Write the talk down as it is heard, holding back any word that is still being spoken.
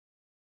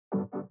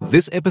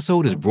This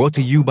episode is brought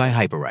to you by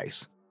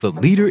Hyperice, the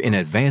leader in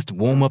advanced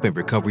warm-up and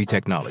recovery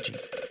technology.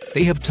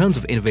 They have tons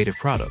of innovative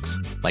products,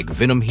 like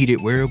Venom-heated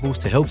wearables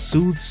to help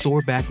soothe sore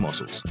back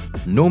muscles,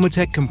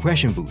 Normatec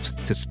compression boots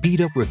to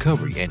speed up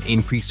recovery and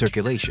increase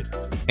circulation,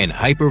 and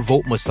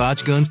Hypervolt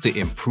massage guns to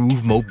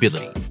improve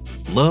mobility.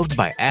 Loved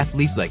by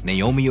athletes like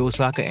Naomi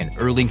Osaka and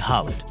Erling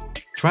Haaland.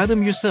 Try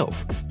them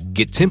yourself.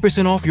 Get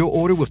 10% off your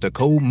order with the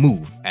code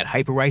MOVE at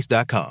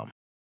hyperice.com.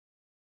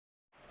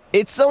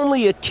 It's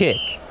only a kick,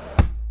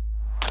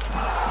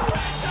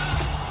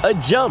 a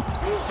jump,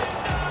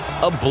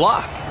 a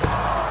block.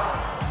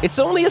 It's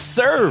only a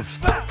serve.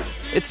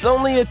 It's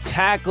only a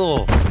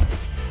tackle,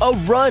 a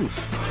run.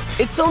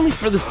 It's only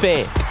for the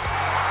fans.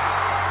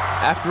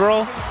 After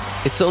all,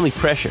 it's only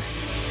pressure.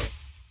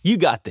 You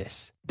got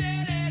this.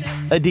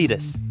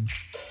 Adidas.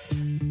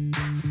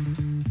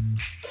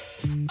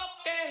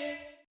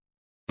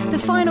 The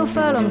Final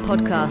Furlong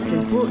podcast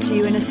is brought to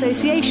you in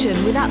association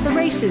with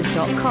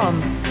AtTheRaces.com,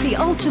 the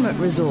ultimate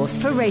resource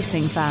for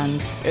racing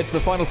fans. It's the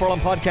Final Furlong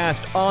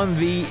podcast on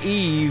the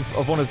eve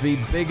of one of the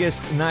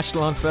biggest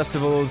national hunt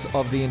festivals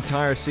of the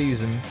entire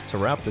season, to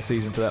wrap the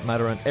season for that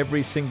matter, and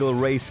every single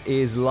race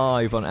is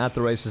live on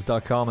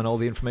AtTheRaces.com, and all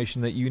the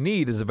information that you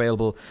need is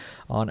available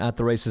on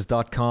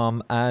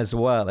AtTheRaces.com as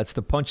well. It's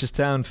the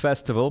Punchestown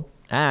Festival,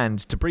 and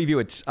to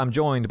preview it, I'm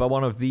joined by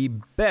one of the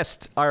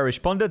best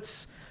Irish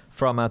pundits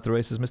from At The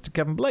Races, Mr.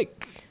 Kevin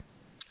Blake.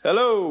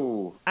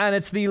 Hello. And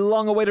it's the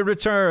long-awaited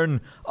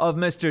return of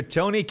Mr.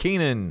 Tony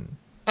Keenan.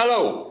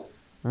 Hello.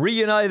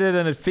 Reunited,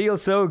 and it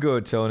feels so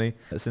good, Tony.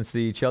 Since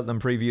the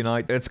Cheltenham preview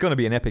night, it's going to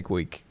be an epic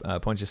week,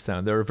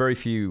 Punchestown. There are very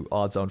few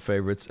odds-on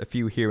favourites, a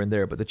few here and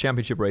there, but the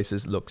championship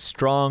races look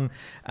strong,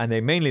 and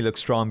they mainly look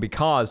strong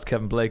because,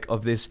 Kevin Blake,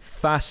 of this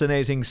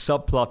fascinating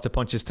subplot to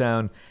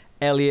Punchestown,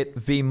 Elliott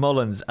v.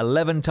 Mullins,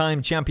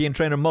 11-time champion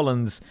trainer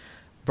Mullins,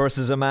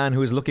 versus a man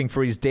who is looking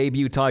for his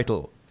debut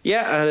title.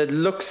 Yeah, and it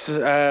looks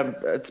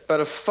it's about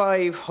a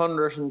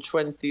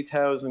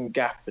 520,000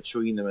 gap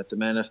between them at the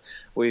minute.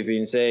 We've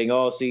been saying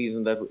all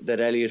season that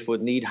Elliott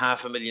would need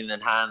 $500,000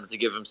 in hand to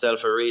give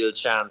himself a real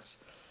chance.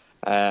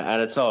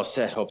 And it's all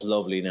set up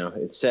lovely now.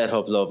 It's set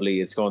up lovely.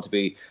 It's going to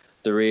be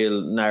the real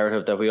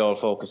narrative that we all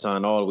focused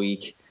on all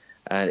week.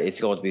 And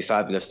it's going to be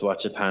fabulous to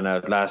watch it pan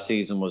out. Last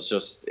season was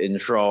just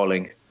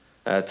enthralling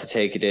to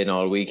take it in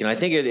all week. And I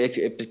think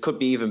it could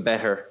be even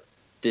better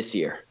this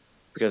year,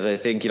 because I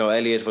think,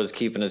 Elliott was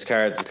keeping his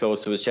cards as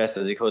close to his chest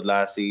as he could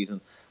last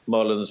season.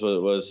 Mullins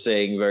was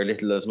saying very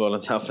little, as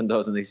Mullins often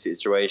does in these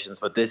situations.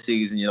 But this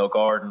season,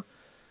 Gordon,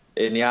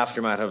 in the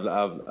aftermath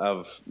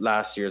of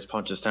last year's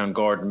Punchestown,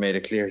 Gordon made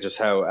it clear just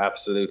how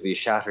absolutely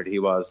shattered he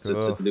was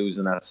to lose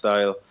in that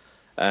style.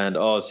 And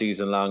all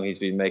season long, he's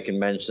been making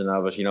mention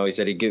of it. He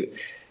said he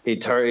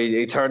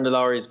turned the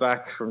lorries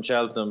back from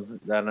Cheltenham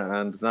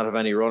and not have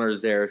any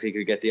runners there if he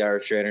could get the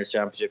Irish Trainers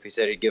Championship. He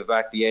said he'd give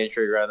back the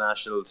Aintree Grand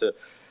National to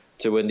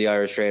win the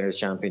Irish Trainers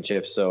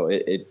Championship. So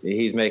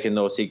he's making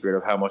no secret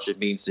of how much it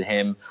means to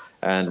him.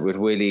 And with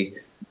Willie,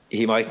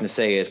 he mightn't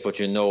say it, but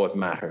it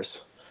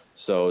matters.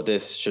 So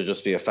this should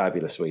just be a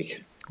fabulous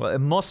week. Well, it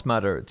must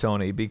matter,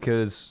 Tony,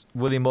 because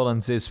Willie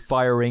Mullins is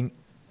firing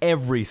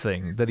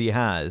everything that he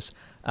has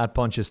at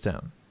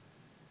Punchestown.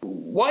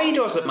 Why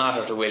does it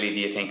matter to Willie, do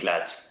you think,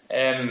 lads?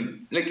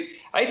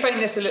 I find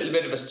this a little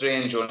bit of a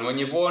strange one. When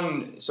you've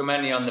won so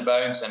many on the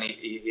bounce, and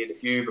he had a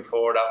few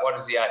before that, what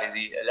is he at? Is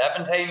he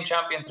 11-time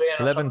champion trainer?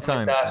 11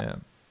 times, like that?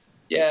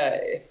 Yeah.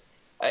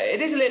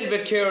 It is a little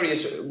bit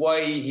curious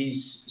why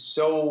he's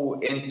so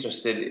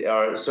interested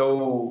or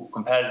so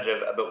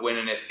competitive about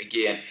winning it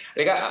again.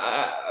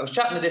 I was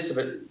chatting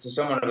to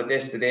someone about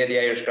this today, the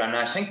Irish Grand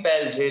National. I think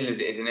Bells Hill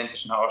is an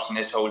interesting horse in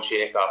this whole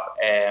shake-up.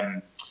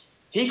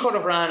 He could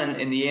have ran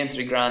in the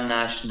Aintree Grand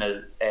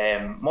National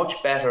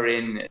much better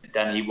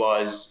than he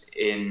was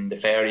in the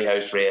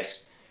Fairyhouse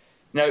race.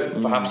 Now,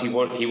 perhaps he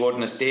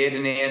wouldn't have stayed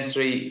in the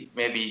Aintree.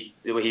 Maybe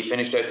the way he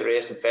finished out the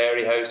race at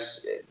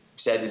Fairyhouse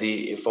said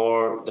that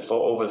over the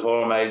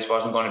 4 miles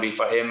wasn't going to be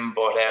for him.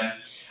 But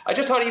I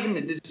just thought even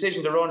the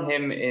decision to run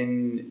him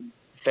in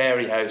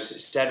Fairyhouse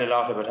said a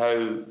lot about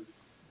how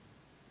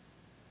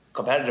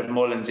competitive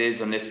Mullins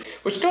is on this,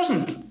 which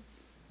doesn't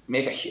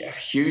make a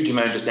huge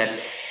amount of sense.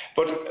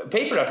 But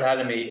people are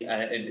telling me,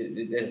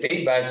 the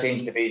feedback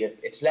seems to be that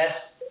it's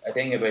less a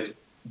thing about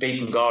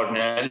beating Gordon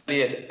and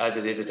Elliott as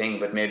it is a thing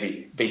about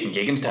maybe beating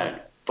Gigginstown.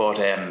 But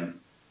I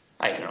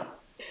don't know.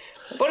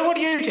 What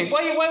do you think?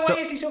 Why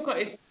is he so...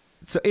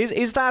 So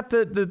is that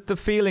the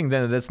feeling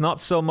then, that it's not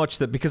so much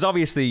that, because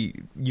obviously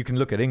you can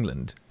look at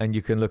England and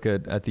you can look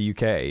at the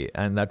UK,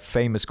 and that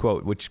famous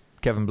quote which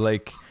Kevin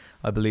Blake,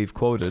 I believe,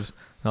 quoted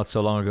not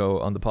so long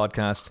ago on the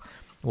podcast,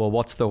 well,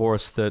 what's the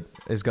horse that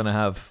is going to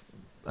have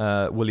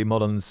Willie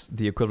Mullins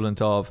the equivalent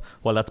of,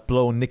 well, that's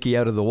blown Nicky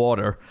out of the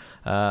water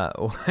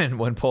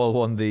when Paul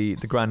won the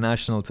Grand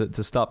National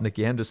to stop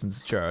Nicky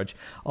Henderson's charge.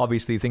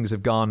 Obviously things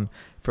have gone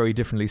very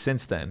differently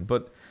since then,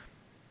 but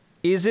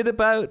is it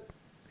about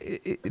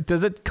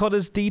does it cut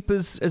as deep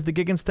as the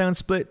Gigginstown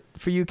split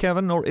for you,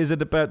 Kevin? Or is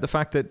it about the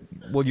fact that,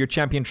 well, you're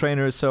champion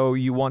trainer, so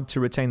you want to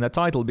retain that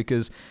title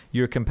because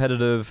you're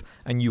competitive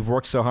and you've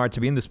worked so hard to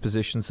be in this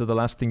position, so the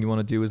last thing you want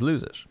to do is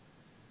lose it?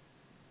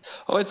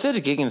 Oh, I'd say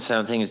the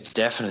Gigginstown thing is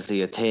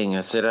definitely a thing.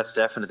 I'd say that's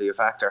definitely a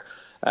factor.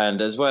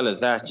 And as well as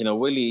that,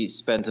 Willie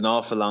spent an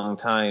awful long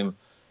time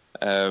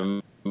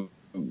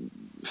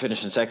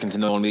finishing second to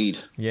no lead.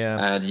 Yeah.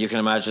 And you can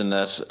imagine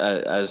that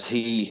as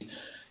he,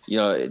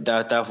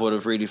 that would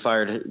have really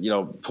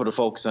put a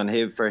focus on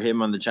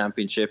him on the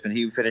championship, and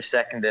he finished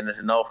second in it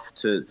enough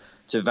to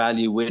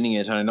value winning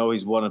it. And I know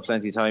he's won it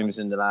plenty of times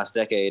in the last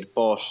decade,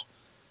 but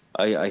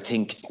I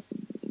think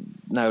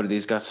now that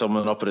he's got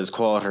someone up at his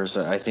quarters,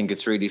 I think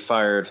it's really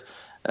fired.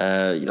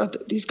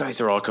 These guys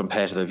are all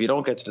competitive. You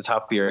don't get to the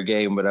top of your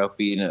game without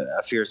being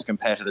a fierce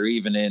competitor,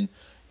 even in,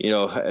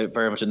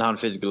 very much a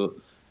non-physical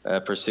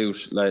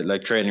pursuit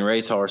like training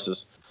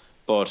racehorses.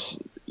 But,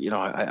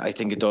 I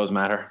think it does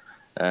matter.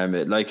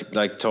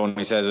 Like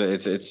Tony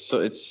says, it's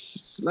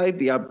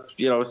slightly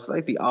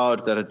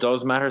odd that it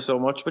does matter so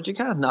much, but you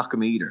can't knock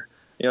him either.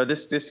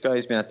 This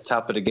guy's been at the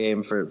top of the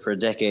game for a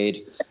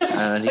decade,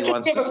 and he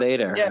wants to stay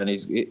there. Yeah. And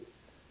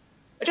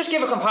I just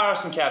give a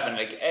comparison,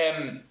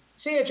 Kevin.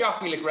 Say a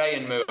jockey like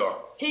Ryan Moore.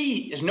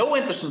 He has no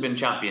interest in being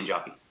champion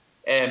jockey.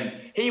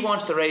 He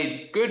wants to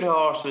ride good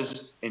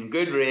horses in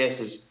good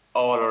races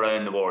all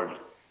around the world.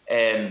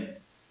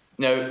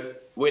 Now,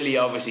 Willie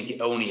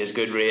obviously only has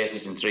good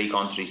races in 3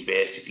 countries,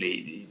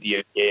 basically, the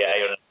UK,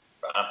 Ireland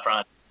and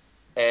France.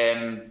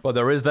 Well,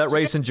 there is that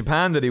race in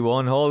Japan that he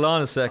won. Hold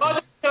on a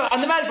second.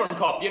 And the Melbourne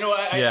Cup, I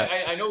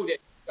know that.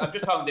 I'm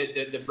just talking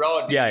the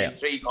broad. These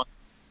 3 countries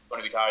are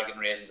going to be targeting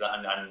races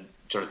and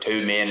sort of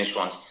 2 mainish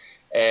ones.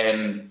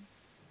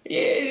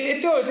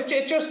 It does.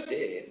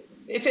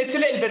 It's a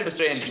little bit of a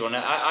strange one.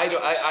 I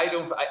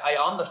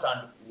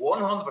understand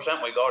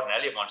 100% why Gordon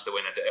Elliott wants to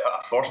win it,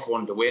 a first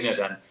one to win it,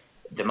 and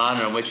the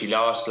manner in which he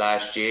lost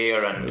last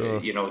year, and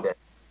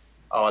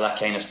all that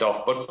kind of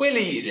stuff. But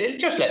Willie,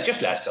 just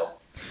less so.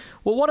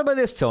 Well, what about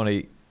this,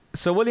 Tony?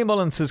 So Willie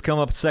Mullins has come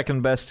up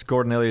second best to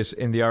Gordon Elliott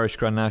in the Irish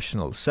Grand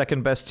National,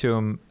 second best to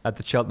him at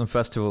the Cheltenham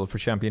Festival for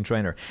Champion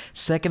Trainer,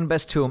 second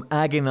best to him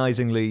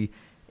agonisingly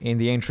in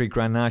the Aintree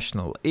Grand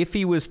National. If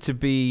he was to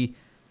be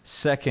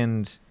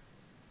second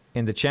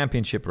in the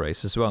championship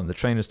race as well, in the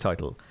trainer's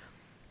title,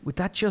 would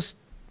that just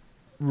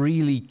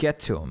really get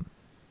to him?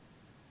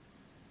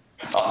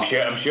 I'm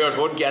sure it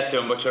would get to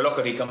him, but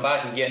look, he come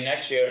back again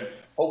next year, and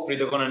hopefully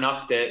they're going to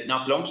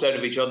knock lumps out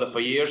of each other for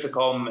years to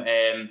come.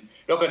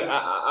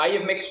 I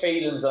have mixed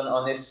feelings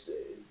on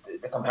this,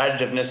 the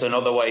competitiveness and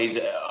otherwise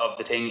of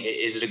the thing.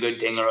 Is it a good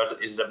thing or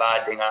is it a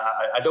bad thing?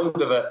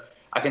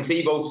 I can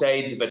see both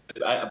sides, but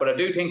I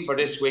do think for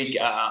this week,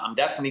 I'm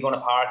definitely going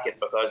to park it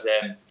because,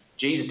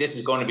 this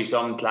is going to be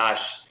some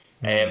clash.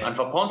 And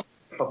for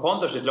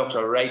punters, it looks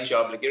a right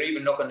job. Like, you're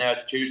even looking now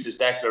at Tuesday's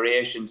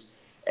declarations.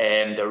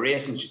 They're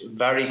racing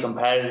very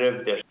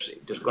competitive.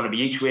 There's going to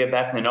be each way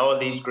betting in all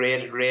these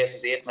graded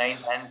races, 8, 9,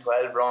 10,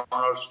 12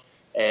 runners.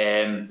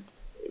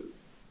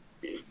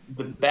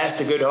 The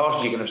best of good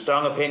horses. You can have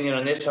strong opinion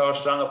on this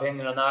horse, strong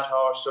opinion on that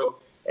horse. So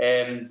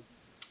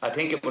I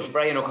think it was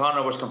Brian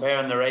O'Connor was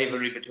comparing the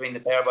rivalry between the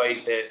pair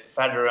boys to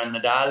Federer and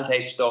Nadal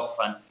type stuff,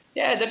 and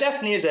yeah, there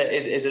definitely is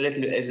a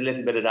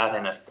little bit of that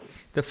in it.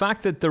 The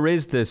fact that there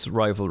is this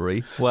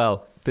rivalry,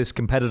 this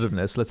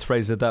competitiveness, let's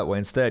phrase it that way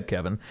instead,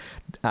 Kevin,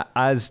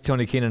 as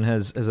Tony Keenan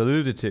has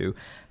alluded to,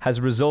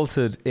 has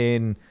resulted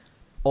in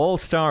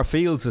all-star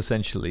fields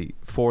essentially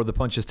for the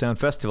Punchestown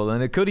Festival,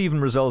 and it could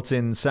even result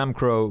in Sam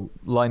Crow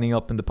lining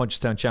up in the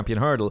Punchestown Champion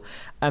Hurdle,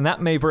 and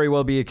that may very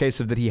well be a case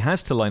of that he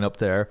has to line up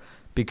there,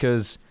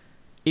 because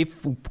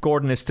if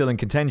Gordon is still in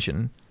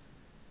contention,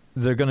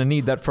 they're going to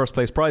need that first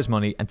place prize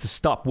money, and to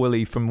stop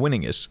Willie from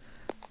winning it,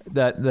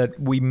 that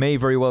we may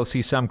very well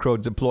see Sam Crow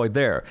deployed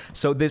there.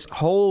 So this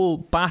whole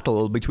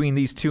battle between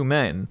these two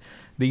men,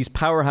 these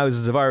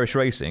powerhouses of Irish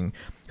racing,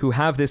 who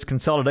have this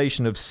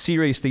consolidation of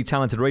seriously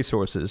talented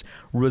racehorses,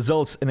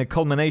 results in a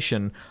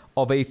culmination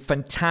of a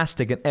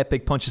fantastic and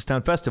epic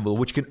Punchestown Festival,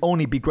 which can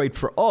only be great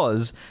for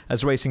us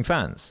as racing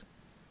fans.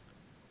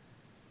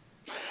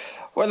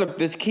 Well, look,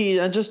 the key,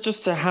 and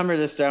just to hammer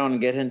this down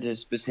and get into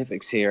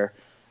specifics here,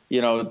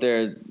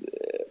 there's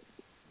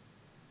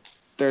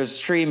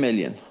 3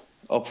 million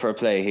up for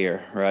play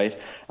here, right?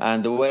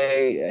 And the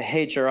way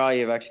HRI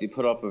have actually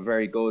put up a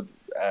very good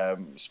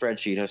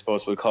spreadsheet, I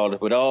suppose we'll call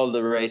it, with all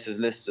the races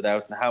listed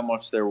out and how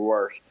much they're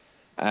worth.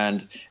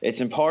 And it's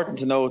important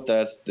to note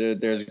that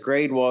there's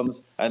grade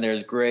ones and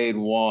there's grade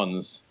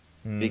ones,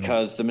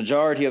 because the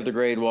majority of the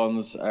grade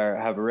ones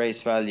have a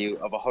race value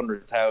of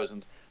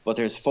 100,000, but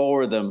there's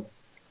 4 of them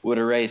with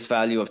a race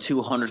value of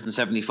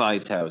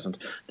 275,000.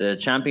 The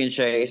Champion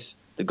Chase,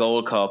 the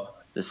Gold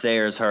Cup, the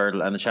Sayers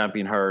Hurdle and the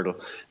Champion Hurdle.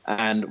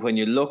 And when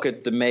you look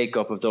at the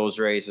makeup of those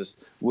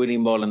races, Willie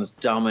Mullins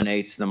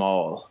dominates them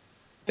all.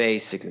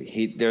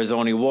 Basically, there's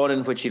only one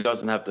in which he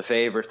doesn't have the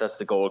favourites. That's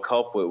the Gold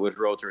Cup, with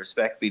Road to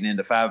Respect being in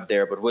the fav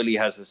there. But Willie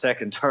has the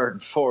second, third,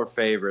 and fourth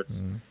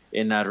favourites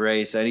in that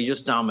race, and he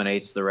just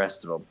dominates the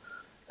rest of them.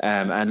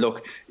 And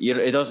look, you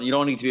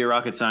don't need to be a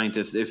rocket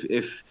scientist.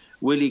 If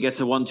Willie gets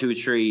a 1, 2,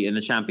 3 in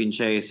the Champion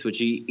Chase, which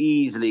he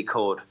easily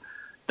could,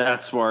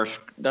 that's a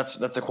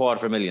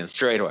 $250,000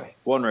 straight away.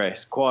 One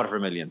race,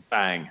 $250,000,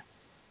 bang.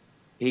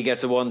 He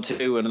gets a 1,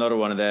 2 and another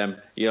one of them.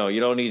 You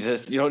don't need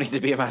to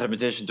be a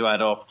mathematician to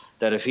add up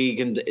that if he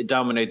can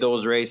dominate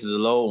those races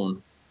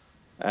alone,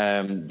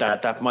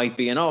 that might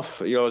be enough.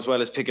 As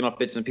well as picking up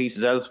bits and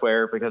pieces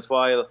elsewhere. Because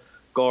while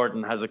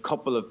Gordon has a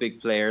couple of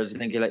big players, I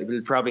think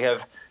he'll probably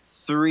have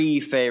 3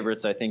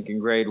 favourites. I think in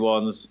Grade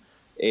 1s.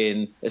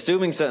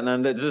 Assuming,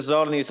 and this is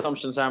all in the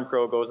assumption Sam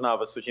Crow goes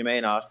novice, which he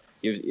may not.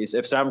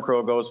 If Sam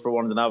Crow goes for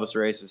one of the novice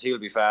races, he'll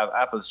be fav.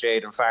 Apples,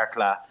 Jade, and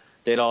Farcla,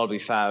 they'd all be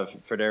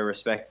fav for their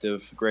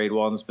respective Grade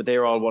 1s, but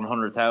they're all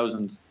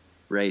 100,000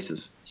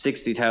 races,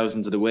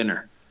 60,000 to the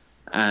winner.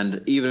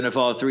 And even if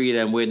all 3 of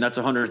them win, that's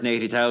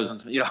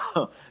 180,000.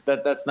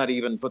 That's not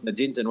even putting a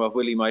dent in what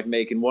Willie might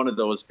make in one of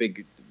those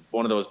big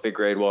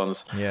Grade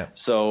 1s. Yeah.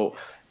 So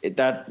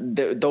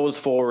those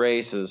 4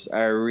 races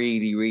are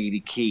really, really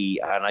key,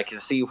 and I can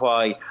see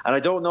why. And I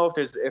don't know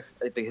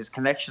if his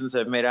connections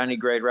have made any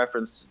great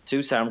reference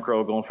to Sam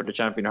Crow going for the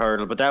Champion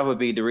Hurdle, but that would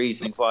be the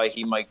reason why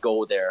he might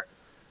go there.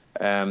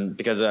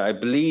 Because I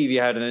believe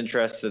you had an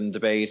interest in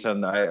debate,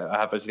 and I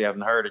obviously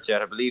haven't heard it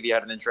yet. I believe you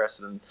had an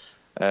interest in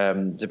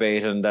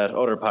debate in that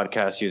other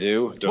podcast you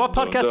do. What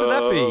podcast would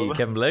that be,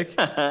 Kevin Blake?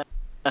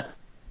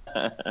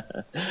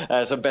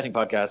 Some betting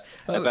podcast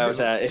about.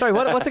 Sorry,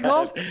 what's it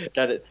called?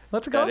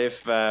 What's it called?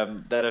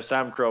 That if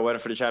Sam Crow went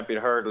for the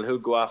Champion Hurdle,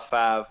 who'd go off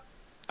fav?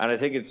 And I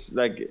think it's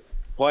like,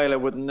 while I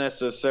wouldn't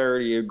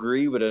necessarily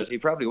agree with it, he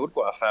probably would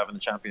go off fav in the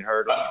Champion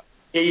Hurdle.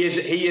 He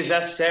is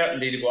as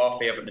certainly to go off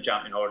favourite in the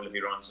Champion Hurdle if he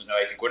runs it.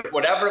 I think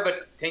whatever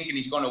about thinking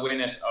he's going to win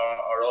it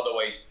or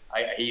otherwise,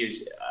 he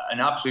is an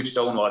absolute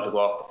stonewall to go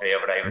off the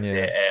favourite, I would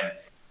say.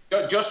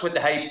 Just with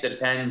the hype that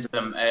attends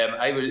him,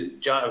 I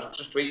was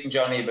just tweeting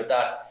Johnny about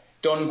that.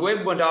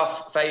 Dunguib went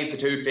off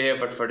 5-2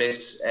 favourite for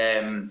this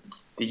the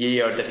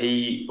year that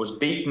he was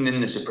beaten in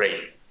the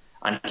Supreme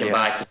and came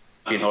back to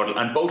the Champion Hurdle.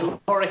 And both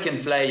Hurricane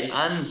Fly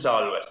and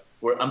Solwit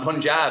and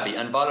Punjabi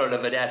and Valor La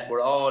Vedette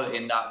were all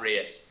in that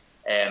race.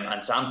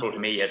 And Sample to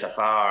me has a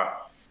far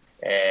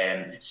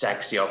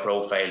sexier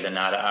profile than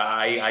that.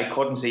 I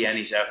couldn't see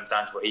any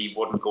circumstance where he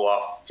wouldn't go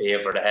off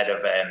favourite ahead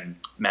of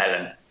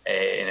Mellon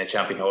in a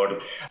Champion Hurdle.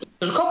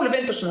 There's a couple of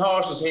interesting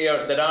horses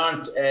here that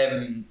aren't,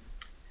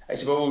 I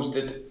suppose,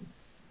 that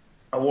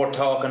are worth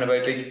talking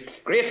about.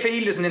 Like Great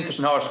Field is an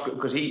interesting horse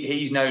because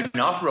he's now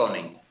not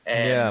running.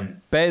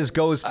 Bez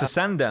goes to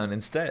Sandown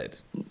instead.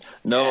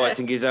 No, I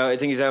think he's out. I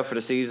think he's out for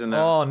the season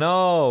now. Oh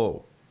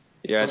no.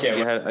 Yeah,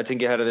 I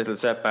think he had a little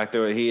setback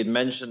there. He had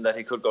mentioned that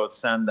he could go to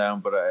Sandown,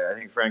 but I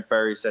think Frank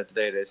Barry said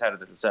today that he's had a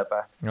little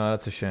setback. Oh,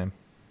 that's a shame.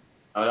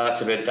 Oh,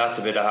 that's a bit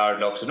of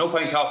hard luck. So no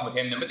point talking with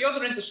him then. But the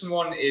other interesting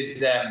one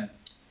is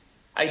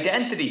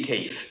Identity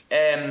Thief.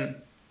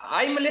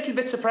 I'm a little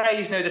bit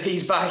surprised now that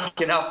he's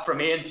backing up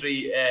from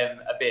Aintree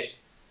a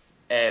bit.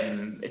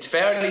 It's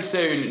fairly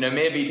soon. Now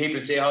maybe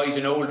people say, he's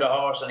an older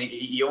horse and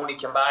he only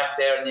came back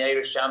there in the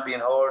Irish Champion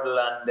Hurdle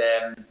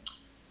and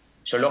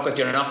so look, at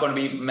you're not going to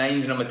be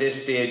minding him at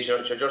this stage,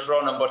 so just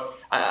run him. But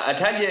I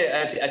tell you,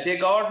 I'd say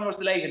Gordon was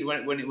delighted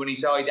when he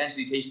saw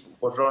Identity Thief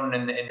was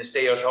running in the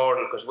Stayers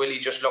Hurdle, because Willie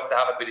just looked to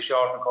have it with the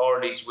short and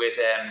curlies with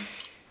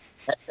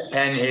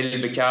Penn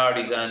Hill,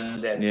 Bicardis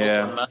and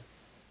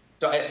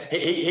so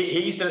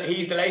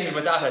he's delighted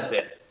with that, I'd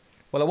say.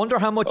 Well, I wonder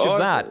how much of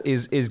that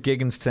is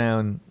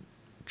Gigginstown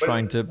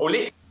trying to...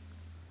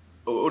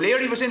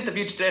 O'Leary was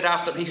interviewed straight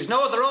after. He says,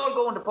 no, they're all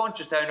going to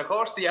Punchestown. Of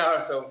course they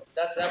are. So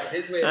that was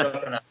his way of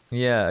looking at it.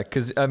 Yeah,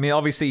 because, I mean,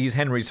 obviously he's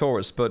Henry's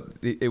horse, but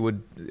it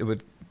would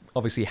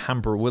obviously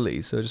hamper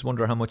Willie. So I just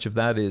wonder how much of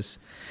that is...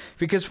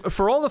 Because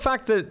for all the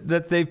fact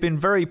that they've been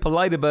very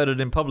polite about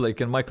it in public,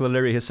 and Michael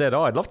O'Leary has said,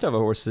 I'd love to have a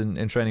horse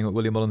in training with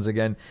Willie Mullins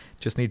again,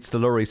 just needs to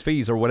lower his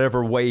fees, or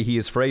whatever way he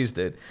has phrased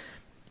it.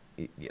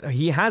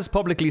 He has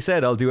publicly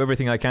said, I'll do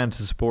everything I can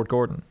to support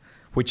Gordon.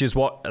 Which is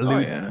what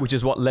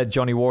led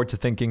Johnny Ward to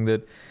thinking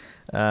that,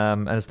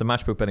 and it's the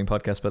Matchbook Betting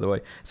Podcast, by the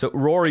way. So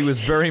Rory was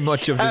very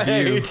much of the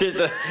view.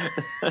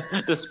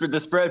 the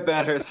spread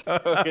betters.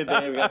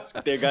 they got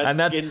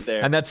skinned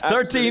there. And that's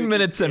 13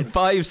 minutes and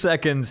 5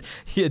 seconds.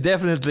 You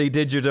definitely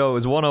did your dough. It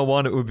was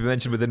 101. It would be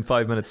mentioned within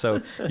 5 minutes.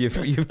 So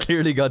you've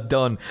clearly got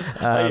done.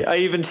 I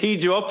even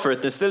teed you up for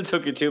it. It still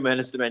took you 2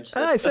 minutes to mention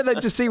it. I said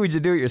I'd just see would you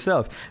do it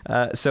yourself.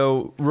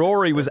 So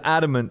Rory was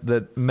adamant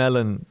that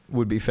Mellon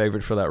would be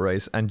favoured for that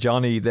race, and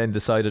Johnny then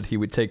decided he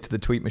would take to the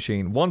tweet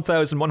machine.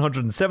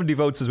 1,170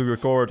 votes as we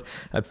record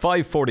at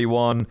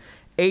 5:41.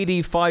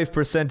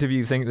 85% of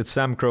you think that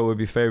Sam Crow would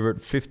be favourite.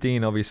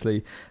 15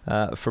 obviously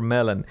for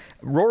Mellon.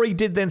 Rory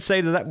did then say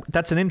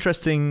that's an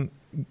interesting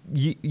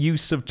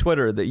use of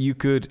Twitter, that you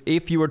could,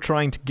 if you were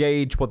trying to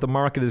gauge what the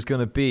market is going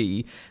to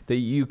be, that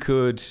you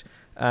could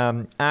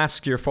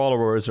ask your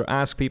followers or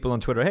ask people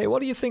on Twitter, hey, what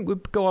do you think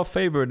would go off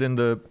favourite in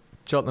the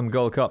Cheltenham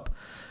Gold Cup?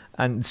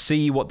 And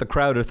see what the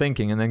crowd are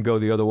thinking, and then go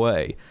the other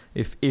way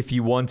if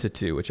you wanted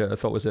to, which I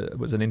thought was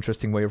an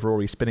interesting way of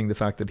Rory spinning the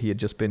fact that he had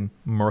just been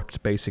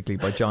murked basically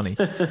by Johnny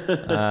on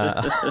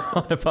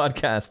a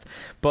podcast.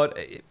 But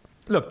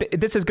look,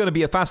 this is going to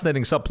be a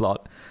fascinating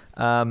subplot.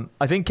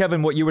 I think,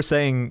 Kevin, what you were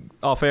saying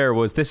off air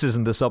was this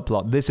isn't the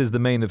subplot, this is the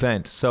main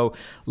event. So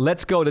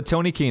let's go to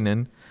Tony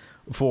Keenan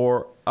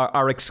for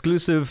our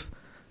exclusive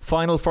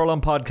Final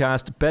Furlong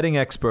podcast betting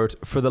expert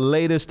for the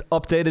latest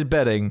updated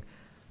betting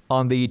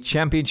on the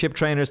Championship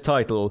Trainers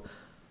title.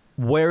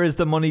 Where is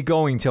the money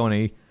going,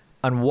 Tony?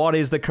 And what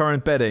is the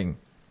current betting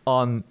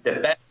on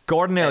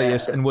Gordon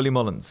Elliott and Willie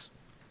Mullins?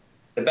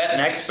 The betting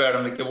expert,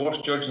 I'm like the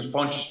worst judge since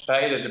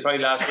Punchestown. The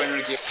probably last winner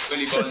gave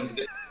Willie Mullins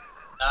this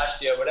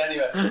last year. But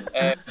anyway,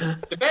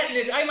 the betting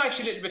is, I'm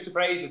actually a little bit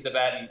surprised at the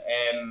betting.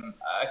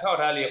 I thought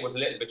Elliott was a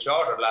little bit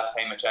shorter last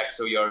time I checked.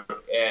 So you're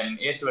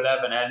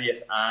 8-11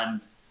 Elliott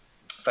and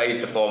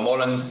 5-4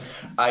 Mullins.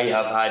 I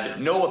have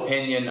had no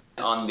opinion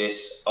on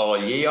this all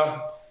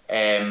year.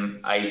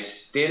 I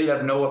still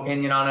have no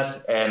opinion on it.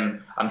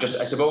 I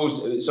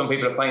suppose some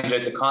people have pointed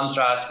out the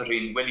contrast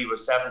between Willie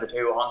was 7-2,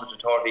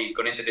 100-30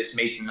 going into this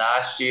meeting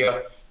last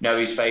year. Now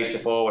he's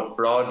 5-4 with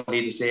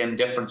broadly the same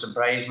difference in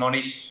prize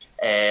money.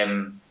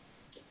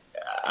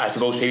 I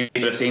suppose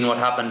people have seen what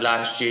happened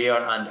last year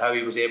and how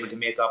he was able to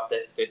make up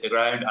the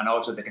ground, and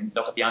also they can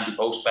look at the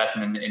anti-post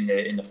betting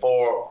in the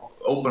 4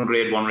 open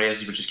grade 1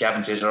 races, which, as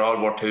Kevin says, are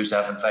all worth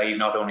 275.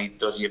 Not only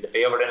does he have the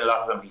favourite in a lot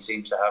of them, he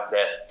seems to have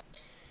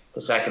the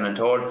second and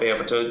third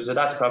favourite. So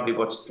that's probably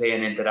what's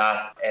playing into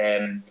that.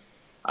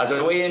 As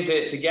a way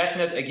into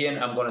getting it,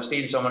 again, I'm going to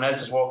steal someone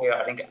else's work here.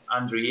 I think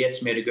Andrew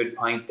Yates made a good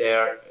point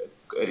there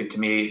to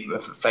me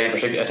 5 or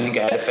 6. I think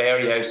at a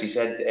Fairy House he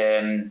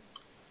said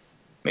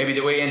maybe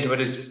the way into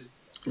it is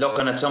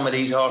looking at some of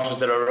these horses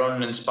that are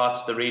running in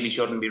spots that really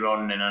shouldn't be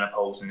running in and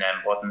opposing them,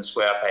 putting the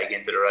square peg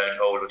into the round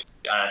hole. And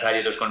I tell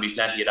you, there's going to be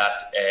plenty of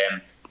that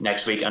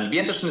next week. And it'll be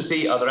interesting to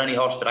see, are there any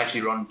horses that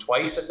actually run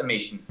twice at the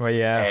meeting? Well,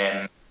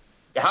 yeah.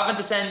 They haven't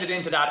descended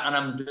into that, and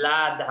I'm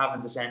glad they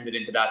haven't descended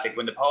into that. Like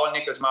when the Paul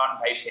Nichols-Martin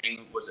type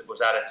thing was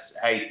at its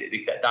height,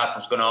 that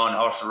was going on,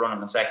 horses running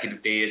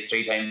consecutive days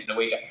 3 times in a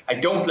week. I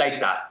don't like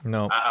that.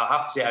 No. I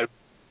have to say,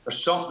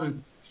 there's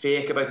something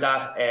fake about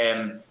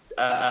that.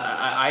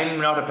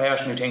 I'm not a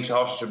person who thinks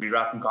horses should be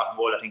wrapped in cotton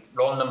wool. I think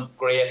run them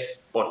great,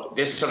 but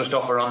this sort of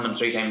stuff, I run them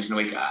 3 times in a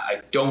week,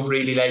 I don't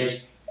really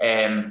like.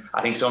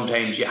 I think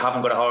sometimes you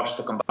haven't got a horse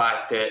to come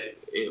back to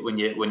when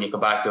you come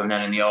back to him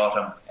then in the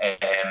autumn.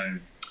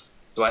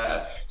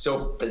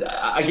 So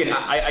again,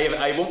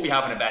 I won't be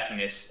having a bet in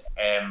this,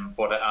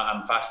 but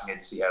I'm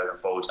fascinated to see how it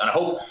unfolds, and I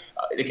hope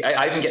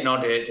I've been getting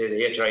on to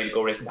the HRA to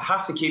go racing. They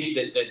have to keep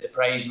the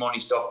prize money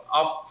stuff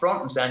up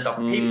front and centre.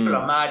 People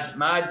are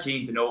mad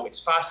keen to know. It's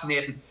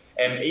fascinating,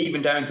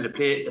 even down to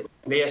the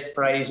placed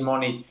prize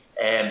money.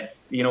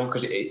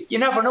 Because you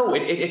never know.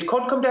 It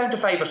could come down to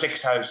 5,000 or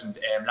 6,000.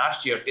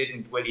 Last year it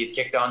didn't. Willie had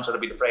kicked on, so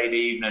it'll be the Friday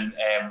evening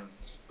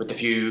with a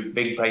few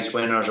big prize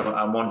winners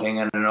and one thing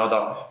and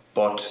another,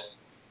 but.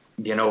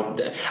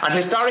 And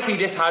historically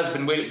this has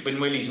been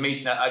Willie's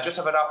meeting. I just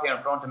have it up here in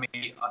front of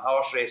me on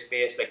horse race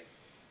space. Like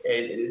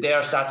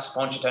their stats,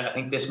 Punchestown, I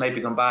think this might be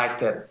going back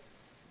to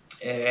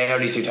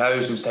early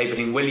 2000s type of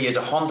thing. Willie has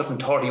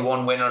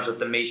 131 winners at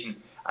the meeting,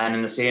 and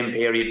in the same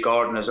period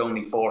Gordon has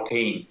only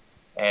 14.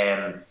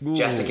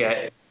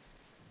 Jessica,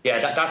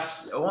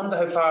 that's. I wonder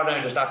how far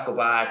down does that go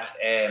back.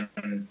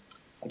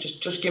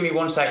 Just give me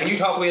 1 second. You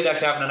talk away there,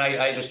 Kevin, and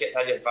I just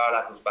tell you how far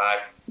that goes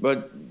back.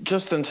 But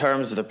just in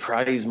terms of the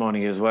prize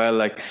money as well,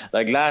 like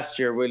last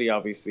year, Willie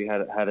obviously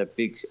had a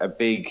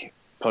big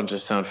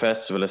Punchestown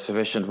festival, a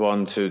sufficient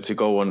one to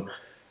go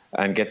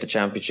and get the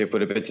championship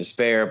with a bit to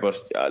spare. But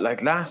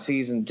like last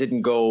season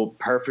didn't go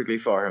perfectly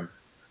for him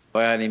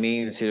by any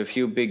means. He had a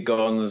few big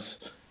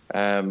guns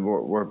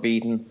were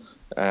beaten.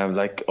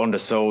 Like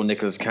Undersow,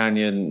 Nicholas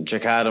Canyon,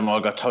 Jack Adam all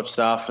got touched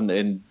off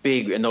in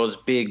those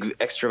big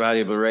extra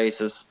valuable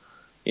races,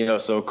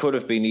 so it could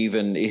have been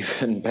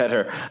even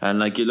better. And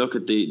like you look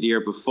at the year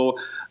before,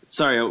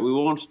 sorry, we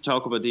won't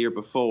talk about the year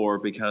before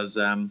because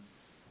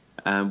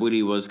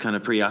Willie was kind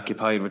of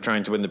preoccupied with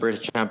trying to win the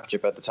British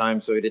Championship at the time,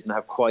 so he didn't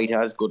have quite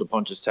as good a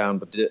Punchestown.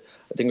 But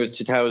I think it was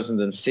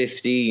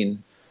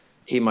 2015,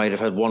 he might have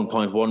had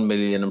 1.1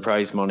 million in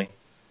prize money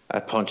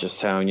at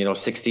Punchestown,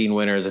 16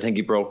 winners. I think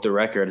he broke the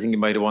record. I think he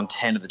might have won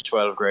 10 of the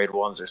 12 grade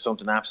ones or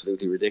something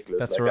absolutely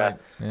ridiculous. That's like right.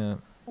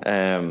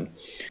 That.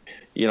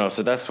 Yeah.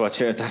 So that's what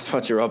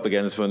you're up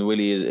against when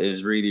Willie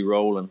is really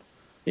rolling.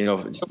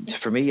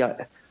 For me,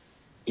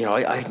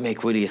 I'd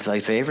make Willie a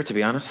slight favourite, to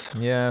be honest.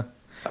 Yeah.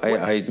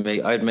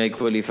 I'd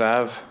make Willie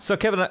fav. So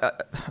Kevin,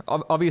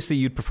 obviously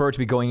you'd prefer to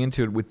be going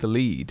into it with the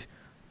lead,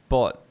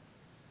 but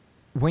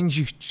when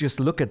you just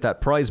look at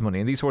that prize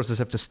money, and these horses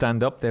have to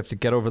stand up, they have to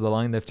get over the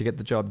line, they have to get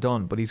the job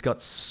done, but he's got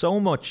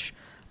so much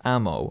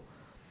ammo,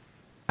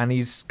 and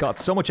he's got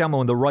so much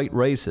ammo in the right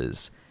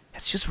races,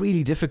 it's just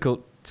really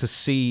difficult to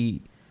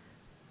see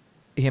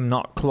him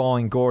not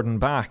clawing Gordon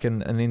back,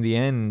 and in the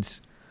end,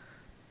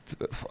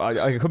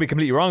 I could be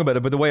completely wrong about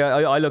it, but the way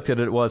I looked at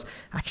it was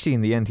actually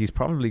in the end he's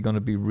probably going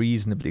to be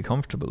reasonably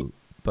comfortable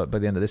by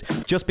the end of this,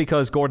 just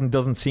because Gordon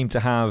doesn't seem to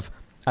have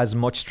as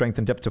much strength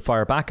and depth to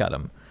fire back at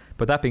him.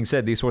 But that being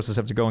said, these horses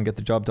have to go and get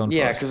the job done.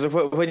 Yeah, because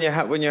when you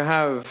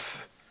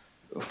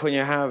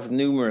have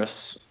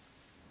numerous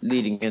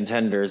leading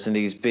contenders in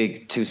these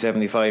big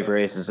 275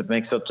 races, it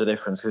makes such a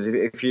difference. Because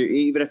if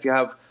you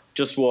have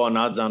just one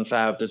odds-on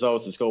fav, there's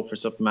always the scope for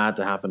something mad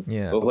to happen.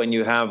 Yeah. But when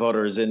you have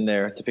others in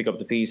there to pick up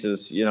the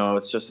pieces,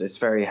 it's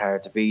very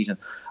hard to beat. And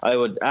I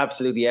would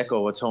absolutely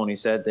echo what Tony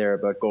said there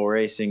about Go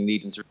Racing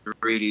needing to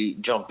really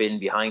jump in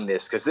behind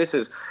this, because this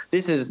is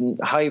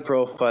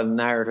high-profile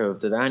narrative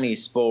that any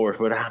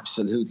sport would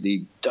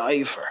absolutely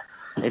die for.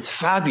 It's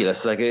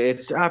fabulous. Like,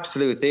 it's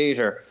absolute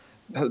theatre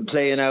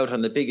playing out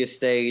on the biggest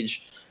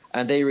stage,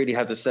 and they really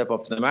have to step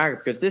up to the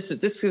mark, because this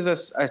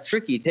is a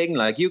tricky thing.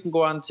 Like, you can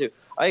go on to.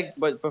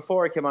 But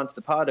before I came onto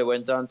the pod, I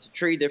went on to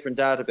 3 different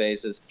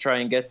databases to try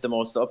and get the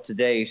most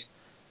up-to-date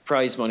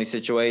prize money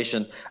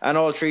situation, and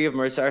all 3 of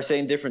them are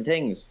saying different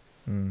things.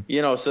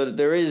 So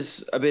there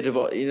is a bit of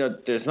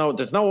there's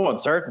no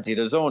uncertainty.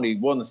 There's only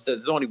one set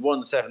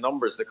of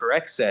numbers, the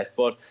correct set.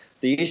 But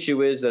the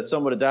issue is that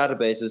some of the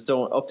databases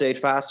don't update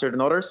faster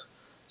than others.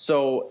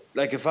 So,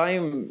 like, if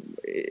I'm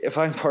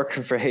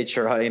working for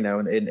HRI now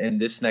in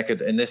this neck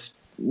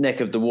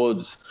of the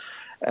woods,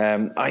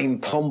 I'm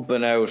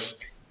pumping out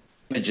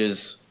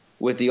images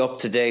with the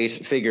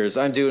up-to-date figures.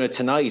 I'm doing it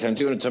tonight, I'm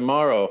doing it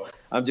tomorrow,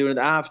 I'm doing it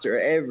after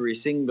every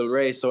single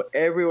race, so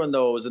everyone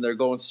knows, and they're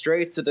going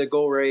straight to the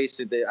Go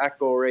Racing, the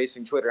 @Go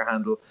Racing Twitter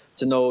handle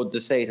to know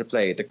the state of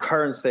play, the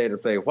current state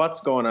of play,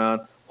 what's going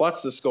on,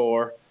 what's the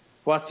score,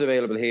 what's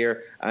available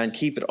here, and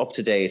keep it up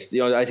to date.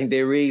 I think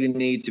they really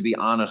need to be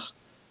on it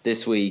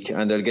this week,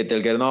 and they'll get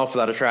an awful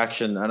lot of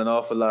traction and an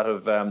awful lot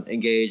of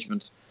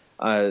engagement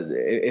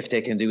if they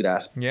can do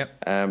that. Yeah.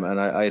 And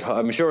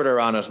I'm sure they're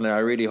on it, and I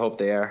really hope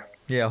they are.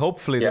 Yeah,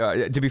 hopefully they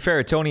are. To be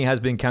fair, Tony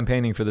has been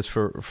campaigning for this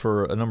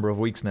for a number of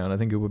weeks now, and I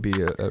think it would be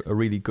a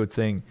really good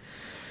thing,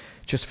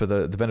 just for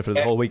the benefit of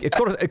the whole week.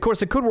 Of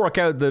course, it could work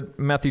out that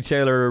Matthew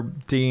Taylor,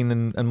 Dean,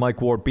 and Mike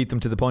Ward beat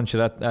them to the punch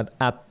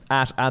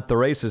at the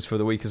races for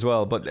the week as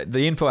well. But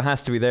the info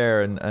has to be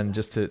there, and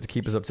just to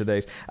keep us up to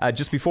date.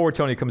 Just before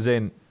Tony comes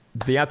in,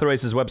 the At The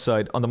Races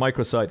website, on the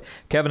micro site,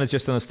 Kevin has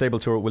just done a stable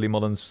tour with Willie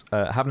Mullins.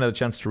 Haven't had a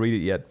chance to read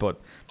it yet,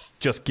 but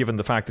just given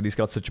the fact that he's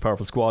got such a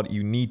powerful squad,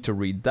 you need to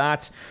read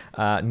that.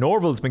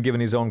 Norval's been given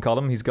his own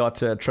column. He's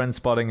got trend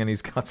spotting and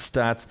he's got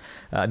stats.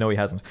 No, he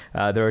hasn't.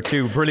 There are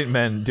 2 brilliant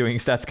men doing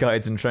stats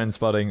guides and trend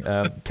spotting.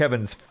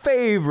 Kevin's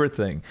favourite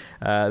thing.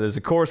 There's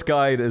a course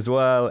guide as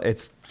well.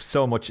 It's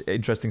so much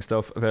interesting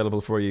stuff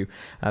available for you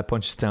at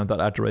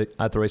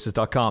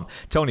punchestown.attheraces.com.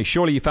 Tony,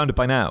 surely you found it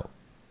by now.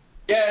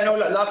 Yeah, no,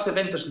 lots of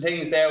interesting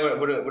things there.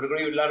 Would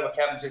agree with a lot of what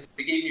Kevin said.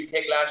 Even if you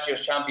take last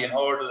year's champion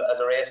hurdle as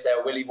a race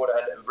there, Willie would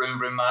have had Vroom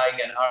Vroom Mag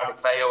and Arctic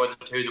Feo were the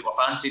 2 that were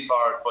fancied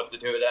for it, but the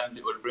 2 of them,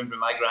 Vroom Vroom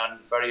Mag ran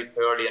very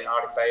poorly, and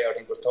Arctic Feo, I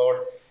think, was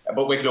third.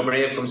 But Wicklow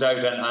Brave comes out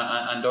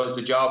and does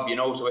the job,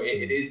 so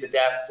it is the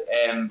depth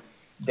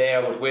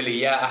there with Willie.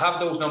 Yeah, I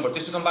have those numbers.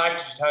 This has gone back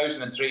to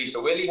 2003.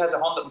 So Willie has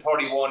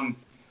 131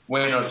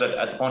 winners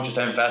at the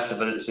Punchestown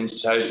Festival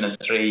since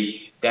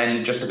 2003. Then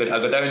I'll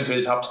go down to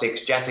the top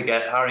 6. Jessica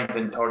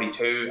Harrington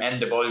 32,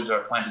 Enda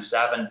Bulger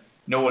 27,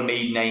 Noel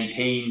Meade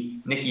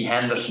 19, Nicky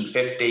Henderson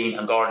 15,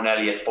 and Gordon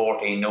Elliott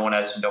 14. No one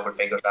else in double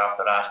figures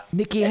after that.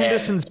 Nicky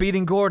Henderson's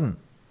beating Gordon.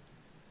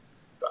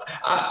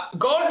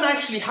 Gordon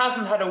actually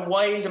hasn't had a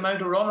wild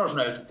amount of runners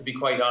now, to be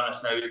quite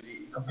honest now,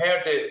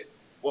 compared to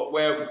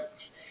where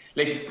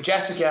like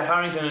Jessica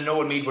Harrington and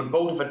Noel Meade would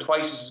both have had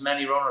twice as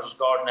many runners as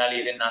Gordon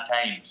Elliott in that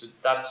time. So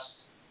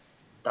that's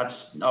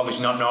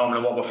obviously not normal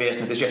in what we're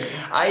facing this year.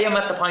 I am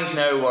at the point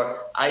now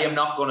where I am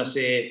not going to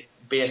say,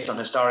 based on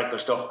historical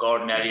stuff,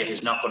 Gordon Elliott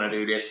is not going to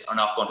do this or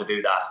not going to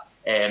do that.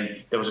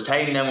 There was a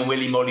time then when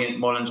Willie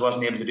Mullins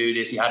wasn't able to do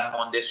this. He hadn't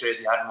won this race,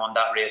 he hadn't won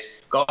that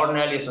race. Gordon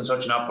Elliott's on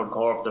such an upward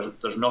curve,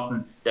 there's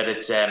nothing that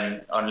it's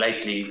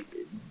unlikely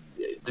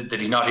that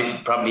he's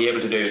not probably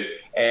able to do.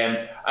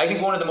 I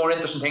think one of the more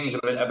interesting things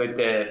about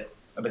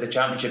the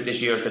championship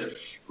this year is that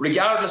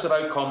regardless of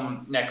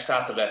outcome next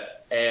Saturday,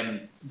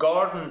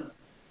 Gordon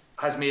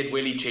has made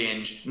Willie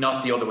change,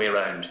 not the other way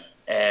around.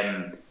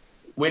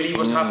 Willie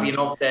was happy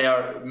enough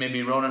there,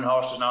 maybe running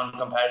horses in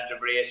non-competitive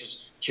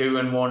races,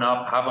 chewing one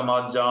up, having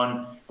odds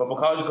on. But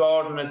because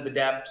Gordon has the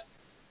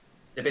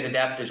bit of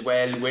depth as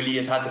well, Willie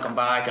has had to come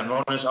back and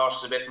run his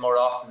horses a bit more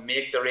often,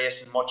 make the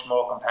racing much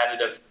more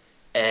competitive.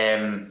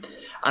 And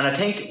I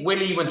think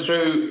Willie went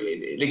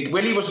through,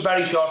 Willie was a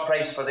very short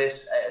price for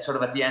this, sort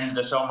of at the end of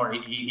the summer.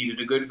 He did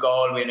a good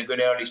Galway and a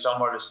good early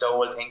summer, the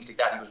Stowell, things like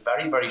that. He was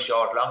very, very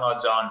short, long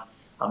odds on.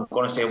 I'm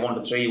going to say 1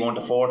 to 3, 1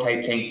 to 4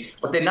 type thing.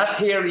 But then that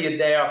period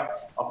there,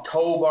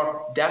 October,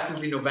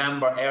 definitely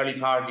November, early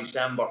part of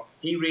December,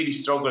 he really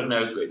struggled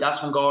now.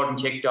 That's when Gordon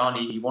kicked on.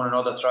 He won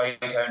another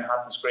Troytown,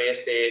 Hatton's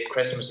Grace Day,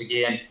 Christmas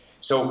again.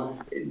 So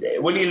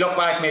will you look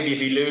back maybe if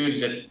he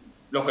loses it?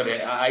 look at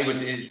it, I would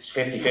say it's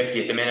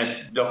 50-50 at the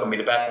minute. Look at me,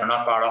 the betting are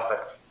not far off it.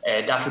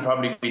 That will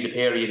probably be the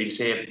period he'll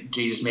say,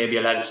 Jesus, maybe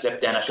I let it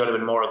slip then. I should have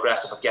been more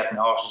aggressive at getting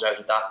horses out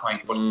at that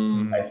point.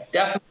 But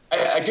definitely,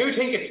 I do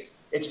think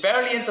it's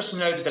fairly interesting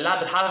now that the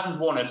lad that hasn't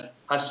won it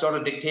has sort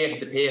of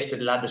dictated the pace to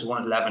the lad that's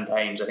won it 11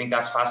 times. I think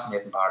that's a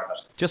fascinating part of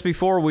it. Just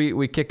before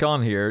we kick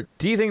on here,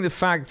 do you think the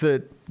fact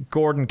that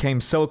Gordon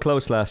came so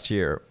close last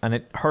year and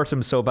it hurt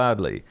him so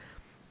badly,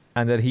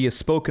 and that he has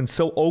spoken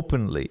so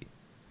openly,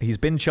 he's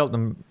been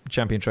Cheltenham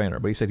champion trainer,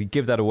 but he said he'd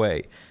give that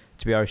away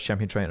to be Irish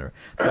champion trainer,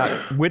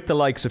 that with the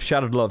likes of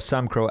Shattered Love,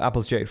 Sam Crow,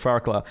 Applesjade,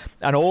 Farcla,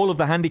 and all of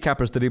the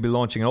handicappers that he'll be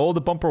launching, and all the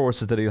bumper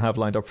horses that he'll have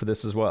lined up for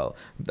this as well,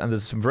 and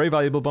there's some very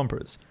valuable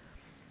bumpers,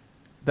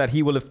 that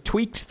he will have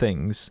tweaked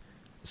things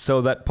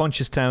so that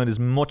Punchestown is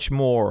much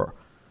more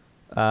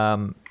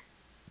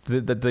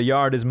the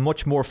yard is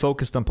much more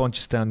focused on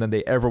Punchestown than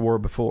they ever were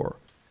before.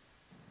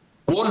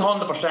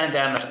 100%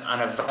 Emmett,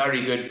 and a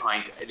very good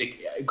point.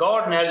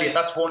 Gordon Elliott,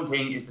 that's one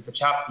thing, is that the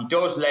chap, he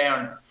does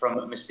learn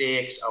from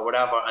mistakes or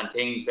whatever and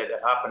things that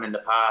have happened in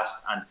the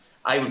past, and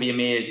I would be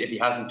amazed if he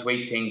hasn't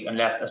tweaked things and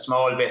left a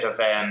small bit of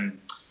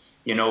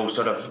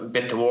sort of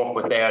bit to work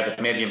with there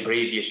that maybe in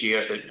previous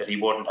years that he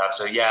wouldn't have.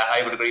 So yeah,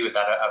 I would agree with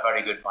that. A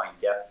very good point.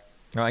 Yeah.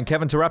 All right, and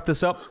Kevin, to wrap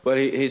this up. Well,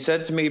 he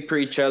said to me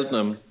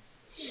pre-Cheltenham.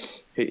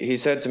 He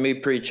said to me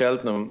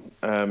pre-Cheltenham.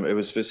 It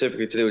was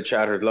specifically to do with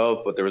Shattered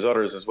Love, but there was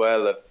others as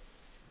well. That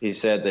he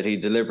said that he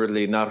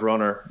deliberately not run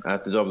her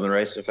at the Dublin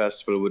Racing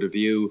Festival with a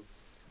view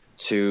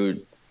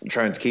to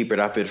trying to keep her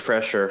that bit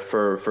fresher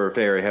for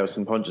Fairyhouse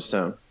and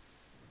Punchestown.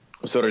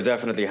 So there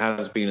definitely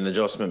has been an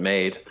adjustment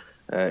made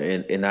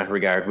in that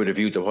regard with a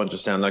view to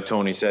Punchestown. Like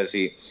Tony says,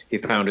 he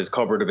found his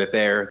cupboard a bit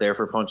bare there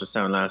for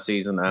Punchestown last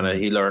season, and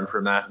he learned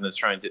from that and has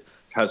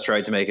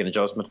tried to make an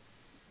adjustment.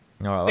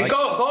 All right.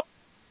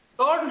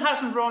 Gordon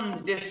hasn't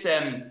run this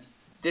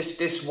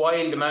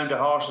wild amount of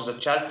horses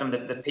at Cheltenham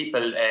that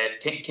people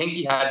think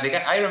he had. Like,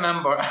 I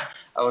remember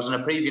I was on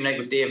a preview night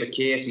with David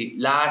Casey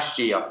last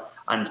year,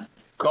 and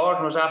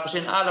Gordon was after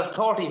saying, I'll have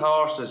 30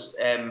 horses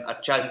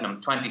at Cheltenham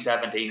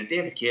 2017, and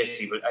David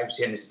Casey, I was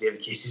saying this to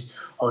David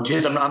Casey's, oh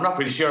jeez, I'm not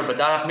really sure about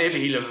that,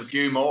 maybe he'll have a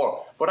few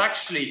more, but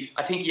actually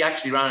I think he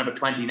actually ran about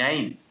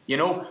 29,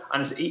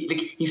 and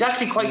he's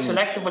actually quite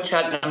selective with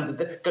Cheltenham.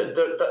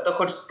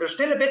 There's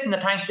still a bit in the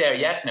tank there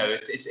yet now.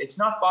 It's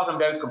not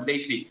bottomed out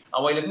completely,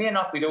 and while it may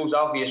not be those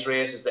obvious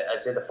races that I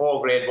say the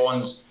 4 grade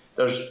ones,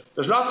 there's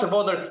lots of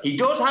other. He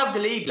does have the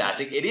lead,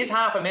 lads. It is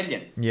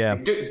 $500,000. Yeah.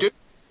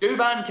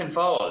 Duvan can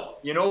fall,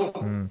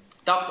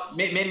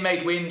 Min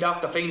might win,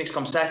 Dr. Phoenix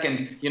comes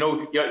second,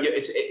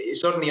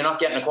 suddenly you're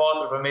not getting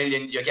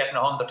 $250,000, you're getting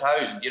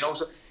 100,000,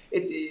 so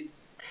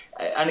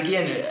and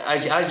again,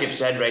 as you've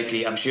said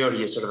rightly, I'm sure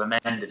he has sort of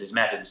amended his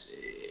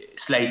methods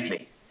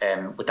slightly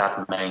with that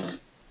in mind.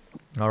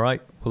 All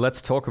right, well,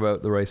 let's talk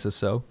about the races.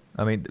 So,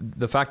 I mean,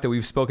 the fact that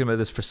we've spoken about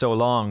this for so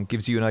long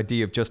gives you an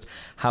idea of just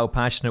how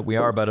passionate we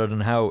are about it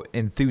and how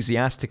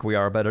enthusiastic we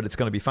are about it. It's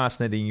going to be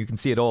fascinating. You can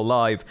see it all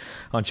live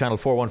on Channel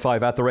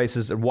 415 at the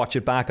races, and watch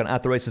it back on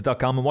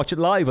attheraces.com, and watch it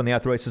live on the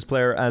At the Races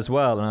player as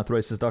well, and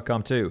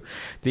attheraces.com too.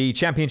 The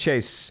Champion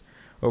Chase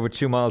over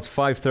 2 miles,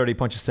 5:30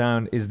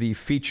 Punchestown is the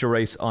feature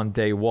race on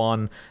day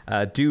one.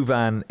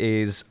 Duvan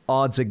is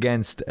odds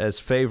against as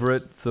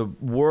favourite. The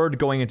word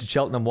going into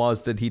Cheltenham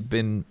was that he'd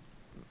been,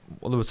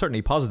 well, there was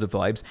certainly positive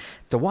vibes.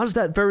 There was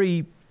that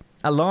very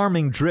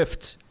alarming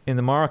drift in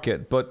the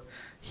market, but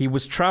he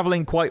was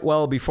travelling quite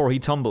well before he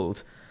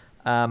tumbled.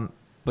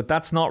 But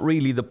that's not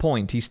really the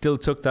point. He still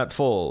took that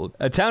fall.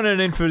 Townend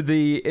in for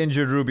the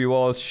injured Ruby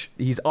Walsh.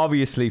 He's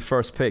obviously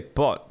first pick,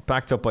 but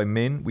backed up by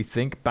Min, we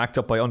think. Backed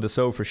up by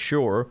Undersow for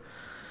sure.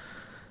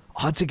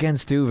 Odds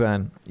against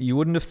Duvan. You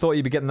wouldn't have thought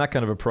you'd be getting that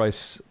kind of a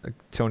price,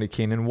 Tony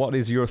Keenan. What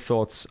is your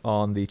thoughts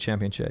on the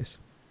Champion Chase?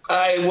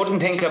 I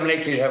wouldn't think I'm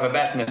likely to have a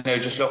bet in it now,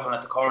 just looking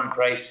at the current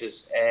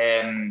prices.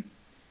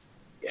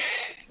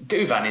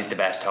 Duvan is the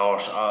best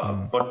horse,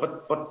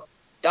 but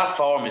that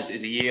form is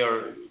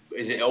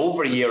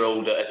over a year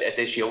old at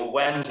this year.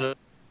 When's the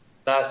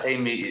last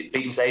time he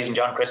beaten St.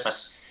 John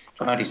Christmas?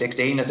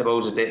 2016, I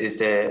suppose, is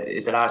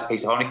the last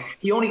piece of honey.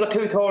 He only got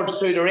 2/3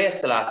 through the race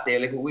the last day.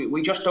 Like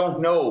we just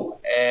don't know.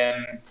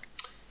 I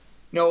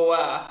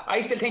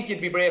still think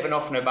you'd be brave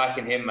enough now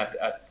backing him at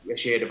a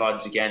shade of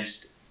odds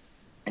against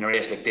in a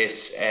race like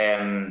this.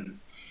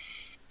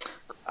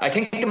 I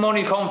think the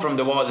money come from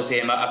the wall the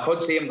same. I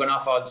could see him going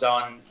off odds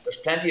on. There's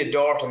plenty of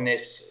dirt in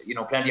this,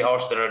 plenty of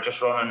horses that are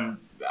just running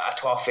at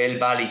Twafill,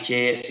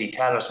 Ballycasey,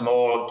 Tell Us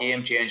More,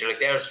 Game Changer. Like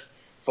there's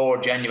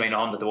 4 genuine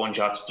 100-to-1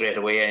 shots straight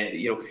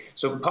away.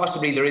 So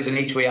possibly there is an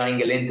each way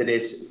angle into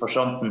this for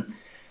something.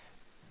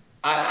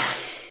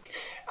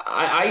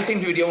 I seem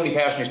to be the only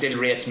person who still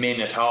rates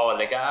Min at all.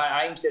 Like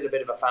I'm still a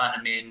bit of a fan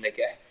of Min. Like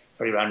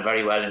But he ran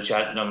very well in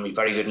Cheltenham. He's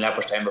very good in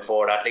Leopardstown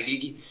before that. Like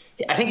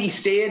I think he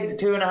stayed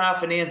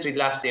 2.5 in the entry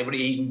last day, but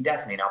he's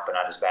definitely not been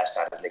at his best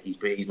at it. Like he's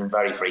been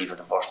very free for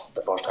the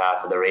first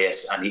half of the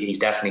race, and he's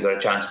definitely got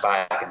a chance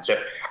back. And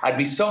so I'd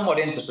be somewhat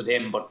interested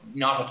in him, but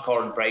not at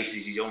current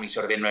prices. He's only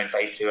sort of in round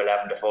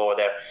 5-2-11 before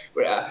there.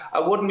 I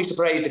wouldn't be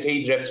surprised if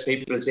he drifts.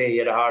 People would say he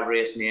had a hard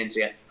race in the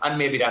entry, and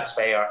maybe that's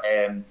fair.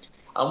 And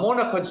one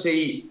I could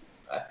see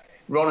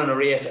running a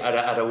race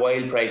at a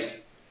wild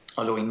price,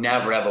 although he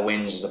never ever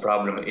wins, is a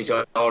problem, is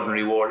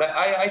Ordinary Ward.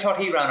 I thought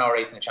he ran all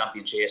right in the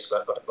champion chase,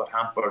 got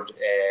hampered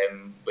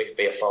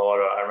by a fall,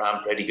 or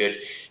ran pretty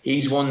good.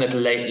 He's one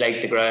that'll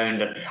like the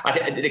ground, and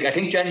I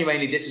think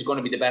genuinely this is going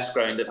to be the best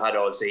ground they've had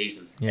all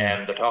season.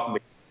 They're talking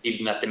about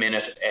even at the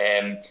minute.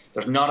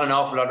 There's not an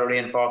awful lot of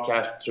rain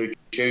forecast through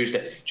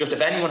Tuesday. Just if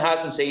anyone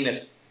hasn't seen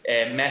it,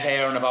 Met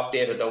Éireann have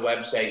updated their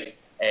website.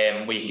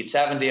 We can get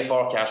 7-day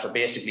forecast for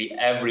basically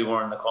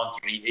everywhere in the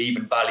country,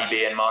 even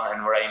Ballybay and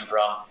Monaghan, where I'm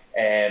from.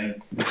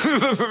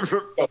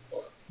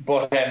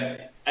 But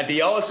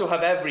they also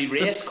have every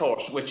race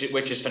course, which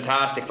is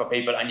fantastic for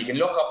people, and you can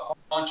look up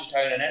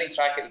Punchestown and any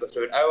track it'll go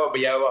through it hour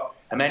by hour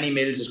how many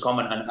mills is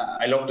coming, and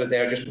I looked at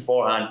there just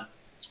beforehand,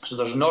 so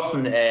there's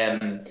nothing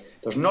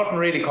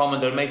really coming.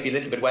 There might be a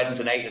little bit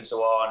Wednesday night and so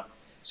on,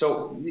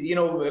 so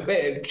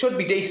it should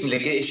be decent.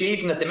 Like, it's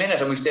even at the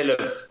minute, and we still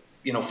have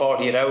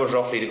 48 hours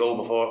roughly to go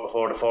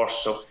before the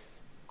first, so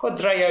could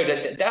dry out.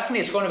 Definitely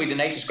it's going to be the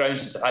nicest ground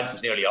since I've had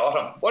since nearly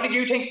autumn. What did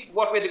you think,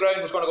 what way the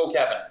ground was going to go,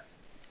 Kevin?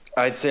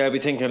 I'd say I'd be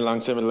thinking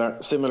along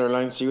similar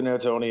lines to you now,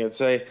 Tony. I'd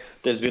say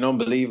there's been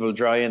unbelievable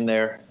dry in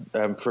there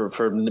for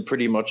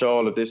pretty much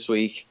all of this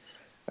week,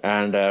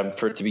 and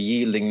for it to be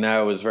yielding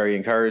now is very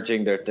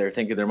encouraging. They're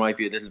thinking there might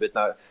be a little bit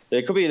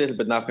there could be a little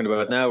bit knocking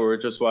about now. We were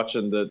just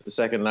watching the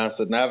second last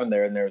at Navan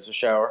there, and there was a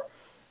shower,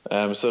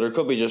 so there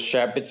could be just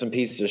bits and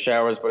pieces of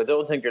showers, but I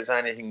don't think there's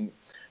anything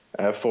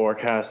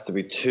forecast to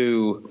be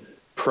too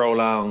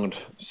prolonged.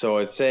 So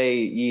I'd say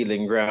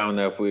yielding ground.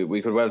 Now, if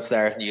we could well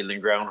start in yielding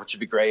ground, which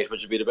would be great,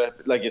 which would be the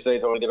best, like you say,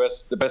 Tony,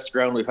 the best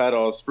ground we've had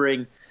all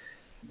spring,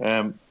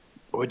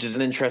 which is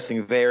an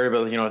interesting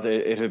variable.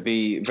 It would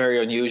be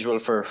very unusual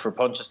for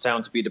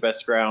Punchestown to be the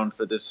best ground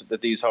that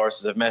these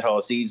horses have met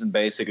all season,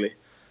 basically.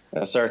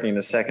 Certainly in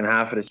the second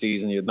half of the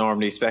season, you'd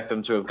normally expect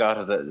them to have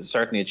got it,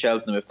 certainly at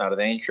Cheltenham, if not at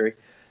Aintree.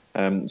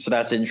 So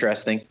that's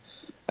interesting.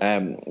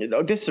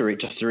 This is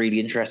just a really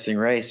interesting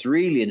race,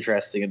 really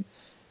interesting, and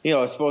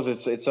I suppose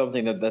it's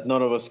something that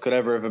none of us could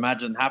ever have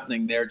imagined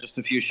happening there just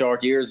a few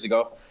short years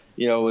ago.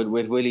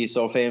 With Willie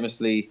so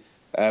famously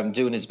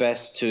doing his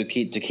best to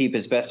keep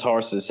his best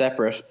horses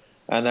separate,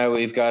 and now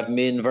we've got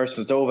Min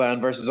versus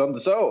Dovan versus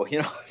Undersow.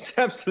 It's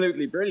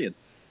absolutely brilliant.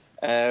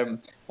 And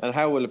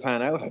how will it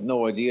pan out? I have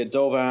no idea.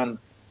 Dovan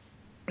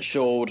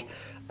showed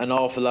an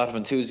awful lot of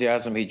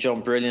enthusiasm. He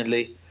jumped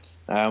brilliantly,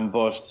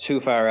 but too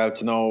far out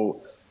to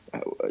know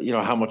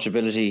how much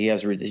ability he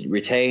has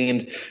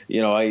retained.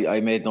 I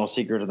made no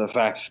secret of the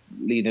fact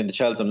leading into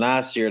Cheltenham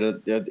last year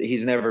that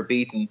he's never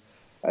beaten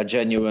a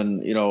genuine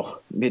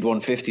mid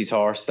 150s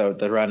horse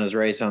that ran his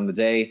race on the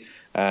day.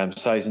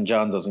 Size and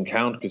John doesn't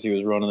count because he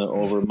was running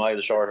over a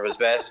mile short of his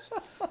best,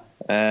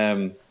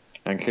 and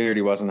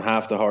clearly wasn't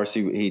half the horse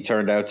he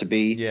turned out to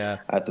be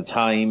at the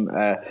time.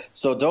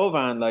 So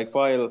Dovan,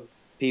 while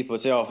people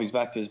would say, if he's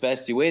back to his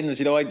best, he wins.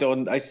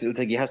 I still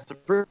think he has to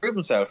prove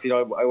himself.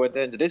 I went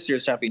into this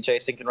year's champion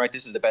chase thinking, right,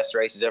 this is the best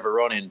race he's ever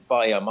run in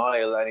by a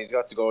mile, and he's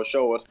got to go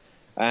show it.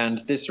 And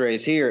this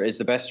race here is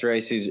the best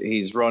race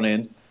he's run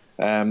in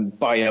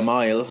by a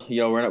mile.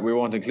 We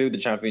won't include the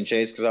champion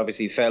chase because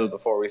obviously he fell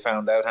before we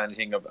found out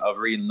anything of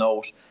real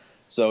note.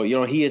 So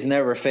he has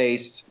never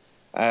faced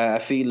a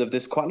field of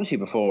this quality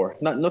before.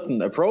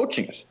 Nothing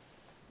approaching it.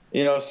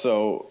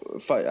 So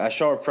a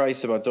short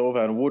price about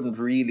Dovan wouldn't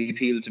really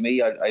appeal to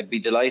me. I'd be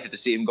delighted to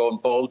see him go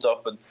and bolt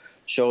up and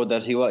show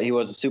that he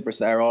was a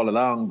superstar all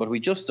along, but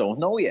we just don't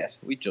know yet.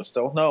 We just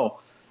don't know.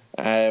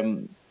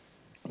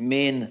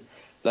 Min,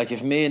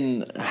 if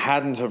Min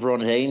hadn't have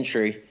run at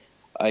Aintree,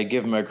 I'd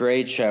give him a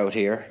great shout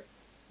here.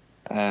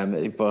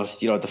 But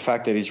the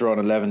fact that he's run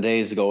 11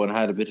 days ago and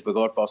had a bit of a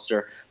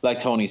gutbuster, like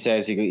Tony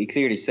says, he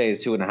clearly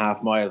stays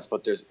 2.5 miles,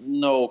 but there's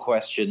no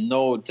question,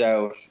 no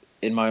doubt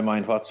in my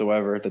mind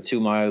whatsoever that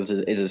 2 miles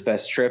is his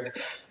best trip.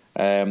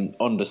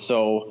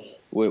 Undersow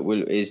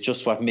is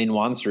just what Min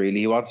wants, really.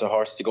 He wants a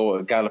horse to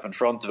go gallop in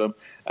front of him,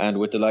 and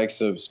with the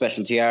likes of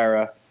Special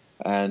Tiara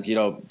and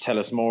Tell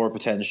Us More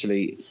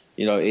potentially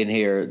in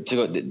here to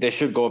go, they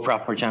should go a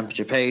proper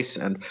championship pace,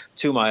 and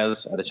 2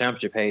 miles at a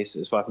championship pace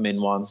is what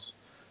Min wants.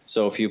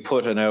 So if you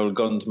put an old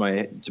gun to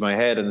my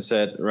head and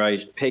said,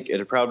 right, pick,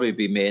 it'd probably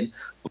be Min,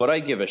 but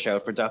I'd give a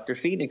shout for Dr.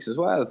 Phoenix as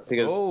well,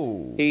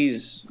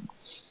 because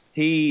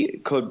he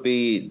could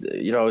be,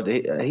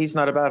 he's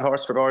not a bad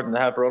horse for Gordon to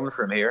have running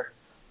for him here.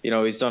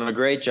 He's done a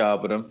great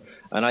job with him,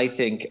 and I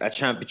think a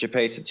championship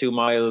pace at 2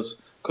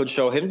 miles could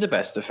show him the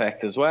best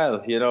effect as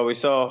well. We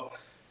saw,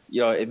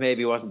 it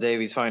maybe wasn't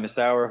Davy's finest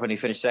hour when he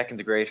finished second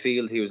to Great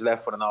Field. He was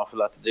left with an awful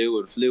lot to do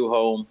and flew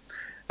home.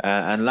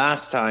 And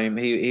last time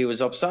he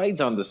was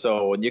upsides on the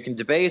so, and you can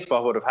debate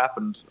what would have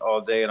happened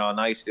all day and all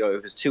night.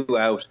 It was 2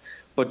 out.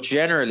 But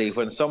generally,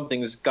 when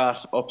something's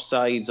got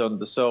upsides on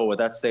the so at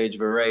that stage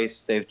of a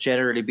race, they've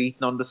generally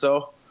beaten on the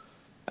so.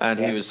 And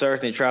he was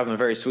certainly travelling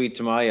very sweet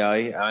to my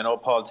eye. I know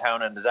Paul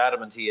Townend is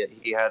adamant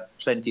he had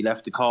plenty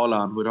left to call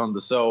on with on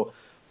the so.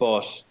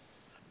 But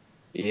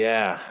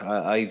yeah,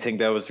 I think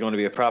that was going to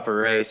be a proper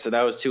race. So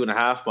that was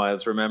 2.5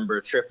 miles. Remember,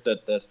 a trip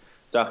that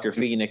Dr.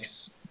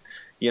 Phoenix,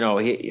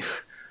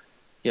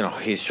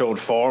 he's shown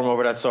form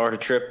over that sort of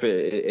trip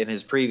in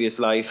his previous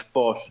life,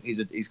 but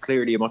he's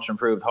clearly a much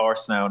improved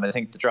horse now, and I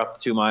think the drop to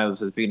 2 miles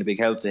has been a big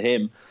help to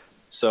him.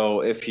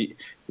 So if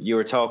you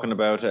were talking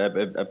about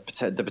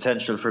the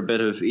potential for a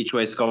bit of each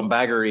way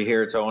scumbaggery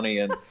here, Tony,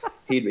 and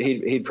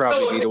he'd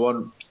probably be the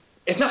one.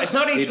 It's not each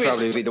way. He'd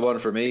probably be the one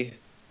for me.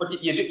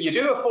 But you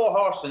do a 4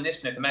 horse in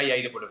this, and at the May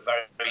 8 it would have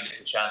very, very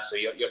little chance. So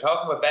you're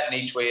talking about betting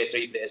each way at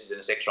 3 places in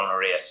a 6-runner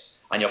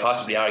race, and you're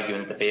possibly arguing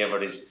that the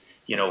favourite is,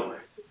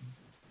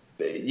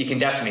 you can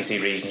definitely see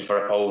reasons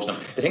for opposing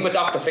him. The thing with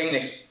Dr.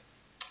 Phoenix,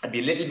 I'd be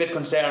a little bit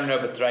concerned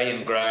about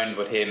trying ground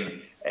with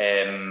him.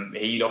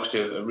 He looks to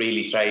have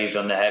really thrived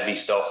on the heavy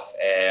stuff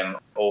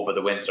over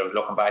the winter. I was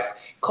looking back,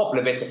 a couple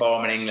of bits of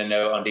form in England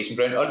now on decent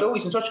ground. Although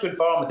he's in such good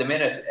form at the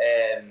minute,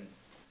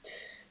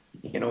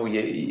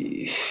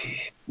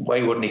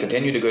 why wouldn't he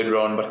continue the good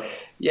run? But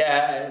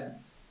yeah,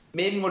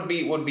 Min would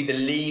be the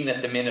lean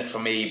at the minute for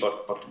me,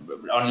 but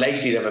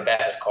unlikely to have a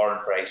bet at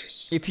current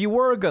prices. If you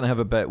were going to have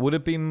a bet, would you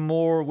be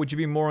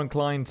more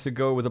inclined to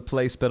go with a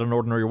place bet on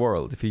Ordinary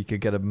World if you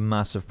could get a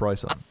massive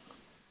price on?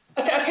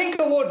 I think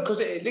I would, because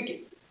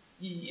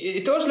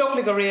it does look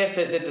like a race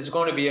that there's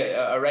going to be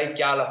a right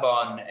gallop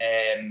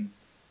on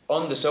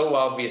the so,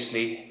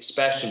 obviously,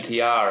 Special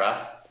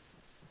Tiara,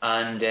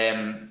 and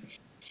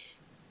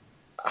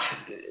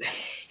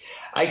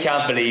I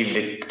can't believe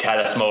that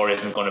Talis Moore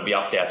isn't going to be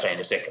up there trying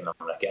to sicken them.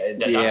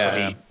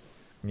 That's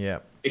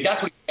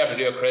what he's there to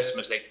do at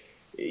Christmas.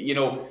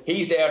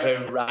 He's there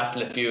to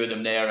rattle a few of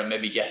them there and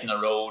maybe get in the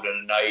road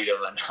and annoy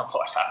them and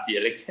what have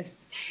you.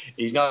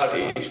 He's not.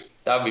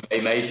 That would be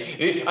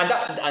made,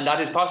 and that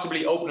is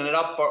possibly opening it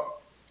up for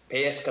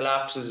pace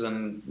collapses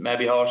and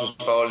maybe horses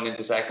falling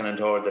into second and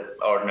third that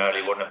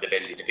ordinarily wouldn't have the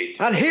ability to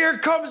beat. And here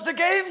comes the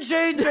game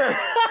changer.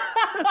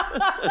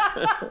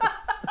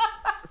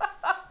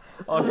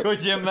 Oh,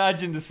 could you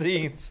imagine the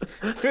scenes?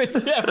 Could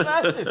you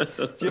imagine?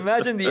 Do you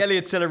imagine the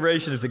Elliott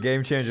celebration if the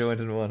game changer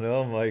went in one?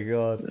 Oh my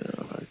God!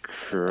 Oh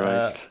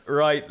Christ!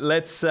 Right,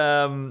 let's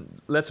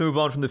move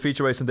on from the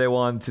feature race on day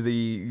one to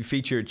the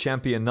featured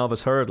champion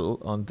novice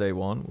hurdle on day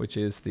one, which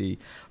is the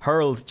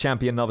Hurled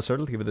Champion Novice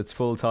Hurdle, to give it its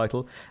full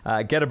title.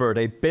 Get a Bird,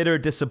 a bitter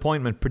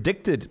disappointment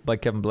predicted by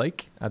Kevin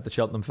Blake at the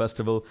Cheltenham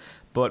Festival,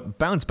 but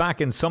bounced back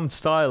in some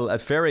style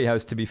at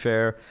Fairyhouse, to be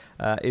fair,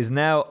 is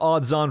now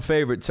odds-on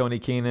favourite, Tony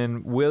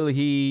Keenan. Will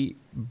he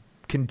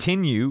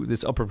continue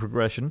this upper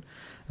progression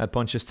at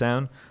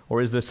Punchestown,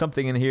 or is there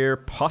something in here,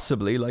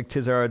 possibly like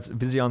Tizard's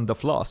Vision de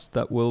Floss,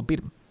 that will beat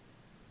him?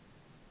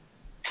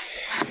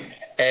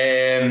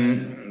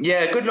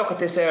 Good look at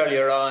this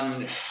earlier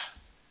on.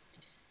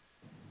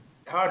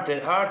 Hard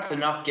to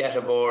not get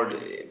aboard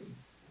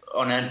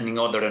on anything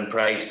other than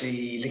price.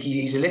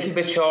 He's a little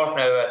bit short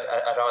now at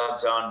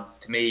odds on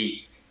to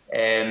me.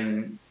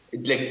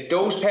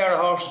 Those pair of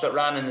horses that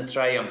ran in the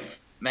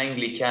Triumph,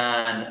 Mengley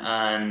Khan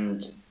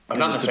and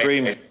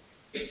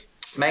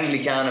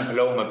Mengley Khan and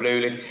Paloma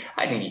Blue,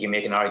 I think you can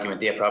make an argument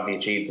they probably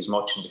achieved as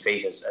much in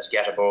defeat as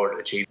Get Aboard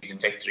achieved in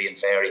victory in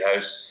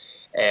Fairyhouse.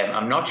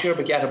 I'm not sure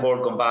about Get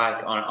Aboard going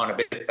back on a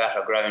bit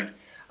better ground.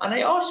 And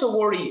I also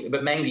worry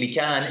about Mengley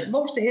Khan.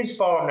 Most of his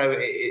form now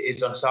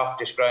is on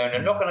softish ground,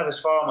 and looking at his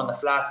form on the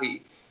flat,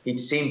 he'd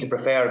seem to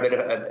prefer a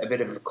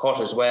bit of a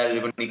cut as well.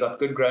 When he got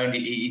good ground,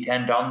 he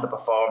tend to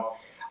underperform.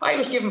 I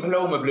was giving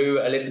Paloma Blue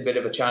a little bit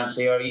of a chance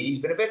here. He's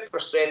been a bit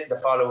frustrated to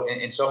follow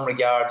in some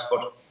regards,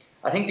 but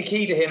I think the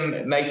key to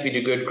him might be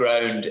the good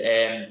ground.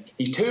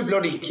 He's too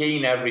bloody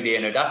keen every day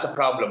now. That's a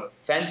problem.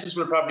 Fences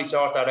will probably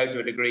sort that out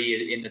to a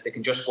degree in that they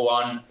can just go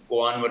on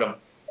with him.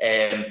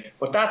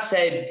 But that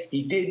said,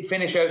 he did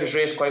finish out his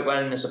race quite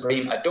well in the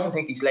Supreme. I don't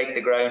think he's liked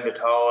the ground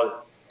at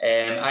all.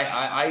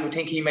 I would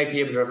think he might be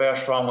able to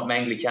reverse form with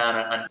Mengley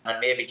Khan and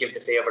maybe give the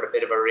favourite a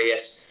bit of a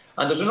race.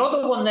 And there's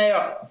another one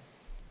there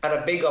at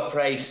a big up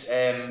price,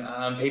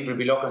 and people will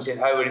be looking and saying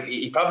how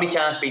he probably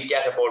can't beat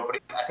Get Aboard,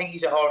 but I think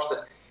he's a horse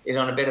that is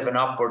on a bit of an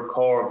upward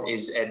curve,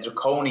 is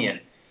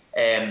Draconian.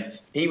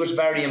 He was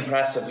very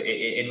impressive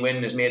in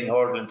winning his maiden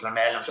hurdle in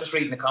Clonmel. I was just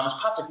reading the comments.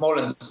 Patrick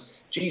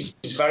Mullins, he's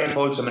very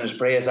wholesome in his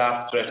praise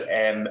after it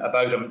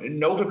about him,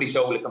 notably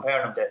so,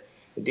 comparing him to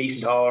the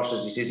decent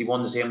horses. He says he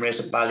won the same race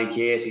at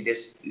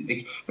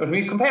Ballycasey.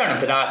 We comparing him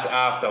to that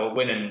after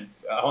winning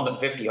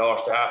 150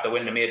 horse to after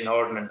winning the maiden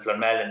hurdle in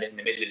Clonmel in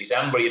the middle of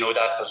December.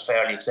 That was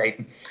fairly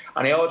exciting.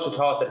 And I also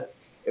thought that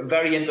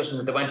very interesting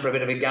that they went for a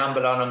bit of a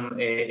gamble on him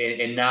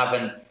in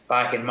Navan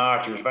back in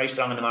March. He was very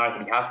strong in the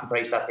market. He half the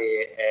price that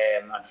day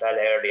and fell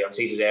early,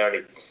 unseated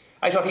early.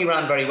 I thought he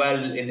ran very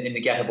well in the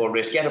Get Aboard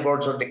race. Get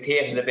Aboard sort of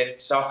dictated a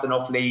bit, soft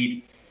enough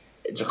lead.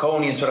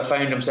 draconian sort of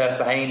found himself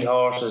behind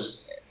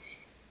horses,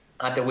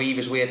 had to weave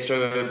his way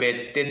through a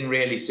bit, didn't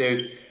really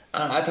suit.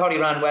 And I thought he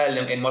ran well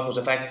in what was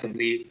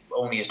effectively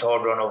only his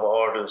third run over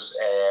hurdles.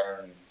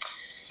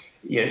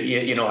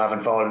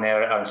 Having fallen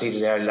there on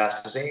season early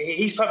last season,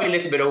 he's probably a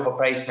little bit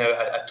overpriced now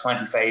at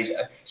 25.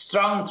 A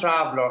strong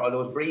traveller, although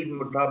his breeding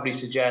would probably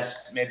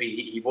suggest maybe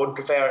he would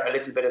prefer a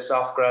little bit of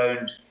soft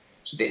ground.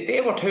 So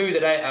they were two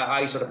that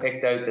I sort of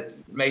picked out that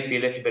might be a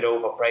little bit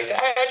overpriced.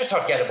 I just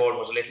thought Get Aboard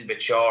was a little bit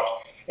short.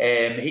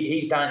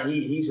 He's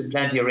in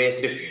plenty of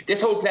races.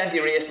 This whole plenty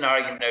of racing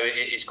argument now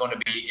is going to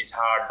be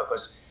hard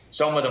because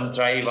some of them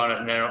thrive on it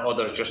and then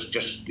others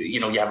just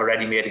you have a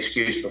ready-made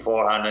excuse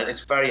beforehand.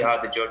 It's very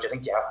hard to judge. I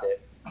think you have to,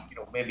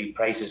 maybe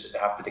prices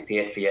have to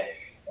dictate for you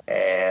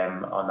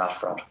on that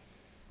front.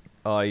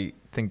 I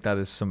think that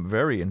is some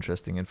very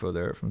interesting info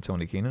there from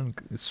Tony Keenan,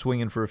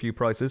 swinging for a few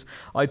prices.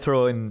 I'd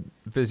throw in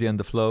Vizia and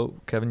the Flow.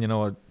 Kevin,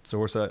 a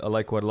source I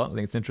like quite a lot. I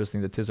think it's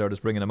interesting that Tizard is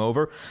bringing him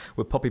over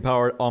with Puppy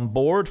Power on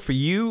board. For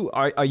you,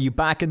 are you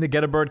back in the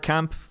Get a Bird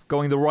camp,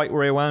 going the right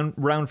way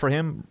round for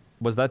him?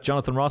 Was that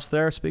Jonathan Ross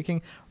there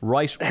speaking?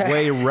 Right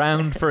way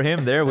round for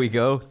him. There we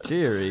go.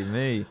 Deary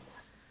me.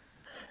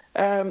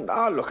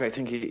 Look, I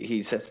think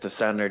he sets the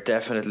standard,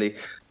 definitely.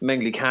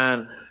 Mengli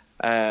Khan,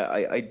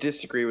 I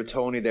disagree with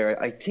Tony there.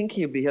 I think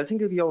he'll be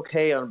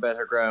okay on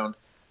better ground.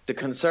 The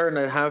concern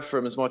I have for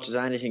him as much as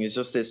anything is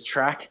just this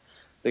track,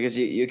 because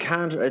you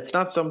can't. It's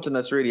not something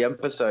that's really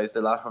emphasised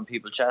a lot when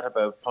people chat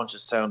about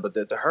Punchestown, but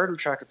the hurdle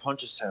track at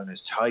Punchestown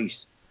is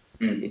tight.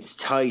 It's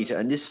tight,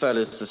 and this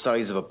fella's the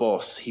size of a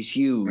bus. He's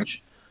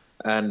huge,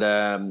 and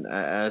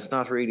it's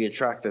not really a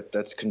track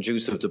that's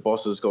conducive to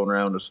buses going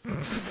around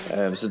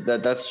it. So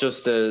that's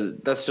just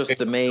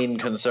the main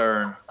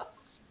concern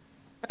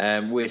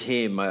with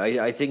him.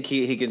 I think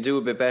he can do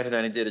a bit better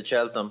than he did at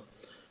Cheltenham,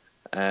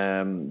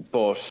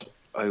 but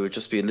I would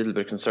just be a little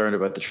bit concerned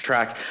about the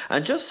track.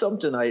 And just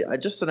something,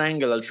 just an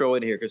angle I'll throw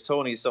in here, because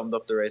Tony summed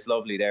up the race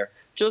lovely there.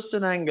 Just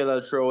an angle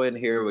I'll throw in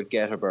here with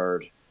Get a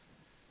Bird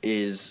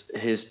is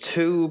his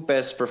two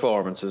best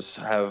performances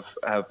have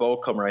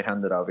both come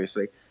right-handed,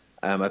 obviously,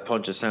 at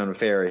Punchestown and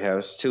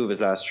Fairyhouse, two of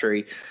his last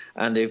three,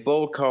 and they've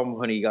both come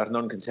when he got an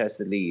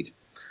uncontested lead.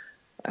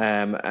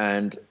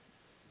 And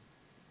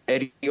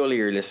Eddie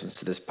Ollier listens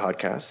to this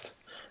podcast,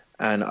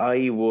 and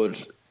I would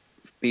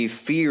be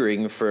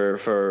fearing for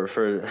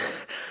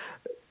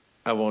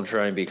I won't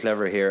try and be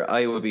clever here.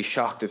 I would be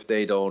shocked if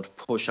they don't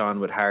push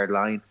on with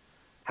Hardline.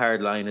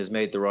 Hardline has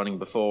made the running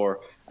before,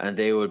 and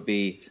they would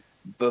be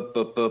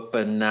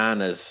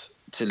bananas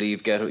to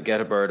leave Get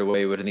a Bird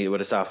away with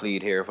a soft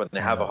lead here when they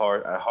have a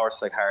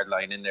horse like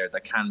Hardline in there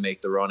that can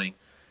make the running.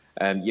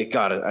 You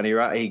got it, and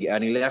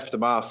he left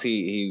him off.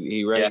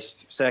 He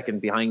raced second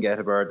behind Get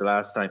a Bird the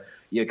last time.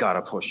 You got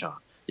to push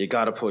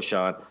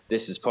on.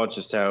 This is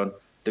Punchestown.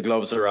 The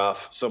gloves are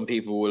off. Some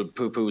people will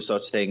poo-poo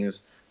such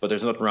things, but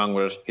there's nothing wrong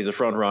with it. He's a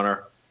front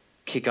runner.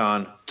 Kick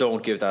on.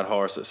 Don't give that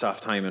horse a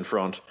soft time in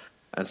front,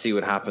 and see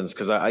what happens.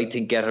 Because I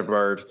think Get a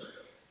Bird,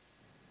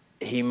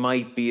 he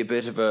might be a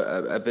bit of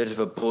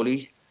a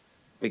bully,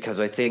 because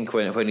I think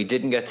when he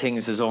didn't get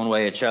things his own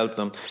way at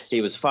Cheltenham,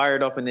 he was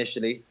fired up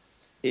initially.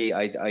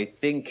 I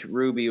think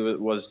Ruby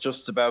was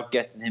just about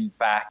getting him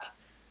back,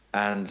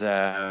 and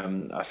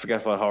I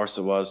forget what horse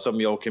it was. Some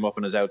yoke came up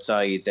on his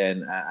outside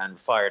then and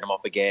fired him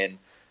up again,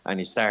 and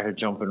he started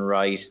jumping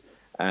right,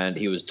 and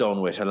he was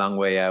done with a long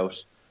way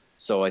out.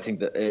 So I think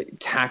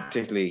that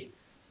tactically,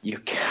 you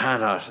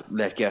cannot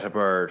let Get a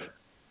Bird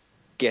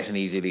get an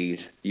easy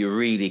lead. You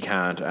really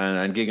can't.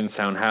 And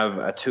Gigginstown have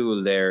a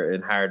tool there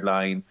in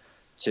Hardline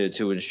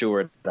to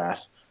ensure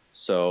that.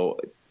 So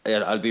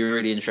I'll be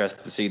really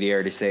interested to see the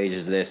early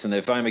stages of this. And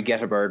if I'm a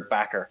Get a Bird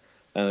backer,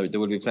 and there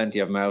will be plenty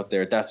of them out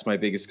there, that's my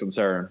biggest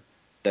concern,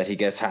 that he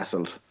gets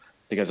hassled,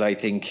 because I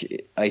think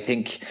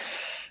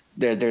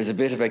there's a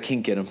bit of a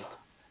kink in him.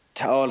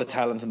 All the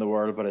talent in the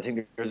world, but I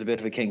think there's a bit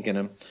of a kink in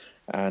him,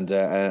 and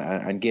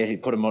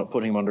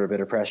putting him under a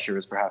bit of pressure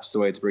is perhaps the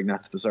way to bring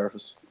that to the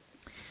surface.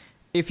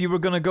 If you were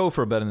going to go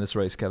for a bet in this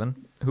race, Kevin,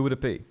 who would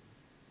it be?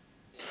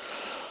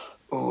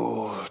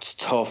 Oh, it's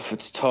tough.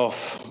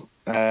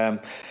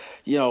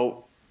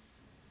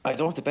 I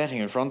don't have the betting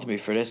in front of me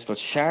for this, but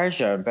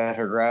Sharjah and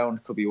better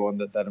ground could be one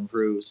that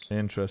improves.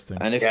 Interesting.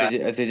 And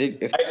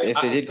if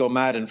they did go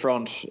mad in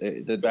front,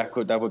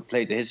 that would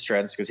play to his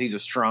strengths, because he's a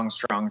strong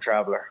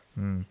traveller.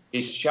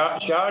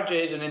 Sharjah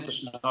is an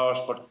interesting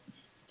horse, but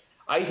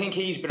I think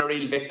he's been a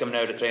real victim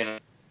now to training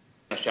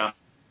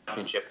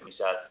championship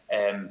myself.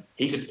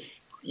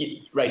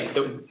 Right.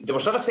 They were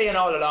sort of saying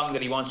all along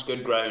that he wants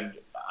good ground,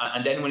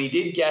 and then when he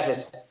did get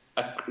it,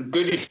 a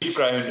goodish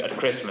ground at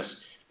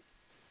Christmas,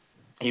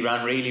 he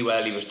ran really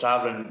well. He was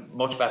travelling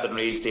much better than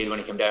Real Steel when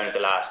he came down at the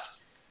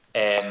last.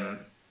 Then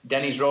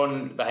his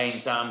run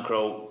behind Sam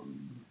Crow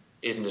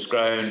isn't his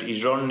ground.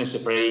 His run in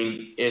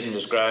Supreme isn't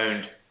his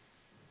ground.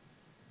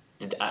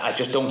 I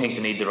just don't think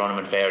they need to run him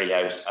in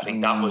Fairyhouse. I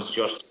think that was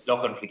just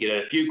looking to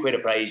get a few quid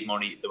of prize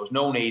money. There was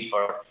no need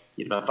for,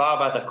 you'd been far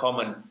better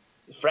coming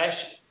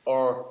fresh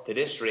or to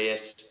this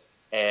race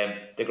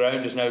The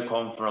ground has now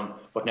come from him,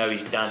 but now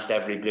he's danced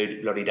every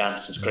bloody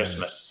dance since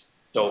Christmas.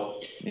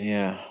 So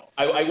yeah,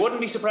 I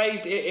wouldn't be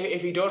surprised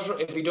if he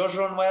does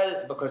run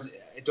well, because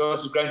it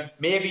does his ground.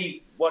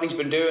 Maybe what he's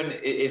been doing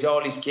is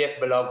all he's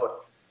capable of,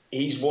 but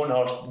he's one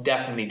horse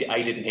definitely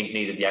I didn't think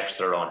needed the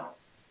extra run.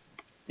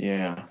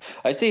 Yeah,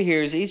 I see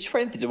here he's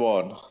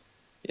 20-1,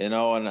 and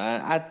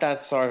at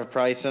that sort of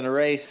price in a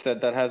race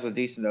that has a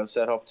decent enough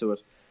set up to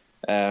it,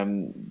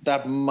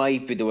 that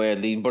might be the way I'd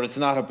lean, but it's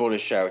not a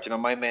bullish shout.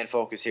 My main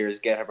focus here is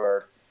Get a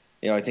Bird.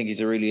 I think he's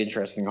a really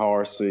interesting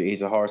horse.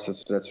 He's a horse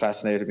that's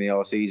fascinated me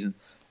all season.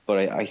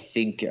 But I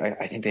think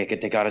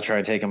they got to try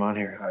and take him on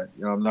here.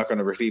 I'm not going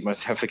to repeat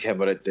myself again,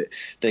 but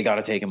they got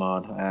to take him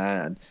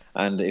on.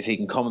 And if he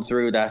can come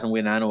through that and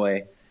win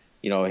anyway,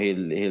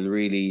 he'll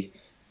really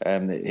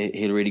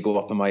go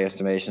up in my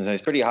estimations. And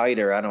he's pretty high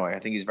there anyway. I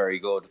think he's very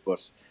good,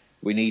 but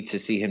we need to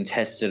see him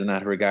tested in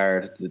that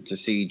regard to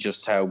see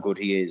just how good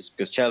he is,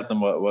 because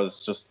Cheltenham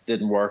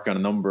didn't work on a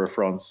number of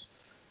fronts.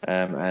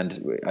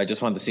 And I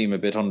just want to see him a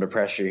bit under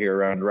pressure here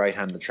around the right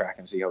hand of the track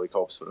and see how he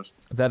copes with it.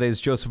 That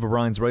is Joseph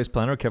O'Brien's race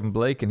planner, Kevin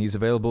Blake, and he's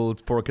available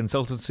for a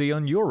consultancy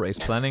on your race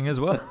planning as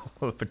well,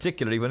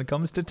 particularly when it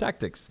comes to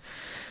tactics.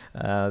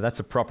 That's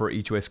a proper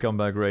each-way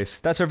scumbag race.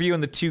 That's our view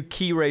on the two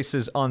key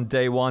races on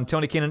day one.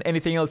 Tony Keenan,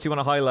 anything else you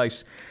want to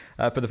highlight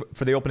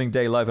for the opening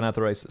day live and at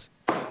the races?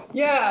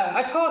 Yeah,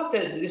 I thought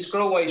that this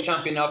Grow-Wise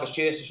Champion Novice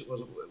Chase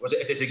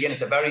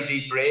it's a very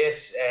deep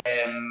race.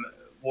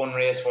 One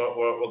race where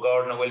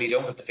Gordon and Willie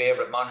don't have the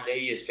favourite.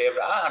 Monley is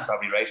favourite, and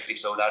probably rightly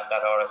so. That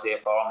RSA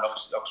form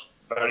looks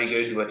very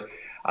good, with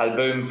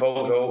Alboom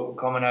Photo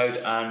coming out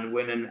and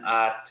winning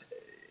at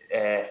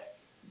the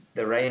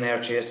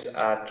Ryanair Chase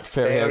at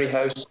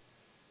Fairyhouse.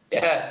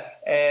 Yeah,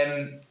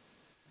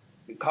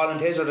 Colin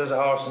Tizard is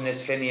a horse in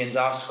this, Finian's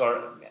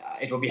Oscar.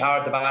 It would be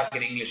hard to back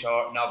an English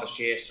novice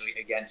chaser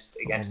against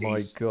these. Oh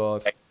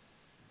my God!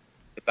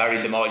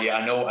 Buried them all. Yeah,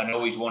 I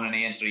know he's won an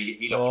entry.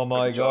 He looks. Oh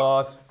my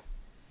God!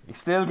 You're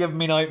still giving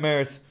me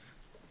nightmares.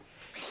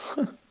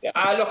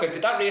 Yeah, look,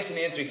 that race in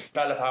the entry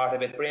fell apart a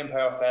bit. Brain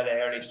Power fell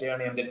early.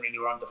 Sernium didn't really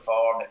run to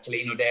form.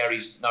 Tolino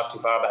Dairy's not too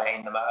far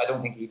behind them. I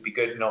don't think he'd be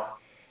good enough.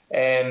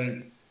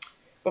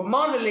 But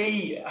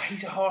Monolith,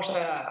 he's a horse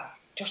I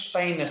just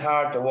find it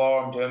hard to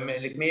warm to him.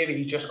 Like, maybe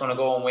he's just going to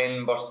go and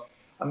win, but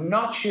I'm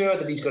not sure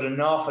that he's got an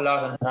awful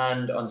lot in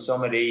hand on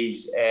some of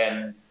these.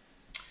 I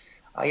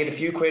had a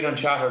few quid on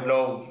Shattered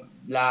Love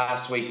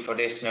last week for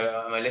this.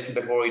 Now I'm a little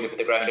bit worried about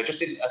the ground. I just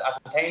didn't,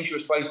 at the time she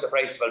was twice the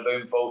price of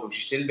Alboom Photo.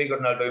 She's still bigger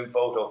than Alboom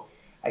Photo.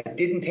 I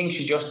didn't think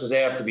she just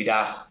deserved to be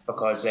that,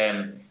 because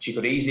she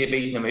could easily have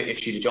beaten him if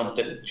she'd jumped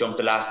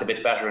the last a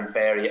bit better in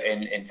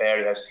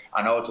Fairyhouse,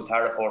 and also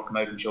Terrafort come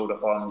out and showed her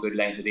form and good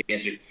line to the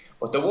entry.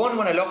 But the one,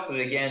 when I looked at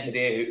it again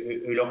today,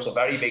 who looks a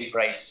very big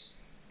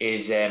price,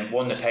 is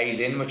one that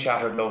ties in with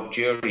Shattered Love,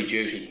 Jury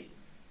Duty.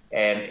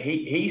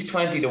 He's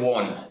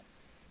 20-1.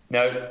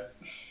 Now,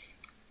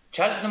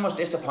 Cheltenham was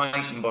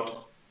disappointing, but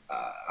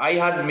I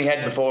had in my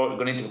head before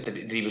going into it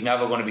that he was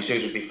never going to be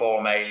suited before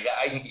 4 miles.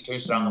 I think he's too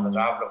strong of a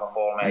traveller for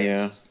 4 miles.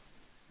 Yeah.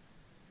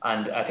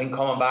 And I think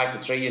coming back to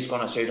 3 is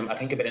going to suit him. I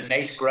think a bit of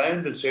nice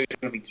ground will suit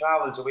him. He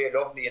travels away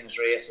lovely in his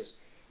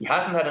races. He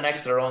hasn't had an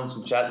extra run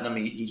since Cheltenham.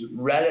 He's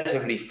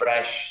relatively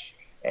fresh.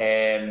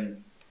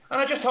 And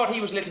I just thought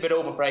he was a little bit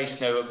overpriced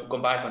now,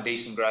 going back on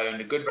decent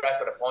ground. A good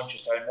record at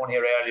Punchestown, won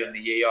here earlier in the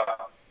year.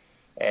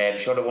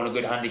 Should have won a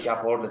good handicap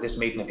hurdle at this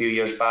meeting a few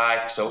years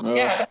back. So,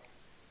 yeah,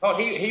 I thought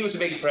he was a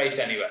big price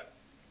anyway.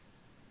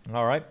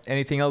 All right.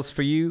 Anything else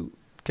for you,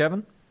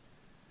 Kevin?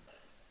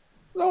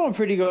 No, I'm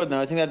pretty good now.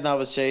 I think that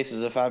Novice Chase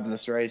is a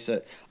fabulous race.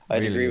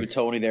 I'd agree with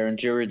Tony there. And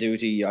Jury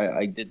Duty,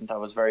 I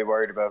was very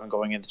worried about him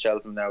going into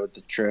Cheltenham now with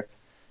the trip.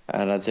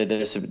 And I'd say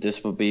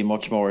this would be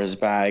much more his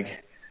bag.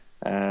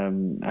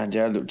 And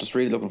yeah, just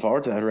really looking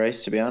forward to that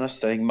race, to be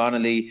honest. I think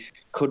Monolith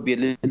could be a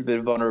little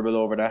bit vulnerable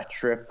over that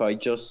trip. I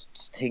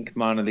just think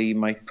Monolith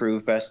might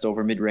prove best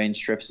over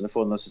mid-range trips in the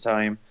fullness of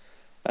time,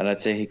 and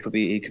I'd say he could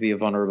be a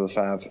vulnerable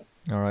fav.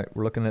 All right,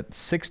 we're looking at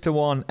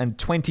 6-1 and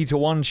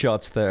 20-1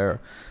 shots there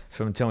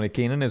from Tony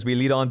Keenan as we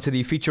lead on to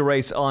the feature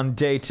race on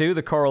day 2,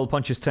 the Coral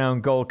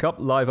Punchestown Gold Cup,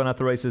 live on At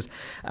the Races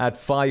at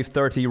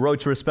 5:30. Road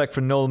to Respect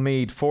for Noel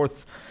Meade,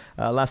 fourth.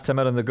 Last time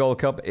out in the Gold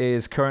Cup,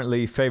 is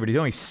currently favoured. He's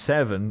only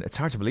 7. It's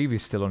hard to believe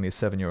he's still only a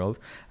 7-year-old.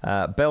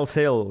 Bells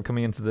Hill,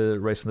 coming into the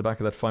race in the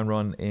back of that fine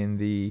run in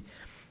the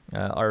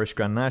Irish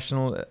Grand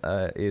National,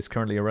 is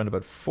currently around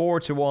about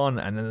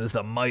 4-1. And then there's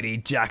the mighty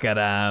Jack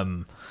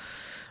Adam.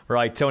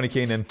 Right, Tony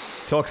Keenan,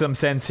 talk some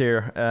sense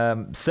here.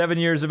 7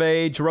 years of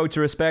age, Road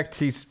to Respect.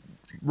 He's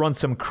run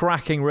some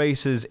cracking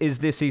races. Is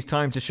this his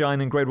time to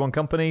shine in Grade 1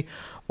 company?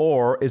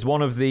 Or is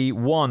one of the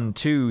 1,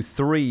 2,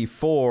 3,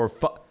 4,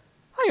 5...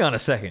 Hang on a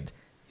second.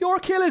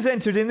 York Hill is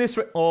entered in this...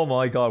 Oh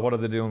my God, what are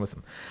they doing with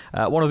him?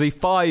 One of the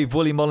 5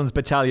 Willie Mullins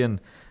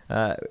battalion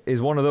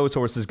is one of those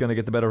horses going to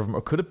get the better of him?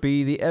 Or could it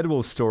be the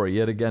Edwell story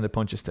yet again at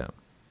Punchestown?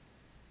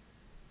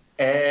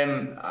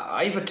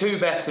 I've had 2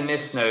 bets in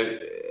this now.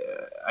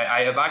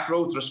 I have backed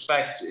Road to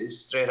Respect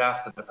straight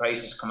after the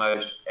prices come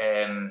out.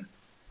 I'm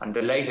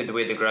delighted the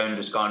way the ground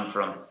has gone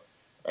from.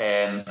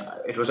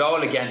 It was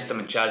all against him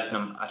in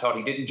Cheltenham. I thought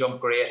he didn't jump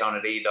great on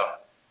it either,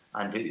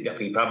 and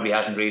he probably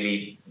hasn't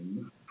really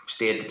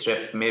stayed the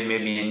trip.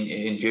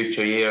 Maybe in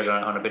future years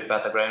on a bit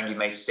better ground he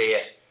might stay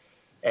it.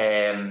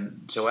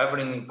 So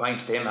everything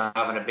points to him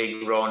having a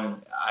big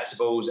run. I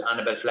suppose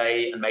Annabelle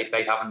Fly and Mike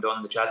Beck haven't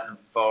done the Cheltenham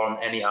form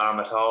any harm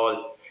at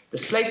all. The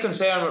slight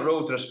concern with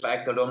Road to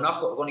Respect, although I'm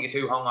not going to get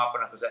too hung up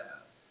on it, because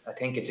I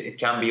think it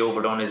can be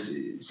overdone,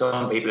 is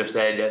some people have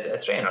said that a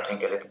trainer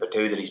think a little bit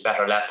too that he's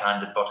better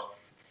left-handed, but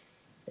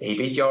he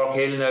beat York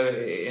Hill now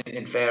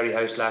in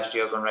Fairyhouse last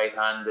year going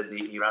right-handed.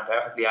 He ran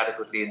perfectly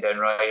adequately in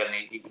Downright,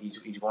 and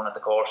he's won at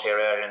the course here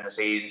earlier in the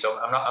season. So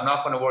I'm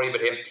not going to worry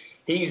about him.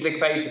 He's like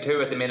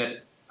 5-2 at the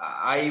minute.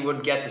 I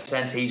would get the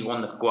sense he's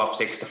one that could go off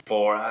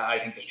 6-4. I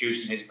think there's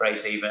juice in his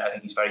price even. I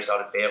think he's very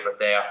solid favourite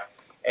there.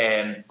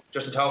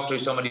 Just to talk through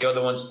some of the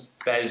other ones,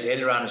 Bell's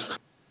Hill ran his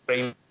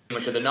cream.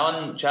 So the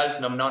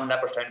non-Cheltenham,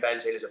 non-Leopardstown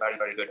Bell's Hill is a very,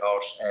 very good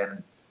horse.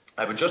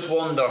 I would just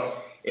wonder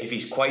if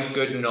he's quite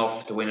good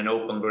enough to win an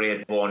Open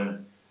Grade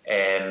 1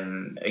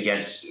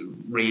 against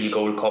real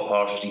Gold Cup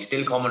horses. He's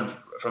still coming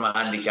from a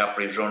handicap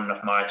where he's running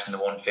off marks in the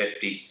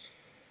 150s.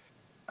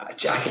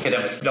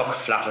 Jacketed, look,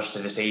 flatters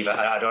to deceive.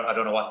 I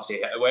don't know what to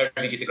say. Where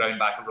does he get the ground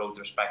back at Road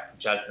to Respect from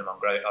Cheltenham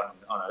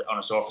on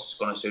a surface that's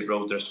going to suit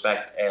Road to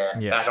Respect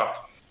better?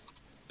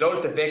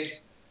 Lord to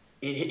Vic,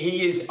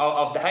 he is,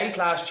 of the high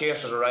class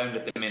chasers around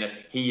at the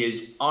minute, he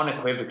is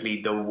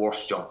unequivocally the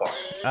worst jumper.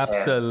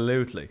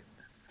 Absolutely.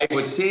 I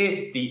would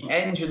say the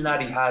engine that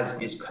he has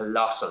is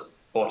colossal,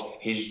 but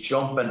his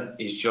jumping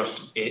is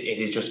just it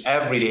is just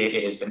every day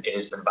it has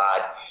been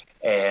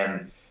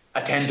bad.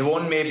 A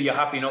 10-1, maybe you're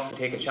happy enough to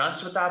take a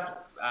chance with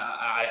that.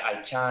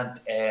 I can't,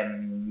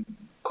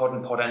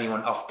 couldn't put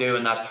anyone off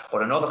doing that.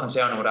 But another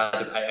concern with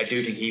that, I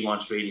do think he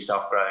wants really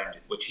soft ground,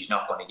 which he's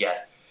not going to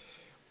get.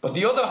 But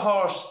the other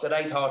horse that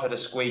I thought had a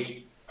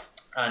squeak,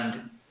 and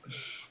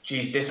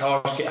geez, this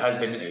horse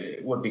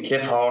would be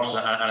cliff horse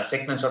and a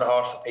sickening sort of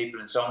horse for people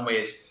in some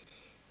ways,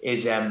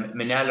 is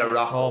Manila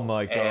Rocco. Oh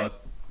my God!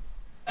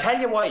 I tell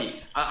you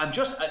why. I'm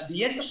just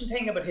the interesting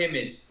thing about him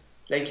is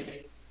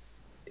like.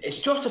 It's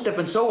just that they've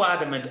been so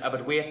adamant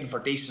about waiting for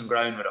decent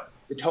ground with him.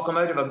 They took him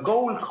out of a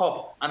Gold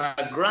Cup and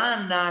a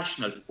Grand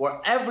National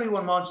where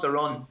everyone wants to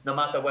run, no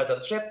matter whether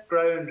trip,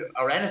 ground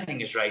or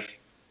anything is right,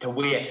 to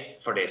wait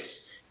for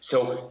this.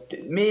 So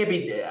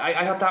maybe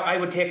I thought that I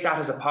would take that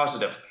as a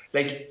positive.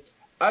 Like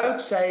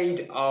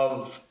outside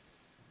of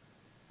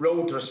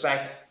Road to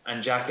Respect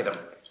and Jacketed,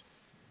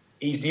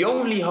 he's the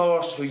only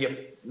horse who you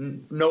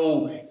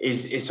know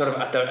is sort of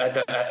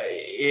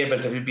able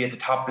to be at the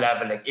top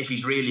level. Like if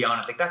he's really on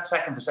it, like that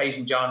second to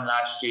St. John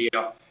last year,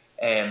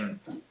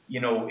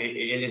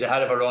 it is a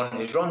hell of a run.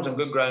 His runs on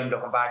good ground,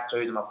 looking back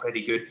through them, are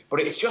pretty good.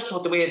 But it's just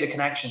what the way the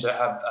connections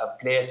have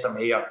placed him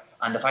here,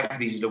 and the fact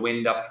that he's the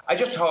wind up. I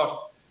just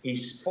thought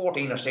he's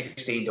 14 or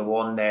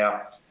 16-1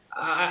 there.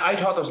 I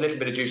thought there was a little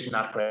bit of juice in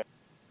that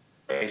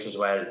race as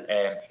well.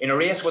 In a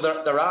race where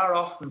there are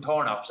often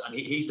turn-ups, and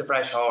he's the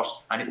fresh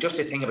horse, and just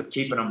this thing about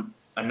keeping him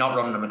and not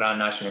running him a Grand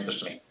National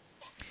interests me.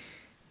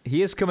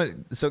 He is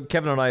coming. So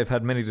Kevin and I have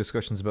had many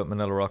discussions about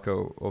Manila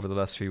Rocco over the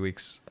last few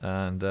weeks,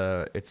 and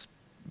it's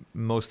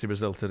mostly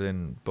resulted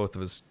in both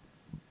of us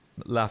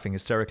laughing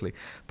hysterically.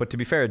 But to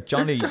be fair,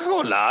 Johnny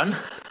hold on,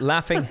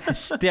 laughing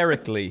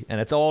hysterically,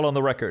 and it's all on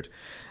the record.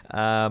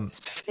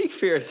 Speak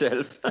for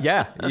yourself.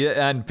 yeah,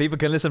 and people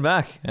can listen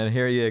back and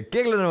hear you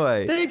giggling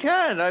away. They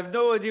can. I've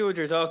no idea what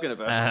you're talking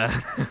about.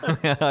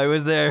 I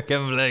was there,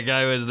 Kevin Blake.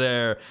 I was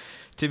there.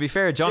 To be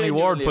fair, Johnny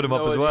Ward put him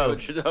up as well.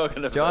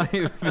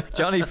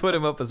 Johnny put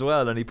him up as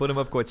well, and he put him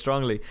up quite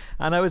strongly.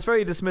 And I was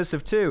very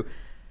dismissive too.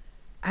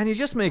 And you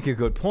just make a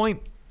good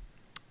point,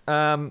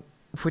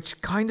 which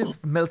kind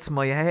of melts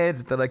my head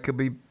that I could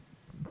be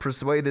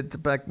persuaded to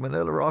back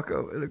Manila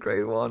Rocco in a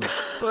Grade 1.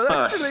 But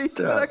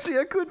actually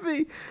I could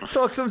be.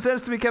 Talk some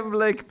sense to me, Kevin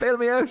Blake. Bail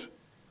me out.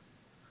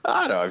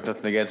 I don't have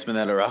nothing against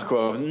Manila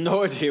Rocco. I have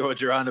no idea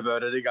what you're on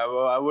about. I think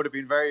I would have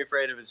been very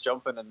afraid of his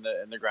jumping in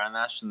the Grand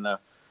National now.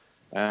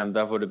 And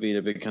that would have been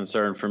a big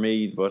concern for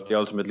me, but he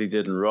ultimately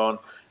didn't run.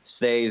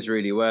 Stays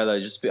really well. I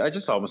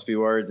just almost be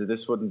worried that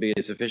this wouldn't be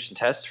a sufficient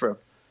test for him.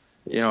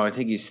 I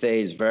think he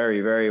stays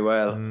very, very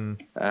well,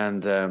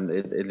 and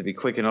it'll be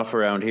quick enough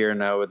around here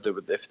now.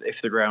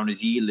 If the ground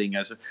is yielding,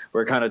 as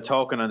we're kind of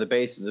talking on the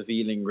basis of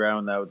yielding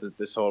ground now,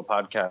 this whole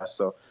podcast.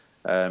 So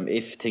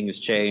if things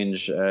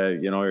change,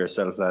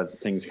 yourself, lads,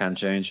 things can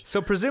change.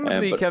 So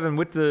presumably, Kevin,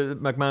 with the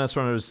McManus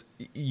runners,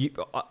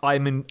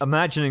 I'm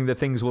imagining that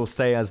things will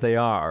stay as they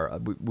are.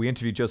 We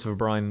interviewed Joseph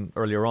O'Brien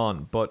earlier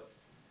on, but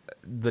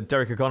that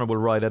Derek O'Connor will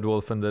ride Ed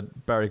Wolf and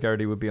that Barry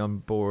Gardy would be on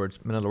board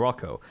Manila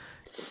Rocco.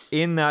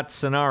 In that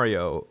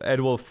scenario,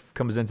 Ed Wolf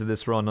comes into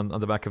this run on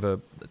the back of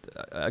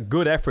a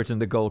good effort in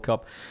the Gold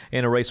Cup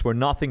in a race where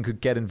nothing could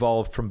get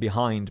involved from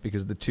behind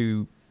because the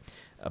two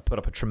put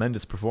up a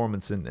tremendous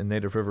performance in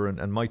Native River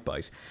and Might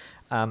Bite.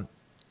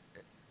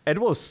 Ed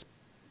Wolf's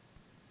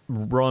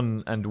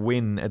run and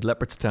win at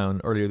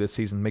Leopardstown earlier this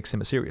season makes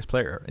him a serious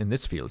player in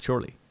this field,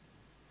 surely.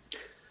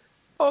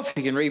 Oh, if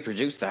he can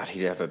reproduce that,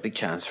 he'd have a big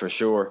chance for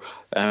sure.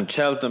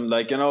 Cheltenham,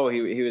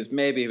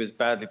 he was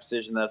badly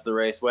positioned as the